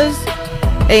 enchiladas,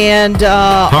 and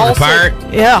Hungry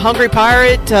Pirate. Yeah, Hungry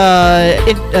Pirate,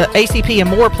 ACP, and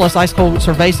more, plus ice cold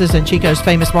cervezas and Chico's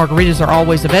famous margaritas are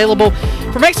always available.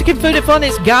 For Mexican food and fun,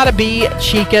 it's got to be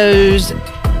Chico's.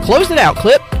 Close it out,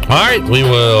 Clip. All right, we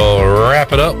will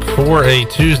wrap it up for a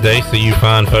Tuesday. So you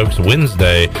find folks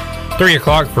Wednesday, 3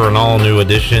 o'clock for an all-new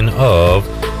edition of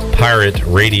Pirate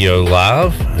Radio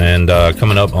Live. And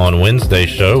coming up on Wednesday's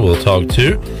show, we'll talk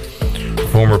to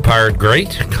former Pirate great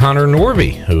Connor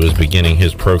Norby, who is beginning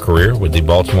his pro career with the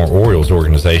Baltimore Orioles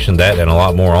organization. That and a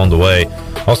lot more on the way.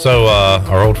 Also,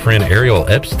 our old friend Ariel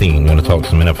Epstein going to talk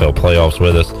some NFL playoffs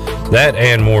with us. That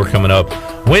and more coming up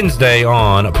Wednesday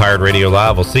on Pirate Radio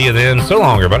Live. We'll see you then. So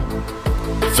long, everybody.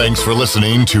 Thanks for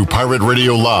listening to Pirate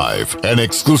Radio Live, an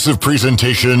exclusive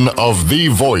presentation of the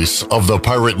voice of the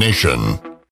Pirate Nation.